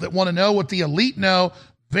people that want to know what the elite know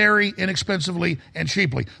very inexpensively and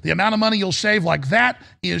cheaply. The amount of money you'll save like that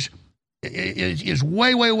is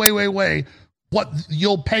way what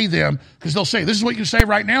you'll pay them, because they'll say, this is what you can save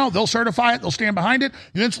right now. They'll certify it. They'll stand behind it.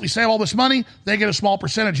 You instantly save all this money. They get a small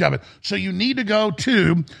percentage of it. So you need to go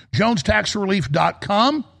to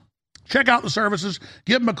jonestaxrelief.com. Check out the services.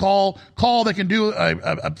 Give them a call. They can do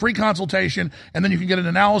a free consultation, and then you can get an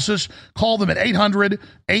analysis. Call them at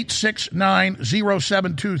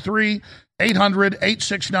 800-869-0723.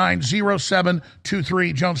 800-869-0723,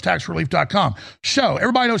 jonestaxrelief.com. So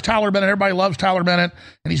everybody knows Tyler Bennett. Everybody loves Tyler Bennett,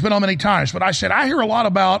 and he's been on many times. But I said, I hear a lot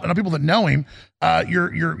about, and the people that know him,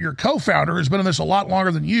 your co-founder has been in this a lot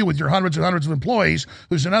longer than you with your hundreds and hundreds of employees,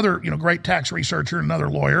 who's another great tax researcher, another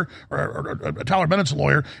lawyer, or Tyler Bennett's a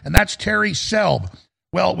lawyer, and that's Terry Selb.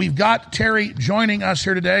 Well, we've got Terry joining us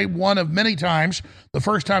here today, one of many times. The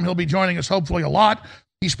first time he'll be joining us, hopefully a lot.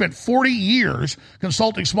 He spent 40 years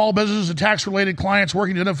consulting small businesses and tax-related clients,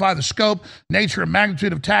 working to identify the scope, nature, and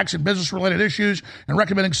magnitude of tax and business-related issues, and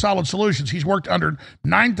recommending solid solutions. He's worked under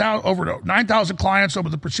over 9,000 clients over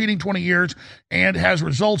the preceding 20 years and has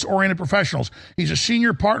results-oriented professionals. He's a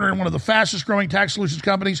senior partner in one of the fastest-growing tax solutions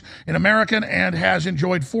companies in America and has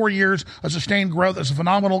enjoyed 4 years of sustained growth as a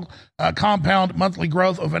phenomenal compound monthly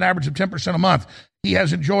growth of an average of 10% a month. He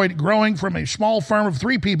has enjoyed growing from a small firm of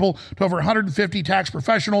 3 people to over 150 tax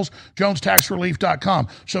professionals, jonestaxrelief.com.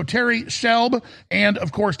 So Terry Selb and,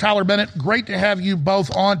 of course, Tyler Bennett, great to have you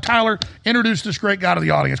both on. Tyler, introduce this great guy to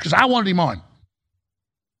the audience, because I wanted him on.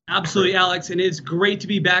 Absolutely, Alex, and it's great to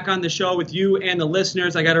be back on the show with you and the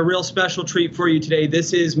listeners. I got a real special treat for you today.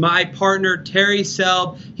 This is my partner, Terry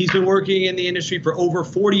Selb. He's been working in the industry for over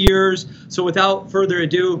 40 years. So without further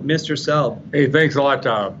ado, Mr. Selb. Hey, thanks a lot,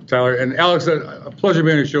 Tyler. And Alex, a pleasure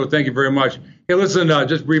being on your show. Thank you very much. Hey, listen,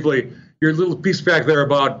 just briefly, your little piece back there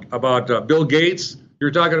about Bill Gates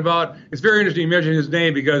you're talking about, it's very interesting you mention his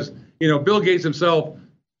name because, Bill Gates himself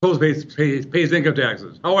pays income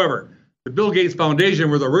taxes. However, the Bill Gates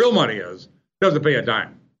Foundation, where the real money is, doesn't pay a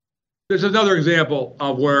dime. This is another example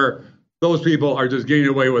of where those people are just getting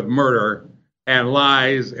away with murder and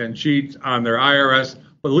lies and cheat on their IRS,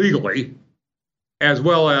 but legally, as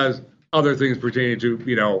well as other things pertaining to,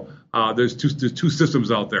 there's two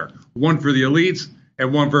systems out there, one for the elites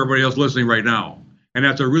and one for everybody else listening right now. And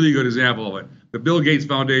that's a really good example of it. The Bill Gates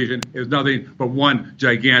Foundation is nothing but one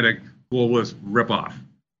gigantic globalist ripoff.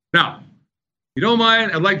 Now, if you don't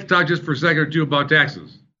mind, I'd like to talk just for a second or two about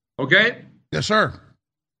taxes. Okay? Yes, sir.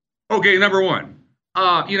 Okay, number one.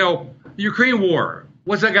 The Ukraine war,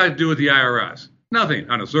 what's that got to do with the IRS? Nothing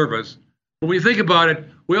on the surface. But when you think about it,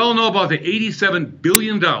 we all know about the $87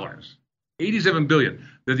 billion that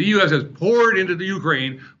the U.S. has poured into the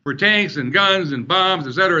Ukraine for tanks and guns and bombs,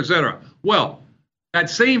 et cetera, et cetera. Well, that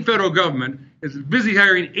same federal government is busy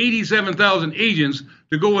hiring 87,000 agents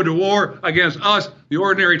to go into war against us, the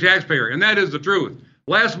ordinary taxpayer. And that is the truth.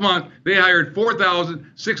 Last month, they hired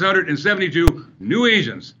 4,672 new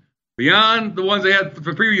agents, beyond the ones they had for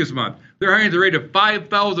the previous month. They're hiring at the rate of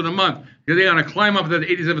 5,000 a month because they're going to climb up to that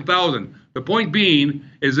 87,000. The point being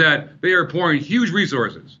is that they are pouring huge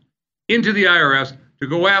resources into the IRS to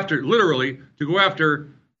go after, literally, to go after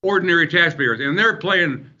ordinary taxpayers. And they're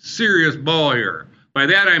playing serious ball here. By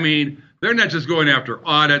that, I mean, they're not just going after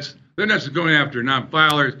audits. They're not just going after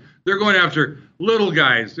non-filers. They're going after little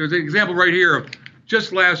guys. There's an example right here of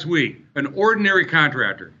just last week, an ordinary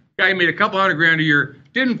contractor. Guy made a couple $100,000 a year,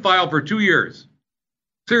 didn't file for 2 years.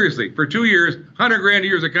 Seriously, for 2 years, $100,000 a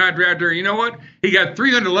year as a contractor. You know what? He got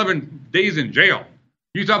 311 days in jail.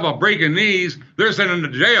 You talk about breaking knees, they're sending him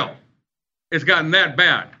to jail. It's gotten that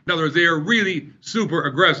bad. In other words, they are really super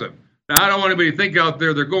aggressive. Now, I don't want anybody to think out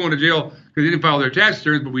there they're going to jail because they didn't file their tax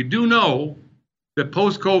returns, but we do know that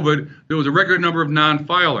post-COVID, there was a record number of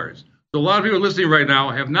non-filers. So a lot of people listening right now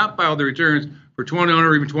have not filed their returns for 21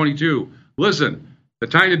 or even 22. Listen, the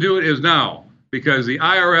time to do it is now because the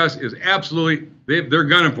IRS is absolutely, they're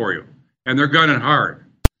gunning for you, and they're gunning hard.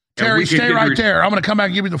 Terry, stay right there. I'm going to come back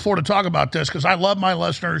and give you the floor to talk about this because I love my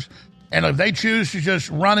listeners. And if they choose to just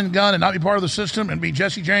run and gun and not be part of the system and be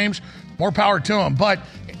Jesse James, more power to them. But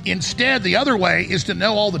instead, the other way is to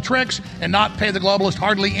know all the tricks and not pay the globalist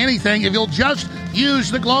hardly anything if you'll just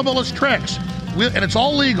use the globalist tricks. And it's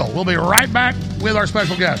all legal. We'll be right back with our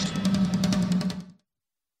special guest.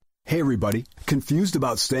 Hey, everybody. Confused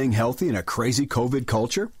about staying healthy in a crazy COVID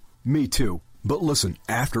culture? Me too. But listen,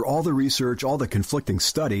 after all the research, all the conflicting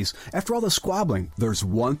studies, after all the squabbling, there's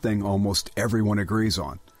one thing almost everyone agrees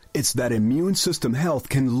on. It's that immune system health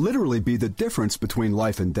can literally be the difference between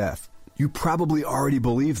life and death. You probably already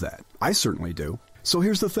believe that. I certainly do. So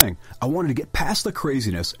here's the thing. I wanted to get past the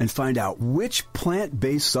craziness and find out which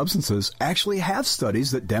plant-based substances actually have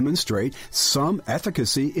studies that demonstrate some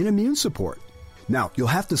efficacy in immune support. Now, you'll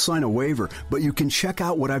have to sign a waiver, but you can check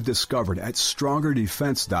out what I've discovered at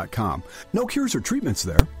StrongerDefense.com. No cures or treatments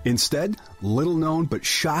there. Instead, little-known but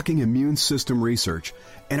shocking immune system research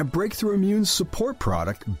and a breakthrough immune support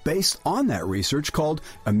product based on that research called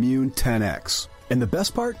Immune 10X. And the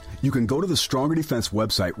best part? You can go to the Stronger Defense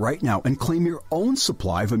website right now and claim your own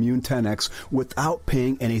supply of Immune 10X without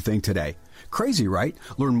paying anything today. Crazy, right?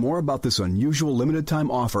 Learn more about this unusual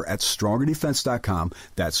limited-time offer at StrongerDefense.com.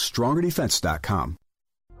 That's StrongerDefense.com.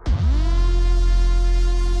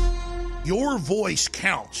 Your voice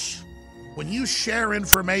counts. When you share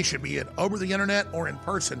information, be it over the internet or in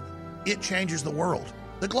person, it changes the world.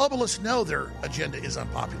 The globalists know their agenda is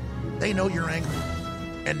unpopular. They know you're angry.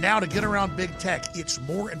 And now to get around big tech, it's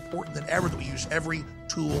more important than ever that we use every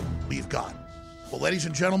tool we've got. Well, ladies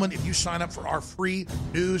and gentlemen, if you sign up for our free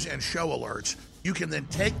news and show alerts, you can then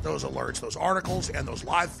take those alerts, those articles, and those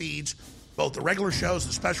live feeds, both the regular shows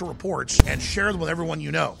and special reports, and share them with everyone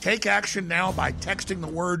you know. Take action now by texting the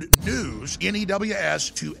word NEWS, N-E-W-S,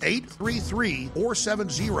 to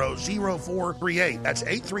 833-470-0438. That's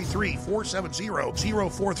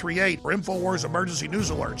 833-470-0438 for InfoWars Emergency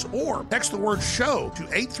News Alerts. Or text the word SHOW to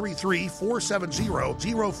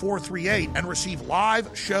 833-470-0438 and receive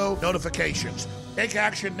live show notifications. Take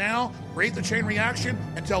action now, create the chain reaction,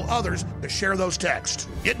 and tell others to share those texts.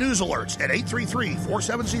 Get news alerts at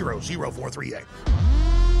 833-470-0438.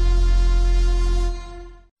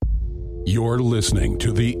 You're listening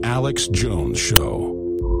to The Alex Jones Show.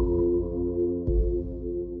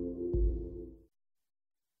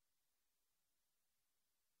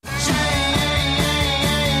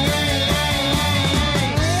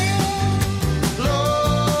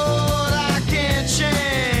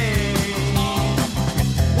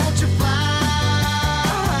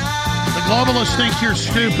 Globalists think you're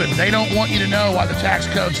stupid. They don't want you to know why the tax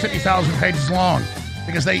code's 50,000 pages long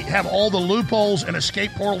because they have all the loopholes and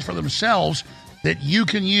escape portals for themselves that you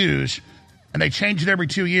can use, and they change it every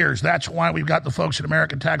 2 years. That's why we've got the folks at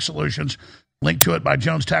American Tax Solutions. Link to it by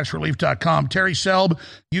jonestaxrelief.com. Terry Selb,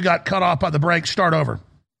 you got cut off by the break. Start over.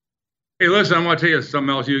 Hey, listen, I want to tell you something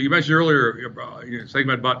else. You mentioned earlier your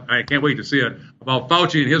segment about, I can't wait to see it, about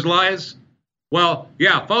Fauci and his lies. Well,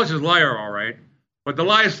 yeah, Fauci's a liar, all right. But the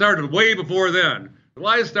lies started way before then. The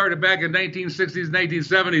lies started back in 1960s,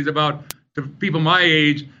 1970s about, to people my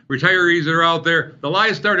age, retirees that are out there. The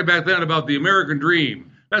lies started back then about the American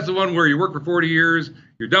dream. That's the one where you work for 40 years,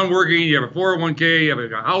 you're done working, you have a 401k, you have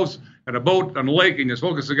a house and a boat on the lake, and you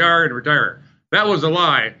smoke a cigar and retire. That was a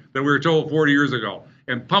lie that we were told 40 years ago.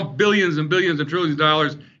 And pump billions and billions and trillions of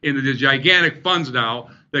dollars into the gigantic funds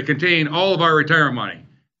now that contain all of our retirement money.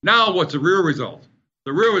 Now what's the real result?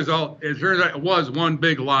 The real result, it turns out it was one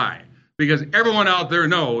big lie, because everyone out there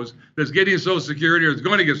knows that's getting Social Security or is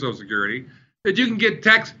going to get Social Security, that you can get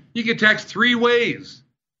tax You get taxed 3 ways.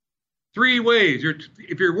 3 ways.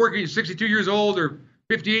 If you're working 62 years old or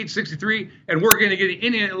 58, 63, and working and getting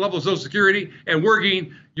any level of Social Security and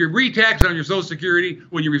working, you're re-taxed on your Social Security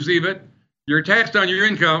when you receive it. You're taxed on your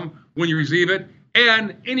income when you receive it.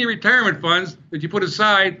 And any retirement funds that you put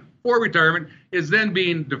aside for retirement is then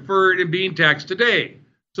being deferred and being taxed today.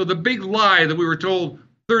 So the big lie that we were told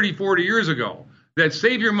 30, 40 years ago, that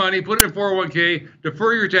save your money, put it in 401k,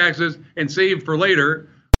 defer your taxes, and save for later.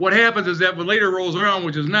 What happens is that when later rolls around,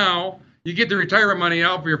 which is now, you get the retirement money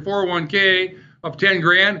out for your 401k of 10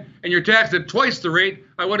 grand, and you're taxed at twice the rate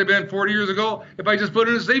I would have been 40 years ago if I just put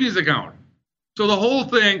it in a savings account. So the whole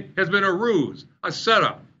thing has been a ruse, a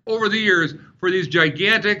setup over the years for these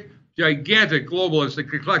gigantic globalists that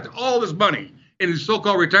collect all this money in these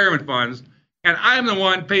so-called retirement funds, and I'm the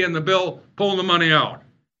one paying the bill, pulling the money out.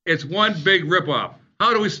 It's one big ripoff.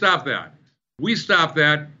 How do we stop that? We stop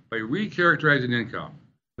that by recharacterizing income.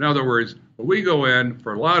 In other words, when we go in,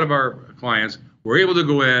 for a lot of our clients, we're able to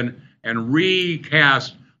go in and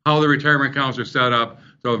recast how the retirement accounts are set up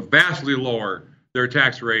to vastly lower their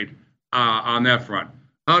tax rate on that front.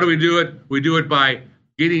 How do we do it? We do it by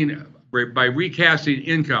recasting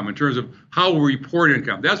income in terms of how we report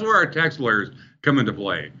income. That's where our tax lawyers come into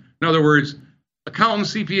play. In other words,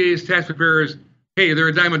 accountants, CPAs, tax preparers, hey, they're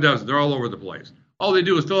a dime a dozen. They're all over the place. All they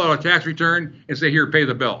do is fill out a tax return and say, here, pay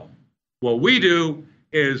the bill. What we do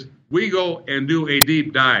is we go and do a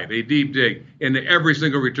deep dive, a deep dig into every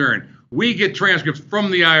single return. We get transcripts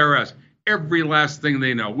from the IRS, every last thing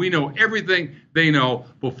they know. We know everything they know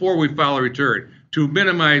before we file a return to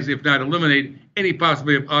minimize, if not eliminate, any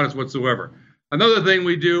possibility of audits whatsoever. Another thing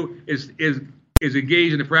we do is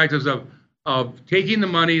engage in the practice of taking the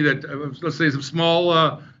money that, let's say, some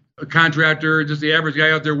small contractor, just the average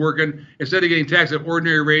guy out there working, instead of getting taxed at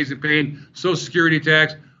ordinary rates and paying Social Security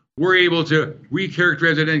tax, we're able to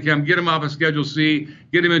recharacterize that income, get them off of Schedule C,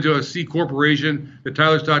 get them into a C corporation that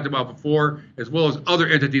Tyler's talked about before, as well as other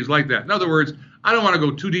entities like that. In other words, I don't want to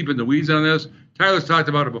go too deep in the weeds on this. Tyler's talked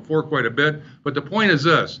about it before quite a bit, but the point is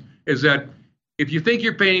this, is that if you think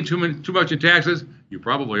you're paying too much in taxes, you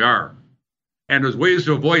probably are. And there's ways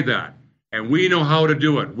to avoid that. And we know how to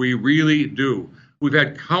do it. We really do. We've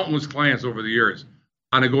had countless clients over the years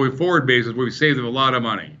on a going forward basis where we save them a lot of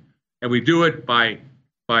money. And we do it by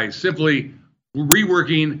simply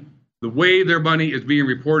reworking the way their money is being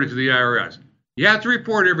reported to the IRS. You have to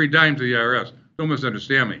report every dime to the IRS. Don't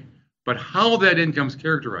misunderstand me. But how that income is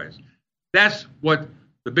characterized, that's what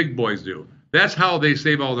the big boys do. That's how they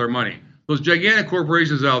save all their money. Those gigantic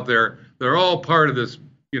corporations out there, they're all part of this,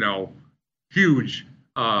 huge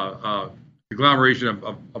conglomeration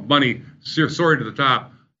of money sorted to the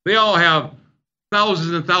top. They all have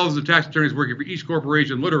thousands and thousands of tax attorneys working for each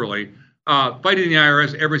corporation, literally, fighting the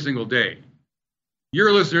IRS every single day.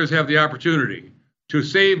 Your listeners have the opportunity to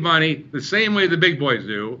save money the same way the big boys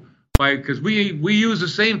do, because we use the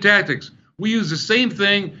same tactics. We use the same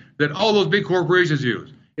thing that all those big corporations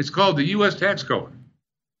use. It's called the U.S. tax code,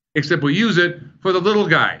 except we use it for the little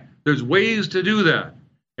guy. There's ways to do that.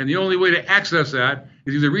 And the only way to access that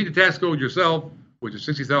is either read the tax code yourself, which is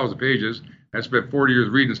 60,000 pages. I spent 40 years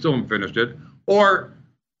reading and still haven't finished it. Or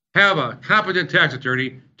have a competent tax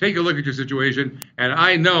attorney take a look at your situation, and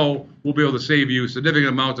I know we'll be able to save you significant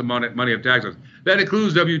amounts of money of taxes. That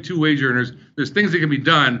includes W-2 wage earners. There's things that can be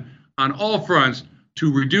done on all fronts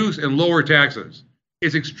to reduce and lower taxes.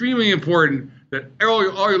 It's extremely important that all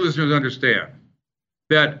your listeners understand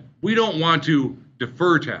that we don't want to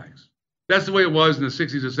defer tax. That's the way it was in the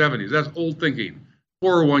 60s and 70s. That's old thinking.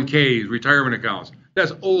 401ks, retirement accounts.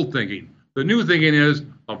 That's old thinking. The new thinking is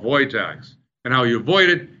avoid tax. And how you avoid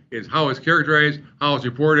it is how it's characterized, how it's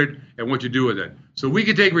reported, and what you do with it. So we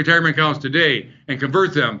can take retirement accounts today and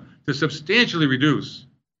convert them to substantially reduce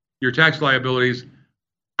your tax liabilities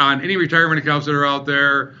on any retirement accounts that are out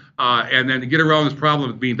there, and then get around this problem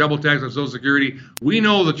of being double taxed on Social Security. We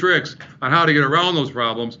know the tricks on how to get around those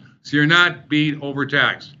problems so you're not being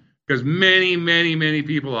overtaxed. Because many, many, many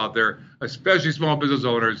people out there, especially small business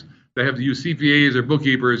owners that have to use CPAs or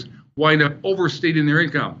bookkeepers, wind up overstating their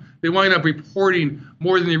income. They wind up reporting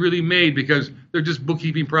more than they really made because they're just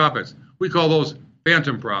bookkeeping profits. We call those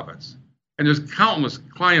phantom profits. And there's countless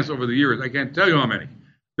clients over the years, I can't tell you how many,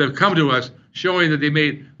 that have come to us showing that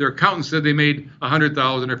their accountant said they made $100,000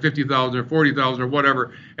 or $50,000 or $40,000 or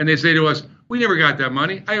whatever, and they say to us, we never got that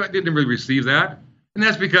money. I didn't really receive that. And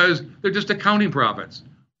that's because they're just accounting profits.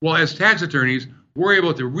 Well, as tax attorneys, we're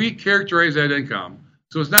able to recharacterize that income.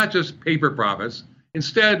 So it's not just paper profits.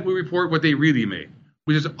 Instead, we report what they really made,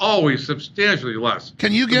 which is always substantially less.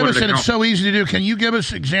 Can you give us, and it's so easy to do, can you give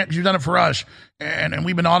us examples? You've done it for us, and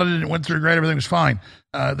we've been audited and it went through great, everything was fine.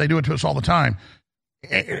 They do it to us all the time.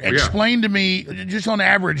 Explain to me, just on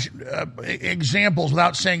average, examples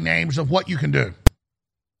without saying names of what you can do.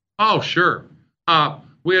 Oh, sure.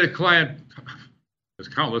 We had a client, there's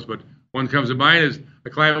countless, but one comes to mind is a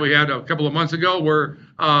client we had a couple of months ago where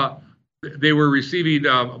they were receiving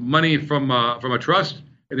money from a trust,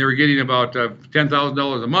 and they were getting about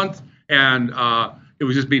 $10,000 a month, and it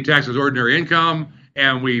was just being taxed as ordinary income,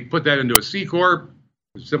 and we put that into a C Corp.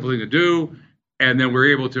 It was a simple thing to do, and then we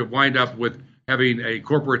were able to wind up with having a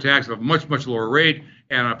corporate tax of a much, much lower rate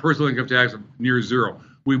and a personal income tax of near zero.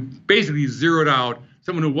 We basically zeroed out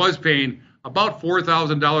someone who was paying about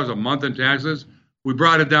 $4,000 a month in taxes. We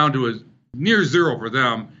brought it down to a near zero for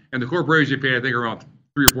them, and the corporation paid, I think, around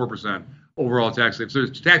 3 or 4% overall tax savings. So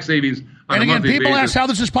it's tax savings on and a again, monthly people basis. ask how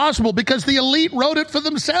this is possible because the elite wrote it for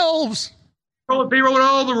themselves. They wrote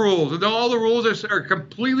all the rules, and all the rules are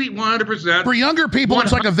completely 100%. For younger people,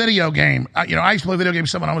 it's like a video game. I used to play video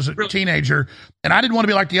games when I was a teenager, and I didn't want to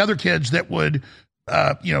be like the other kids that would,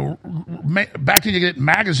 back then you get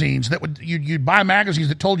magazines that would, you'd buy magazines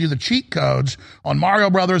that told you the cheat codes on Mario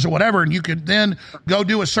Brothers or whatever, and you could then go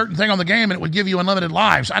do a certain thing on the game, and it would give you unlimited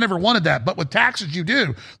lives. I never wanted that, but with taxes, you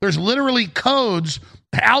do. There's literally codes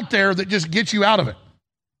out there that just get you out of it.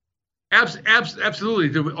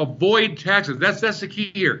 Absolutely, to avoid taxes. That's the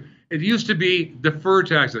key here. It used to be defer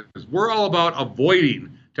taxes. We're all about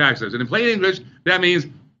avoiding taxes. And in plain English, that means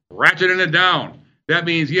ratcheting it down. That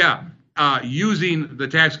means, using the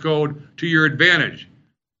tax code to your advantage.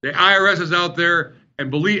 The IRS is out there,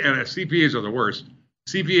 and CPAs are the worst.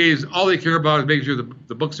 CPAs, all they care about is making sure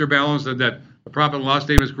the books are balanced and that the profit and loss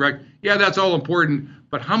statement is correct. Yeah, that's all important.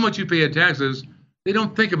 But how much you pay in taxes, they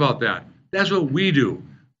don't think about that. That's what we do.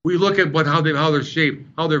 We look at how they're shaped,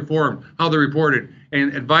 how they're formed, how they're reported,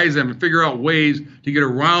 and advise them and figure out ways to get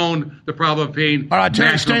around the problem of paying. All right,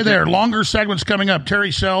 Terry, stay there. Longer segments coming up. Terry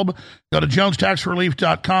Selb, go to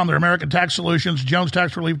JonesTaxRelief.com. They're American Tax Solutions,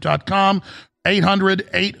 JonesTaxRelief.com.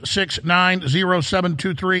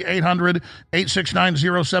 800-869-0723,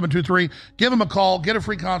 800-869-0723. Give them a call. Get a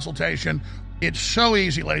free consultation. It's so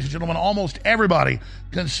easy, ladies and gentlemen. Almost everybody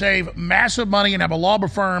can save massive money and have a law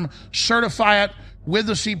firm certify it with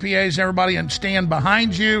the CPAs and everybody and stand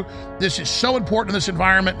behind you. This is so important in this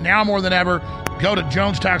environment now more than ever. Go to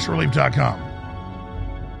JonesTaxRelief.com.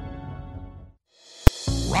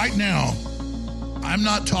 Right now, I'm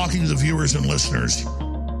not talking to the viewers and listeners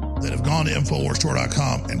that have gone to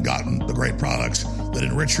InfoWarsStore.com and gotten the great products that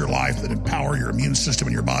enrich your life, that empower your immune system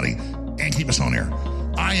and your body, and keep us on air.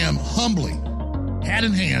 I am humbly, hand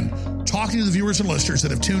in hand, talking to the viewers and listeners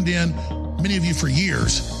that have tuned in, many of you for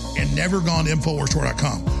years, and never gone to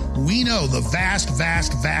InfoWarsStore.com. We know the vast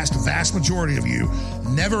majority of you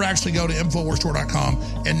never actually go to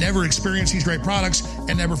InfoWarsStore.com and never experience these great products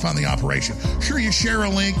and never fund the operation. Sure, you share a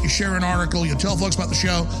link, you share an article, you tell folks about the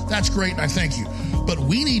show. That's great, and I thank you. But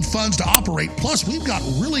we need funds to operate. Plus, we've got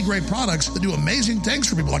really great products that do amazing things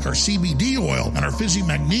for people, like our CBD oil and our Fizzy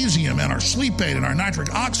Magnesium and our Sleep Aid and our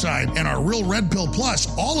Nitric Oxide and our Real Red Pill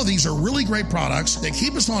Plus. All of these are really great products that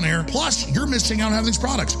keep us on air. Plus, you're missing out on having these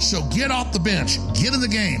products. So get off the bench, get in the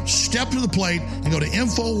game, step to the plate, and go to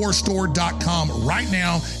InfoWarsStore.com right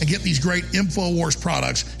now and get these great InfoWars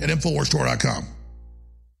products at InfoWarsStore.com.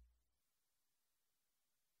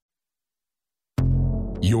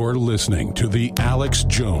 You're listening to The Alex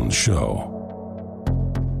Jones Show.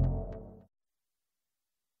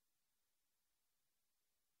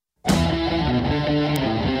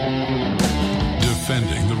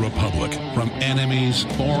 Defending the Republic from enemies,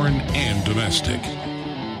 foreign and domestic.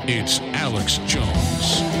 It's Alex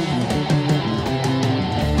Jones.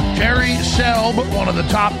 Terry Selb, one of the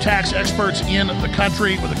top tax experts in the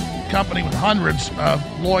country, with a company with hundreds of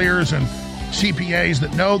lawyers and CPAs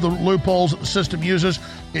that know the loopholes that the system uses.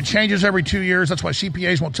 It changes every 2 years. That's why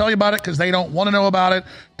CPAs won't tell you about it, because they don't want to know about it,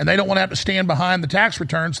 and they don't want to have to stand behind the tax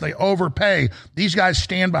returns. They overpay. These guys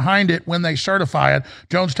stand behind it when they certify it.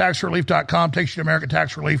 JonesTaxRelief.com takes you to American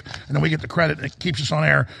Tax Relief, and then we get the credit, and it keeps us on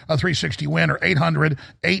air. A 360-WIN or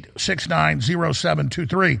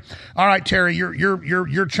 800-869-0723. All right, Terry, you're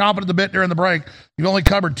chomping at the bit during the break. You've only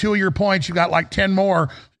covered 2 of your points. You've got like 10 more,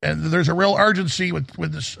 and there's a real urgency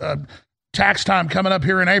with this tax time coming up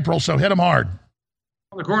here in April, so hit them hard.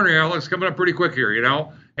 On the corner, Alex, coming up pretty quick here,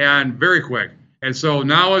 and very quick. And so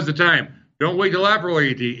now is the time. Don't wait till April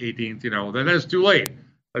 18th, then it's too late.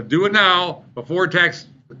 Do it now before tax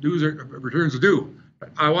dues or returns are due.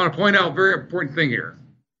 I want to point out a very important thing here,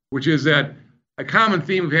 which is that a common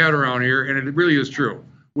theme we've had around here, and it really is true,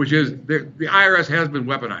 which is the IRS has been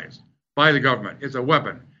weaponized by the government. It's a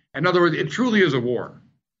weapon. In other words, it truly is a war.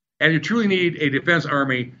 And you truly need a defense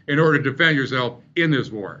army in order to defend yourself in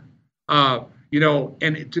this war. And in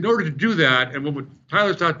order to do that, and what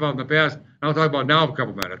Tyler's talked about in the past, and I'll talk about now for a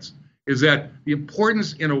couple minutes, is that the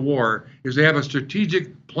importance in a war is to have a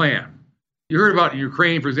strategic plan. You heard about in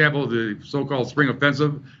Ukraine, for example, the so-called spring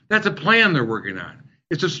offensive. That's a plan they're working on.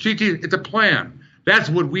 It's a plan. That's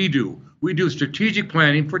what we do. We do strategic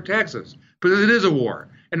planning for Texas because it is a war.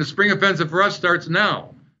 And the spring offensive for us starts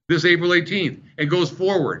now, this April 18th, and goes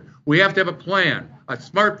forward. We have to have a plan. A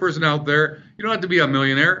smart person out there, you don't have to be a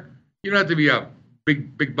millionaire. You don't have to be a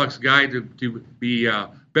big bucks guy to be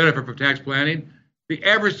benefit from tax planning. The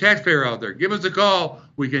average taxpayer out there, give us a call.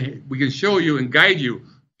 We can show you and guide you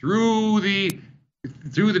through the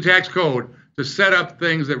tax code to set up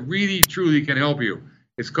things that really truly can help you.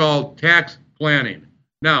 It's called tax planning.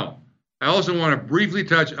 Now, I also want to briefly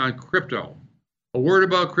touch on crypto. A word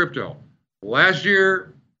about crypto. Last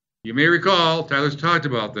year, you may recall, Tyler's talked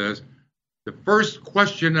about this. The first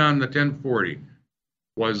question on the 1040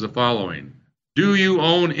 was the following: do you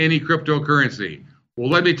own any cryptocurrency? Well,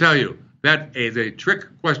 let me tell you, that is a trick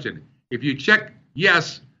question. If you check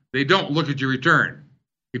yes, they don't look at your return.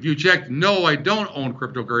 If you check no, I don't own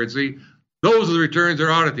cryptocurrency, those are the returns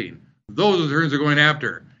they're auditing. Those are the returns they're going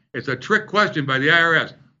after. It's a trick question by the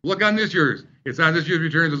IRS. Look on this year's. It's on this year's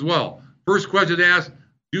returns as well. First question asked,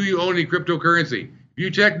 do you own any cryptocurrency? If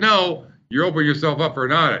you check no, you're opening yourself up for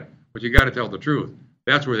an audit, but you got to tell the truth.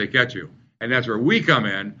 That's where they catch you. And that's where we come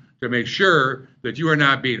in to make sure that you are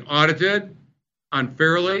not being audited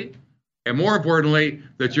unfairly, and more importantly,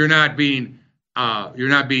 that you're not being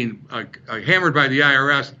hammered by the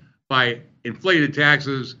IRS by inflated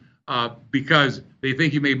taxes because they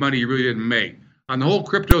think you made money you really didn't make. On the whole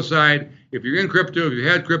crypto side, if you're in crypto, if you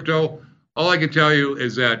had crypto, all I can tell you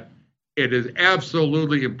is that it is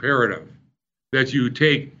absolutely imperative that you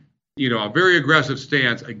take, a very aggressive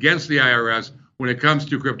stance against the IRS when it comes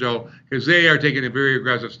to crypto, because they are taking a very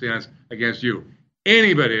aggressive stance against you.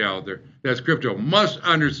 Anybody out there that's crypto must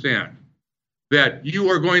understand that you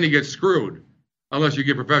are going to get screwed unless you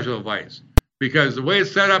get professional advice, because the way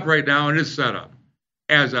it's set up right now, it is set up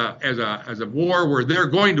as a war where they're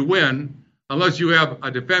going to win unless you have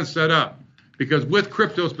a defense set up. Because with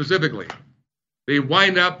crypto specifically, they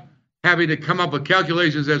wind up having to come up with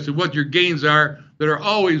calculations as to what your gains are that are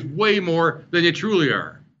always way more than you truly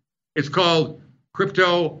are. It's called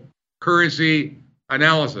cryptocurrency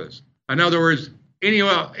analysis. In other words,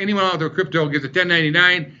 anyone out there with crypto gets a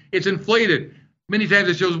 1099, it's inflated. Many times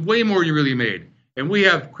it shows way more than you really made. And we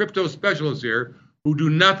have crypto specialists here who do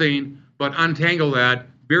nothing but untangle that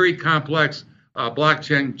very complex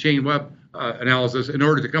blockchain web analysis in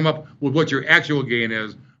order to come up with what your actual gain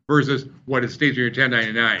is versus what it states in your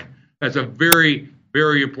 1099. That's a very,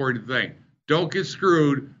 very important thing. Don't get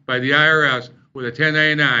screwed by the IRS with a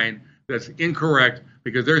 1099 that's incorrect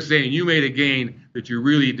because they're saying you made a gain that you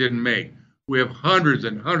really didn't make. We have hundreds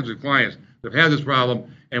and hundreds of clients that have had this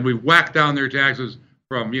problem, and we whack down their taxes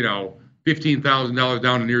from, $15,000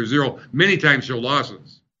 down to near zero, many times show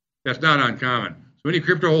losses. That's not uncommon. So any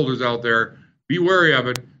crypto holders out there, be wary of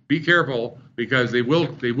it, be careful, because they will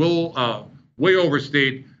way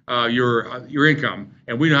overstate your income,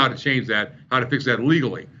 and we know how to change that, how to fix that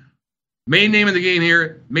legally. Main name of the game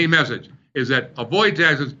here, main message, is that avoid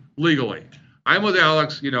taxes legally. I'm with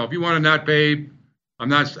Alex. If you want to not pay, I'm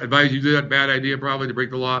not advising you to do that. Bad idea probably to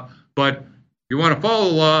break the law. But if you want to follow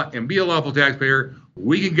the law and be a lawful taxpayer,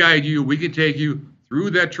 we can guide you. We can take you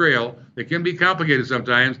through that trail. It can be complicated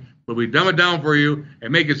sometimes, but we dumb it down for you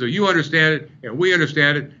and make it so you understand it, and we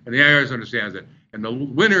understand it, and the IRS understands it. And the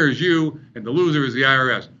winner is you, and the loser is the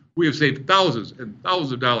IRS. We have saved thousands and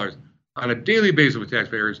thousands of dollars on a daily basis with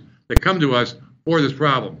taxpayers that come to us for this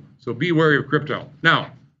problem. So be wary of crypto.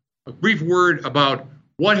 Now, a brief word about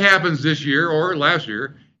what happens this year or last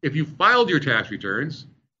year if you filed your tax returns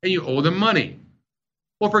and you owe them money.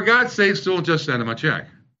 Well, for God's sakes, don't just send them a check.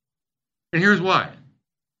 And here's why.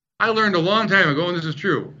 I learned a long time ago, and this is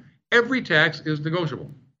true, every tax is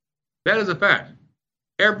negotiable. That is a fact.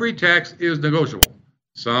 Every tax is negotiable,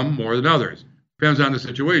 some more than others. Depends on the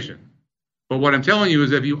situation. But what I'm telling you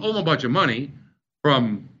is if you owe a bunch of money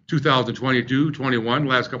from 2022, 21,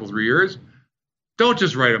 last couple, 3 years, don't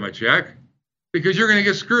just write them a check, because you're going to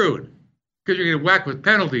get screwed. Because you're going to get whacked with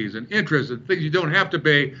penalties and interest and things you don't have to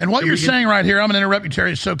pay. And what you're saying right here, I'm going to interrupt you,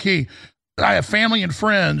 Terry, is so key. I have family and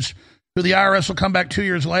friends who the IRS will come back 2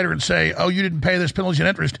 years later and say, oh, you didn't pay this penalties and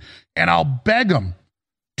interest. And I'll beg them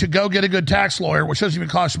to go get a good tax lawyer, which doesn't even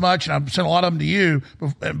cost much. And I've sent a lot of them to you,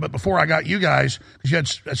 but before I got you guys, because you had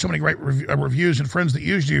so many great reviews and friends that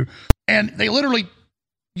used you. And they literally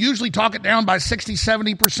usually talk it down by 60,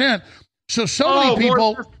 70%. So many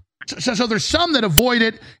people So there's some that avoid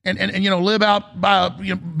it and live out by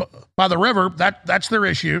the river. That's their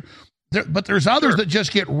issue. But there's others that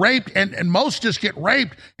just get raped, and most just get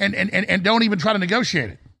raped and don't even try to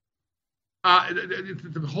negotiate it.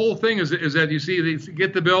 The whole thing is that you see they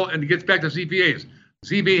get the bill and it gets back to CPAs.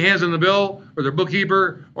 The CPA hands them the bill, or their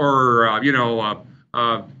bookkeeper, or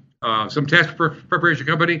some tax preparation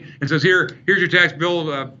company, and says, here's your tax bill,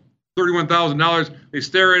 $31,000. They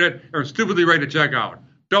stare at it or stupidly write a check out.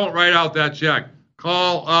 Don't write out that check.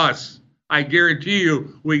 Call us. I guarantee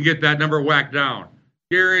you we get that number whacked down.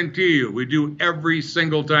 Guarantee you we do every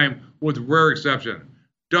single time with rare exception.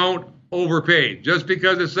 Don't overpay. Just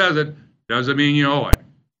because it says it doesn't mean you owe it.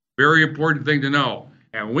 Very important thing to know.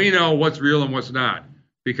 And we know what's real and what's not,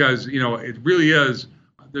 because, it really is.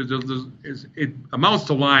 It amounts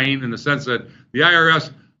to lying in the sense that the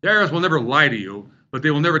IRS will never lie to you, but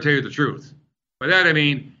they will never tell you the truth. By that I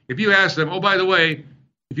mean, if you ask them, oh, by the way,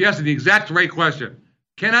 if you ask them the exact right question,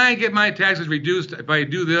 can I get my taxes reduced if I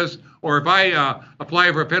do this? Or if I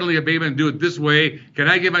apply for a penalty abatement and do it this way, can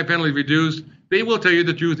I get my penalty reduced? They will tell you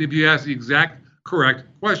the truth if you ask the exact correct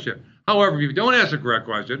question. However, if you don't ask the correct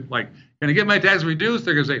question, like, can I get my taxes reduced?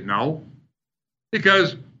 They're going to say no,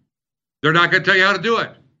 because they're not going to tell you how to do it,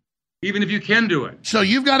 even if you can do it. So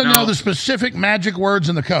you've got to know the specific magic words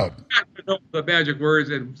in the code. You have to know the magic words,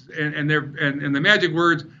 and the magic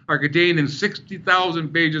words are contained in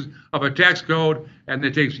 60,000 pages of a tax code, and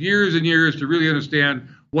it takes years and years to really understand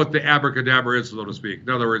what the abracadabra is, so to speak. In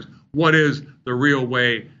other words, what is the real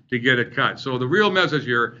way to get it cut? So the real message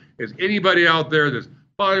here is anybody out there that's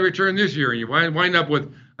filing a return this year and you wind up with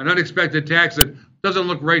an unexpected tax that doesn't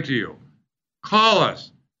look right to you, call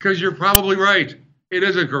us, because you're probably right. It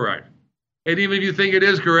isn't correct. And even if you think it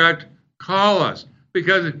is correct, call us,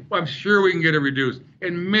 because I'm sure we can get it reduced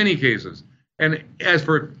in many cases. And as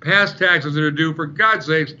for past taxes that are due, for God's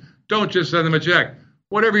sakes, don't just send them a check.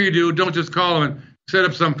 Whatever you do, don't just call them and set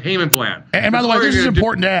up some payment plan. And by the way, this is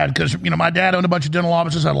important to add, because my dad owned a bunch of dental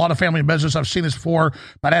offices, had a lot of family business. I've seen this before.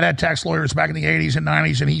 My dad had tax lawyers back in the 80s and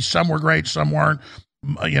 90s, and some were great, some weren't.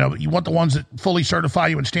 You want the ones that fully certify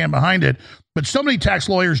you and stand behind it. But so many tax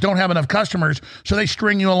lawyers don't have enough customers, so they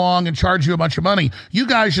string you along and charge you a bunch of money. You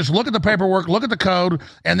guys just look at the paperwork, look at the code,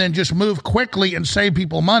 and then just move quickly and save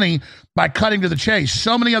people money by cutting to the chase.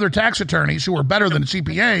 So many other tax attorneys who are better than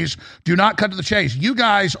CPAs do not cut to the chase. You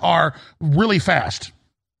guys are really fast.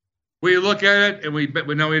 We look at it and we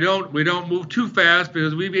don't move too fast,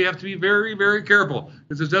 because we have to be very, very careful,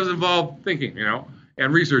 because this does involve thinking,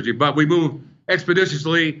 and researching. But we move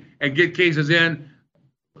expeditiously and get cases in.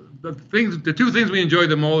 The two things we enjoy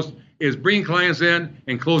the most is bringing clients in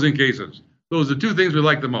and closing cases. Those are the two things we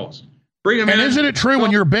like the most. Bring them in. And isn't it true,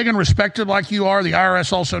 when you're big and respected like you are, the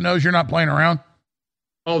IRS also knows you're not playing around?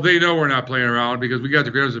 Oh, they know we're not playing around, because we got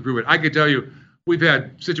the credits to prove it. I can tell you, we've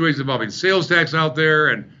had situations involving sales tax out there,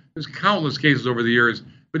 and there's countless cases over the years.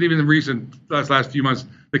 But even in last few months,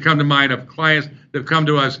 that come to mind of clients that have come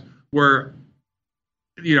to us where,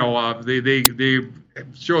 they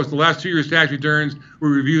show us the last 2 years' tax returns. We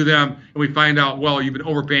review them, and we find out, well, you've been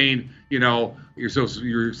overpaying, your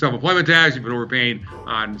self-employment tax. You've been overpaying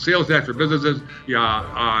on sales tax for businesses,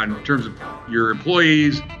 on terms of your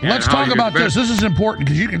employees. Let's talk about this. This is important,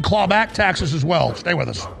 because you can claw back taxes as well. Stay with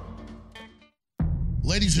us.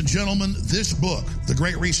 Ladies and gentlemen, this book, The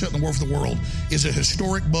Great Reset and the War for the World, is a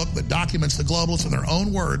historic book that documents the globalists, in their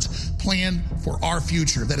own words, plan for our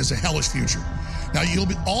future. That is a hellish future. Now, you'll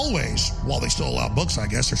be always, while they still allow books, I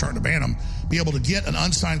guess, they're starting to ban them, be able to get an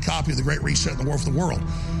unsigned copy of The Great Reset and the War for the World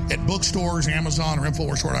at bookstores, Amazon, or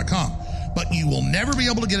InfoWarsStore.com. But you will never be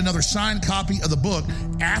able to get another signed copy of the book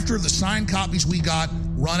after the signed copies we got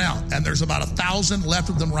run out. And there's about 1,000 left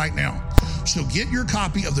of them right now. So get your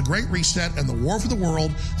copy of The Great Reset and the War for the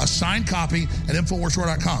World, a signed copy at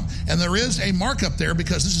InfoWarsStore.com. And there is a markup there,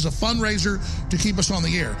 because this is a fundraiser to keep us on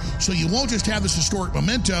the air. So you won't just have this historic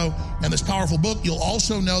memento and this powerful book, you'll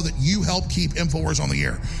also know that you help keep InfoWars on the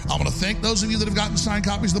air. I want to thank those of you that have gotten signed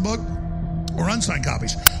copies of the book, or unsigned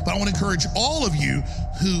copies. But I want to encourage all of you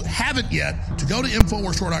who haven't yet to go to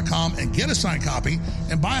InfoWarsStore.com and get a signed copy,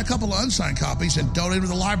 and buy a couple of unsigned copies and donate them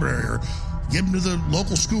to the library or give them to the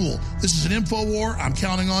local school. This is an InfoWar. I'm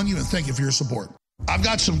counting on you, and thank you for your support. I've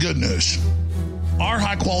got some good news. Our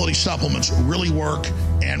high-quality supplements really work,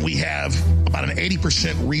 and we have about an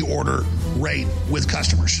 80% reorder rate with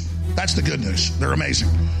customers. That's the good news. They're amazing.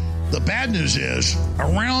 The bad news is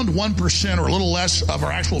around 1% or a little less of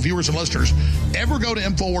our actual viewers and listeners ever go to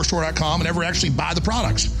InfoWarsStore.com and ever actually buy the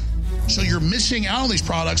products. So you're missing out on these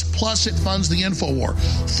products, plus it funds the InfoWar.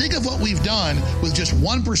 Think of what we've done with just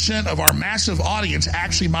 1% of our massive audience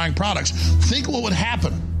actually buying products. Think what would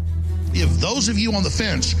happen if those of you on the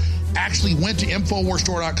fence actually went to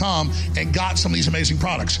InfoWarsStore.com and got some of these amazing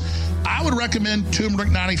products. I would recommend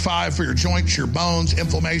Turmeric 95 for your joints, your bones,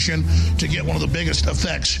 inflammation, to get one of the biggest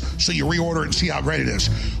effects. So you reorder it and see how great it is.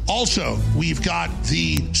 Also, we've got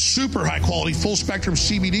the super high quality full spectrum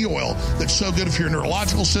CBD oil that's so good for your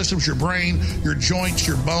neurological systems, your brain, your joints,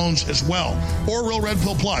 your bones as well. Or Real Red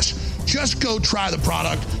Pill Plus. Just go try the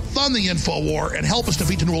product, fund the InfoWar, and help us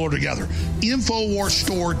defeat the New World Order together.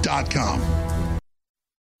 InfoWarsStore.com.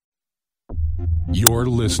 You're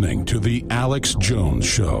listening to The Alex Jones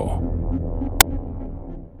Show.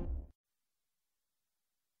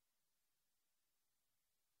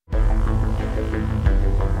 All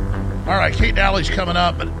right, Kate Daly's coming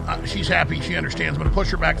up, but she's happy. She understands. I'm going to push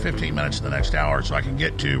her back 15 minutes in the next hour so I can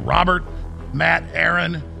get to Robert, Matt,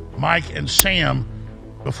 Aaron, Mike, and Sam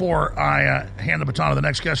before I hand the baton to the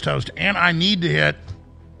next guest host. And I need to hit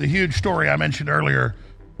the huge story I mentioned earlier.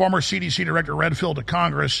 Former CDC Director Redfield to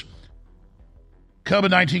Congress.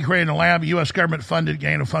 COVID-19 created in a lab, U.S. government-funded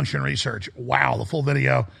gain-of-function research. Wow, the full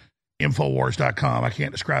video, Infowars.com. I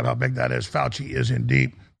can't describe how big that is. Fauci is in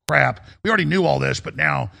deep crap. We already knew all this, but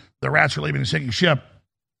now the rats are leaving the sinking ship.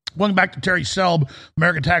 Welcome back to Terry Selb,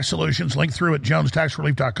 American Tax Solutions. Link through at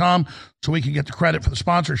jonestaxrelief.com so we can get the credit for the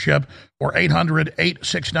sponsorship, or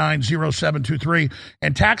 800-869-0723.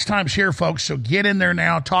 And tax time's here, folks, so get in there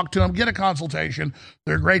now. Talk to them. Get a consultation.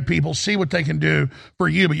 They're great people. See what they can do for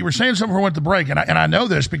you. But you were saying something before we went to break, and I know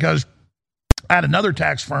this because I had another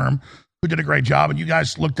tax firm who did a great job, and you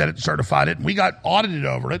guys looked at it and certified it, and we got audited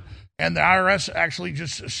over it. And the IRS actually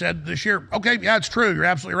just said this year, okay, yeah, it's true. You're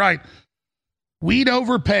absolutely right. We'd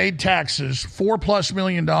overpaid taxes $4+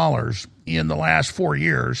 million in the last 4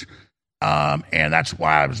 years, and that's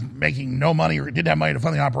why I was making no money or didn't have money to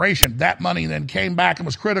fund the operation. That money then came back and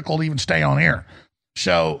was critical to even stay on air.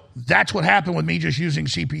 So that's what happened with me just using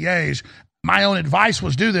CPAs. My own advice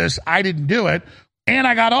was do this. I didn't do it, and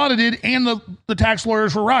I got audited, and the tax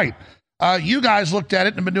lawyers were right. You guys looked at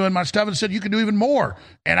it and have been doing my stuff and said you can do even more.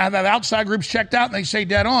 And I've had outside groups checked out, and they say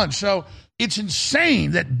dead on. So it's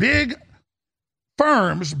insane that big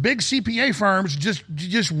firms, big CPA firms,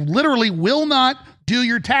 just literally will not do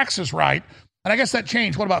your taxes right. And I guess that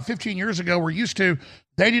changed. What, about 15 years ago, we're used to,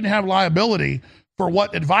 they didn't have liability for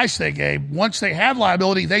what advice they gave. Once they had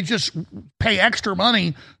liability, they just pay extra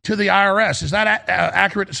money to the IRS. Is that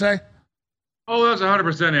accurate to say? Oh, that's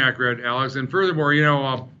 100% accurate, Alex. And furthermore,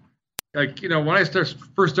 when I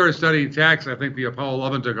first started studying tax, I think the Apollo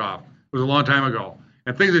 11 took off. It was a long time ago.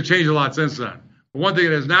 And things have changed a lot since then. But one thing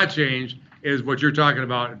that has not changed is what you're talking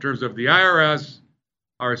about in terms of the IRS,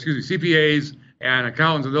 CPAs and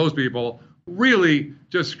accountants and those people really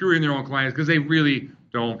just screwing their own clients because they really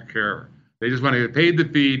don't care. They just want to get paid the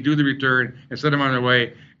fee, do the return, and send them on their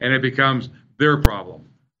way, and it becomes their problem,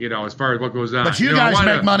 as far as what goes on. But you guys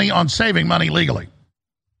make money on saving money legally.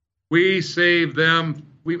 We save them.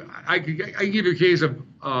 I can give you a case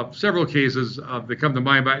of several cases that come to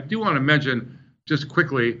mind, but I do want to mention just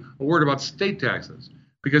quickly a word about state taxes.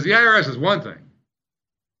 Because the IRS is one thing.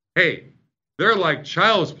 Hey, they're like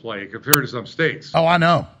child's play compared to some states. Oh, I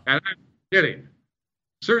know. And I'm kidding.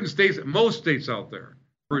 Certain states, most states out there,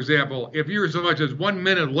 for example, if you're so much as 1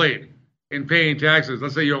 minute late in paying taxes,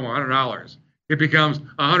 let's say you owe $100, it becomes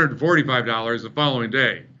 $145 the following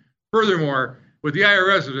day. Furthermore, with the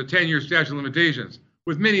IRS, there's a 10-year statute of limitations.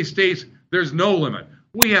 With many states, there's no limit.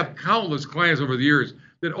 We have countless clients over the years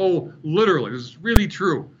that owe literally, this is really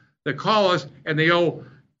true, that call us and they owe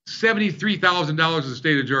 $73,000 to the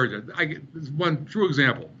state of Georgia. This is one true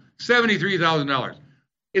example. $73,000.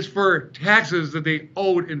 It's for taxes that they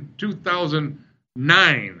owed in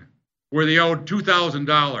 2009, where they owed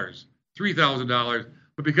 $2,000, $3,000,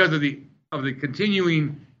 but because of the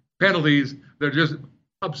continuing penalties that are just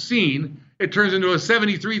obscene, it turns into a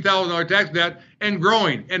 $73,000 tax debt and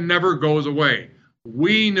growing and never goes away.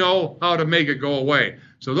 We know how to make it go away.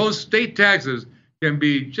 So those state taxes can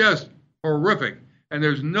be just horrific, and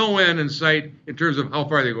there's no end in sight in terms of how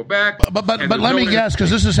far they go back. But let me guess, because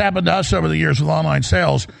this has happened to us over the years with online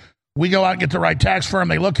sales. We go out and get the right tax firm.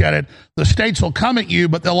 They look at it. The states will come at you,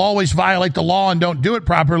 but they'll always violate the law and don't do it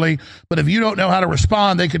properly. But if you don't know how to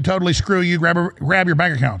respond, they can totally screw you, grab your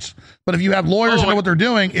bank accounts. But if you have lawyers who know what they're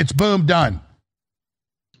doing, it's boom, done.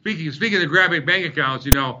 Speaking of grabbing bank accounts,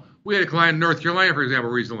 we had a client in North Carolina, for example,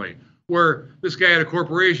 recently, where this guy had a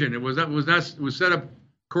corporation. It was set up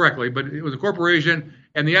correctly, but it was a corporation,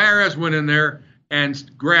 and the IRS went in there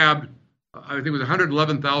and grabbed, I think it was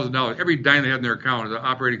 $111,000. Every dime they had in their account as an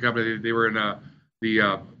operating company. They were in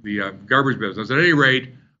the garbage business. At any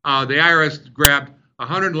rate, the IRS grabbed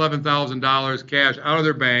 $111,000 cash out of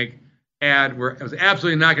their bank, and it was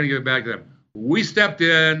absolutely not going to give it back to them. We stepped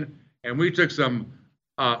in, and we took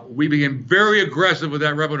we became very aggressive with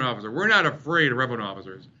that revenue officer. We're not afraid of revenue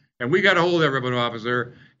officers. And we got a hold of that revenue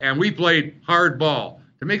officer, and we played hard ball.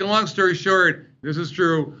 To make a long story short, this is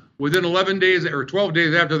true, within 11 days or 12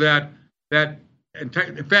 days after that, in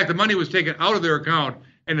fact, the money was taken out of their account,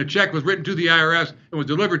 and the check was written to the IRS and was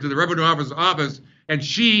delivered to the revenue office, and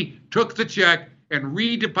she took the check and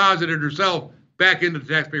redeposited herself back into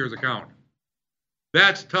the taxpayer's account.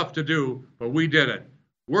 That's tough to do, but we did it.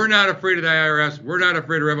 We're not afraid of the IRS. We're not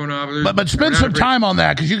afraid of revenue officers. But spend some time on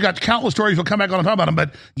that, because you've got countless stories. We'll come back on and talk about them.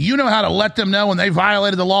 But you know how to let them know when they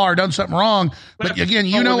violated the law or done something wrong. But again,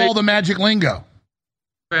 you know all the magic lingo.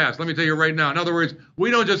 Fast. Let me tell you right now. In other words, we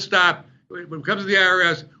don't just stop. When it comes to the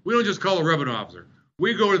IRS, we don't just call a revenue officer.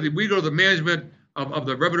 We go to the management of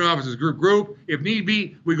the revenue officers group. If need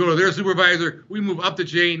be, we go to their supervisor. We move up the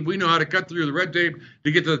chain. We know how to cut through the red tape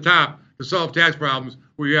to get to the top to solve tax problems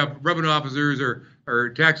where you have revenue officers or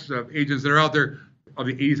tax agents that are out there, of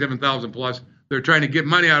the 87,000 plus, they're trying to get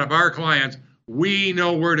money out of our clients. We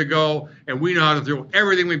know where to go, and we know how to throw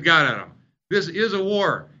everything we've got at them. This is a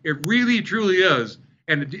war. It really, truly is.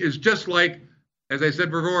 And it is just like, as I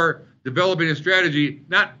said before, developing a strategy,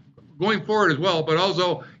 not going forward as well, but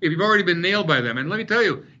also if you've already been nailed by them. And let me tell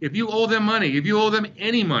you, if you owe them money, if you owe them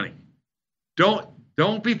any money,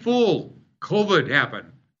 don't be fooled. COVID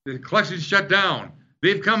happened. The collections shut down.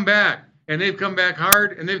 They've come back. And they've come back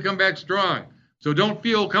hard, and they've come back strong. So don't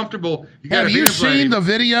feel comfortable. Have you seen the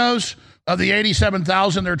videos of the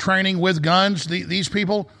 87,000 they're training with guns, these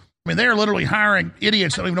people? I mean, they're literally hiring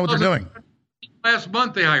idiots that don't even know what they're doing. Last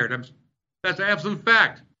month they hired them. That's an absolute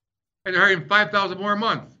fact. And they're hiring 5,000 more a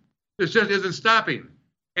month. This just isn't stopping.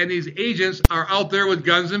 And these agents are out there with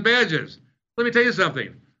guns and badges. Let me tell you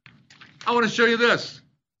something. I want to show you this.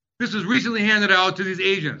 This was recently handed out to these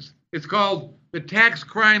agents. It's called the Tax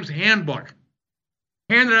Crimes Handbook,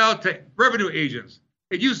 handed out to revenue agents.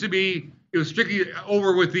 It used to be, it was strictly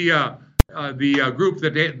over with the group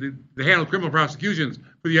that handled criminal prosecutions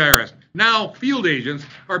for the IRS. Now, field agents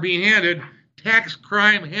are being handed tax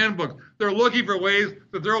crime handbooks. They're looking for ways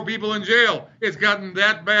to throw people in jail. It's gotten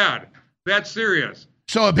that bad, that serious.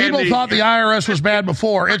 So if people thought the IRS was bad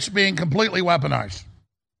before, it's being completely weaponized.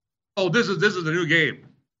 Oh, this is the new game.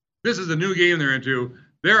 This is the new game they're into.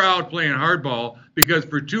 They're out playing hardball because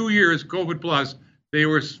for 2 years, COVID plus, they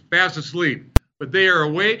were fast asleep. But they are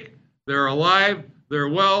awake, they're alive, they're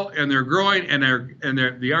well, and they're growing, and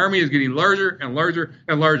the Army is getting larger and larger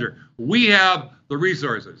and larger. We have the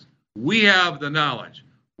resources. We have the knowledge.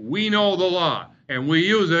 We know the law, and we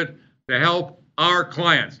use it to help our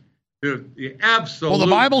clients. The absolute. Well, the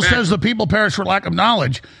Bible says the people perish for lack of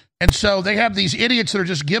knowledge. And so they have these idiots that are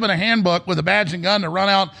just given a handbook with a badge and gun to run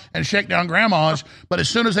out and shake down grandmas. But as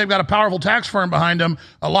soon as they've got a powerful tax firm behind them,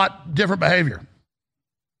 a lot different behavior.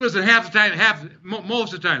 Listen,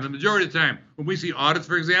 most of the time, the majority of the time, when we see audits,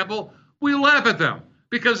 for example, we laugh at them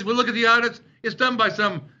because if we look at the audits, it's done by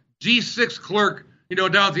some G6 clerk,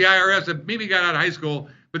 down at the IRS that maybe got out of high school,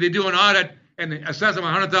 but they do an audit and they assess them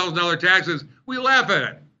 $100,000 taxes. We laugh at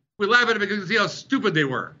it. We laugh at it because we see how stupid they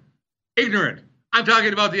were, ignorant. I'm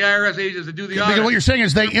talking about the IRS agents that do the audit. Because what you're saying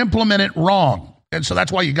is they implement it wrong, and so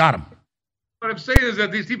that's why you got them. What I'm saying is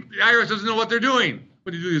that the IRS doesn't know what they're doing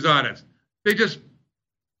when they do these audits. They just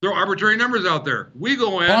throw arbitrary numbers out there. We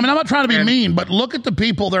go in. Well, I'm not trying to be mean, but look at the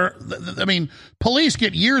people there. Police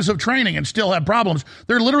get years of training and still have problems.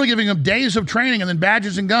 They're literally giving them days of training and then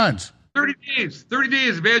badges and guns. 30 days,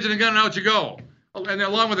 badge and a gun, and out you go. And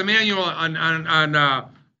along with a manual on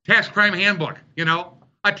tax crime handbook,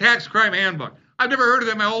 a tax crime handbook. I've never heard of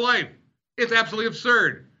them my whole life. It's absolutely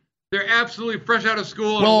absurd. They're absolutely fresh out of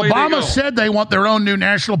school. Well, Obama said they want their own new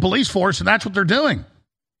national police force, and that's what they're doing.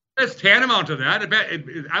 It's tantamount to that.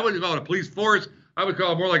 I wouldn't call it a police force. I would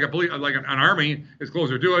call it more like an army. It's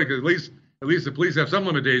closer to it because at least the police have some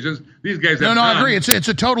limitations. These guys have I agree. It's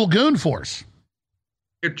a total goon force.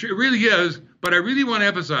 It really is. But I really want to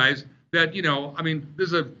emphasize that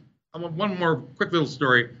this is one more quick little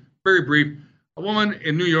story, very brief. A woman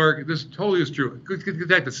in New York, this totally is true. Get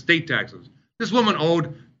back to state taxes. This woman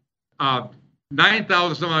owed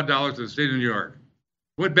 $9,000 some odd dollars to the state of New York.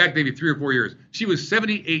 Went back maybe 3 or 4 years. She was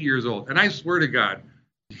 78 years old. And I swear to God,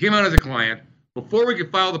 she came out as a client. Before we could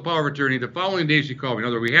file the power of attorney, the following day she called me. In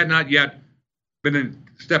other words, we had not yet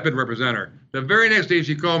stepped in to represent her. The very next day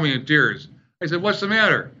she called me in tears. I said, "What's the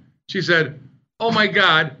matter?" She said, "Oh my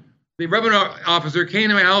God, the revenue officer came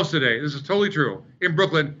to my house today. This is totally true, in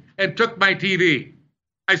Brooklyn, and took my TV.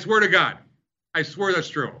 I swear to God. I swear that's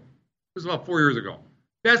true." This was about 4 years ago.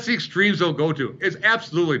 That's the extremes they'll go to. It's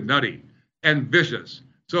absolutely nutty and vicious.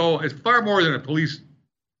 So it's far more than a police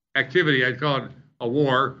activity. I'd call it a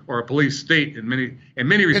war or a police state in many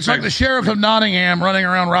respects. It's like the sheriff of Nottingham running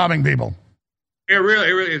around robbing people. It really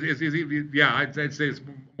is. Yeah, I'd say it's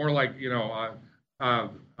more like,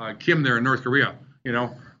 Kim there in North Korea.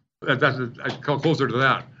 I'd call closer to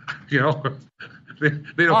that. They don't. All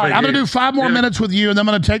right, I'm going to do 5 more minutes with you, and then I'm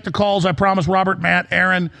going to take the calls. I promise. Robert, Matt,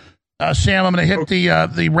 Aaron, Sam. I'm going to hit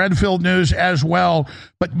the Redfield news as well.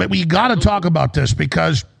 But we got to talk about this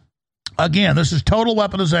because, again, this is total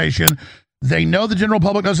weaponization. They know the general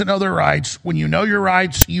public doesn't know their rights. When you know your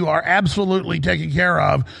rights, you are absolutely taken care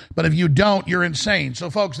of. But if you don't, you're insane. So,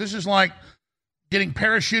 folks, this is like getting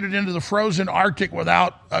parachuted into the frozen Arctic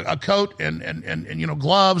without a coat and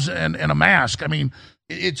gloves and a mask. I mean,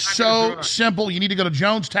 it's so simple. You need to go to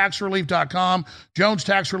jonestaxrelief.com,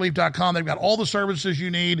 jonestaxrelief.com. They've got all the services you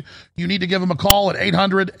need. You need to give them a call at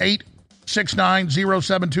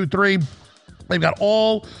 800-869-0723. They've got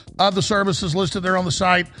all of the services listed there on the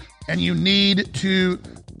site. And you need to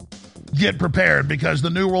get prepared because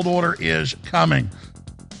the New World Order is coming.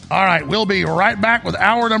 All right, we'll be right back with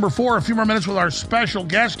hour number 4. A few more minutes with our special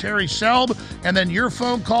guest, Terry Selb, and then your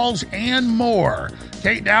phone calls and more.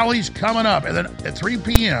 Kate Dowley's coming up, and then at 3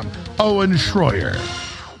 p.m., Owen Schroyer.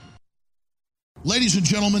 Ladies and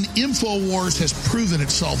gentlemen, InfoWars has proven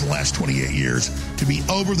itself the last 28 years to be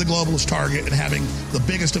over the globalist target and having the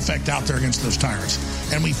biggest effect out there against those tyrants.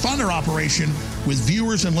 And we fund our operation with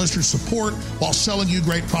viewers and listeners' support while selling you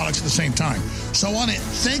great products at the same time. So I want to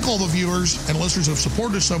thank all the viewers and listeners who have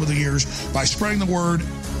supported us over the years by spreading the word,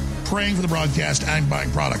 praying for the broadcast, and buying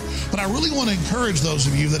product. But I really want to encourage those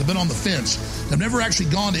of you that have been on the fence, that have never actually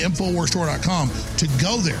gone to InfoWarsStore.com, to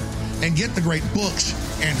go there and get the great books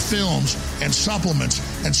and films and supplements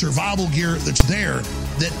and survival gear that's there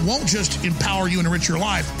that won't just empower you and enrich your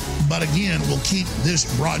life, but again, will keep this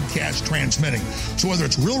broadcast transmitting. So whether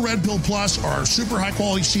it's Real Red Pill Plus or our super high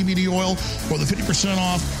quality CBD oil or the 50%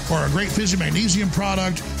 off or our great Fizzy Magnesium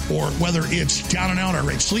product, or whether it's Down and Out, our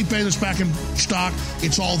great Sleep Aid that's back in stock,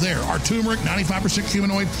 it's all there. Our turmeric, 95%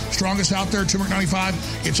 humanoid, strongest out there, turmeric 95,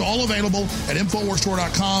 it's all available at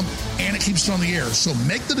InfoWarsStore.com, and it keeps us on the air. So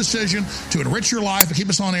make the decision to enrich your life and keep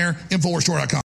us on air, InfoWarsStore.com.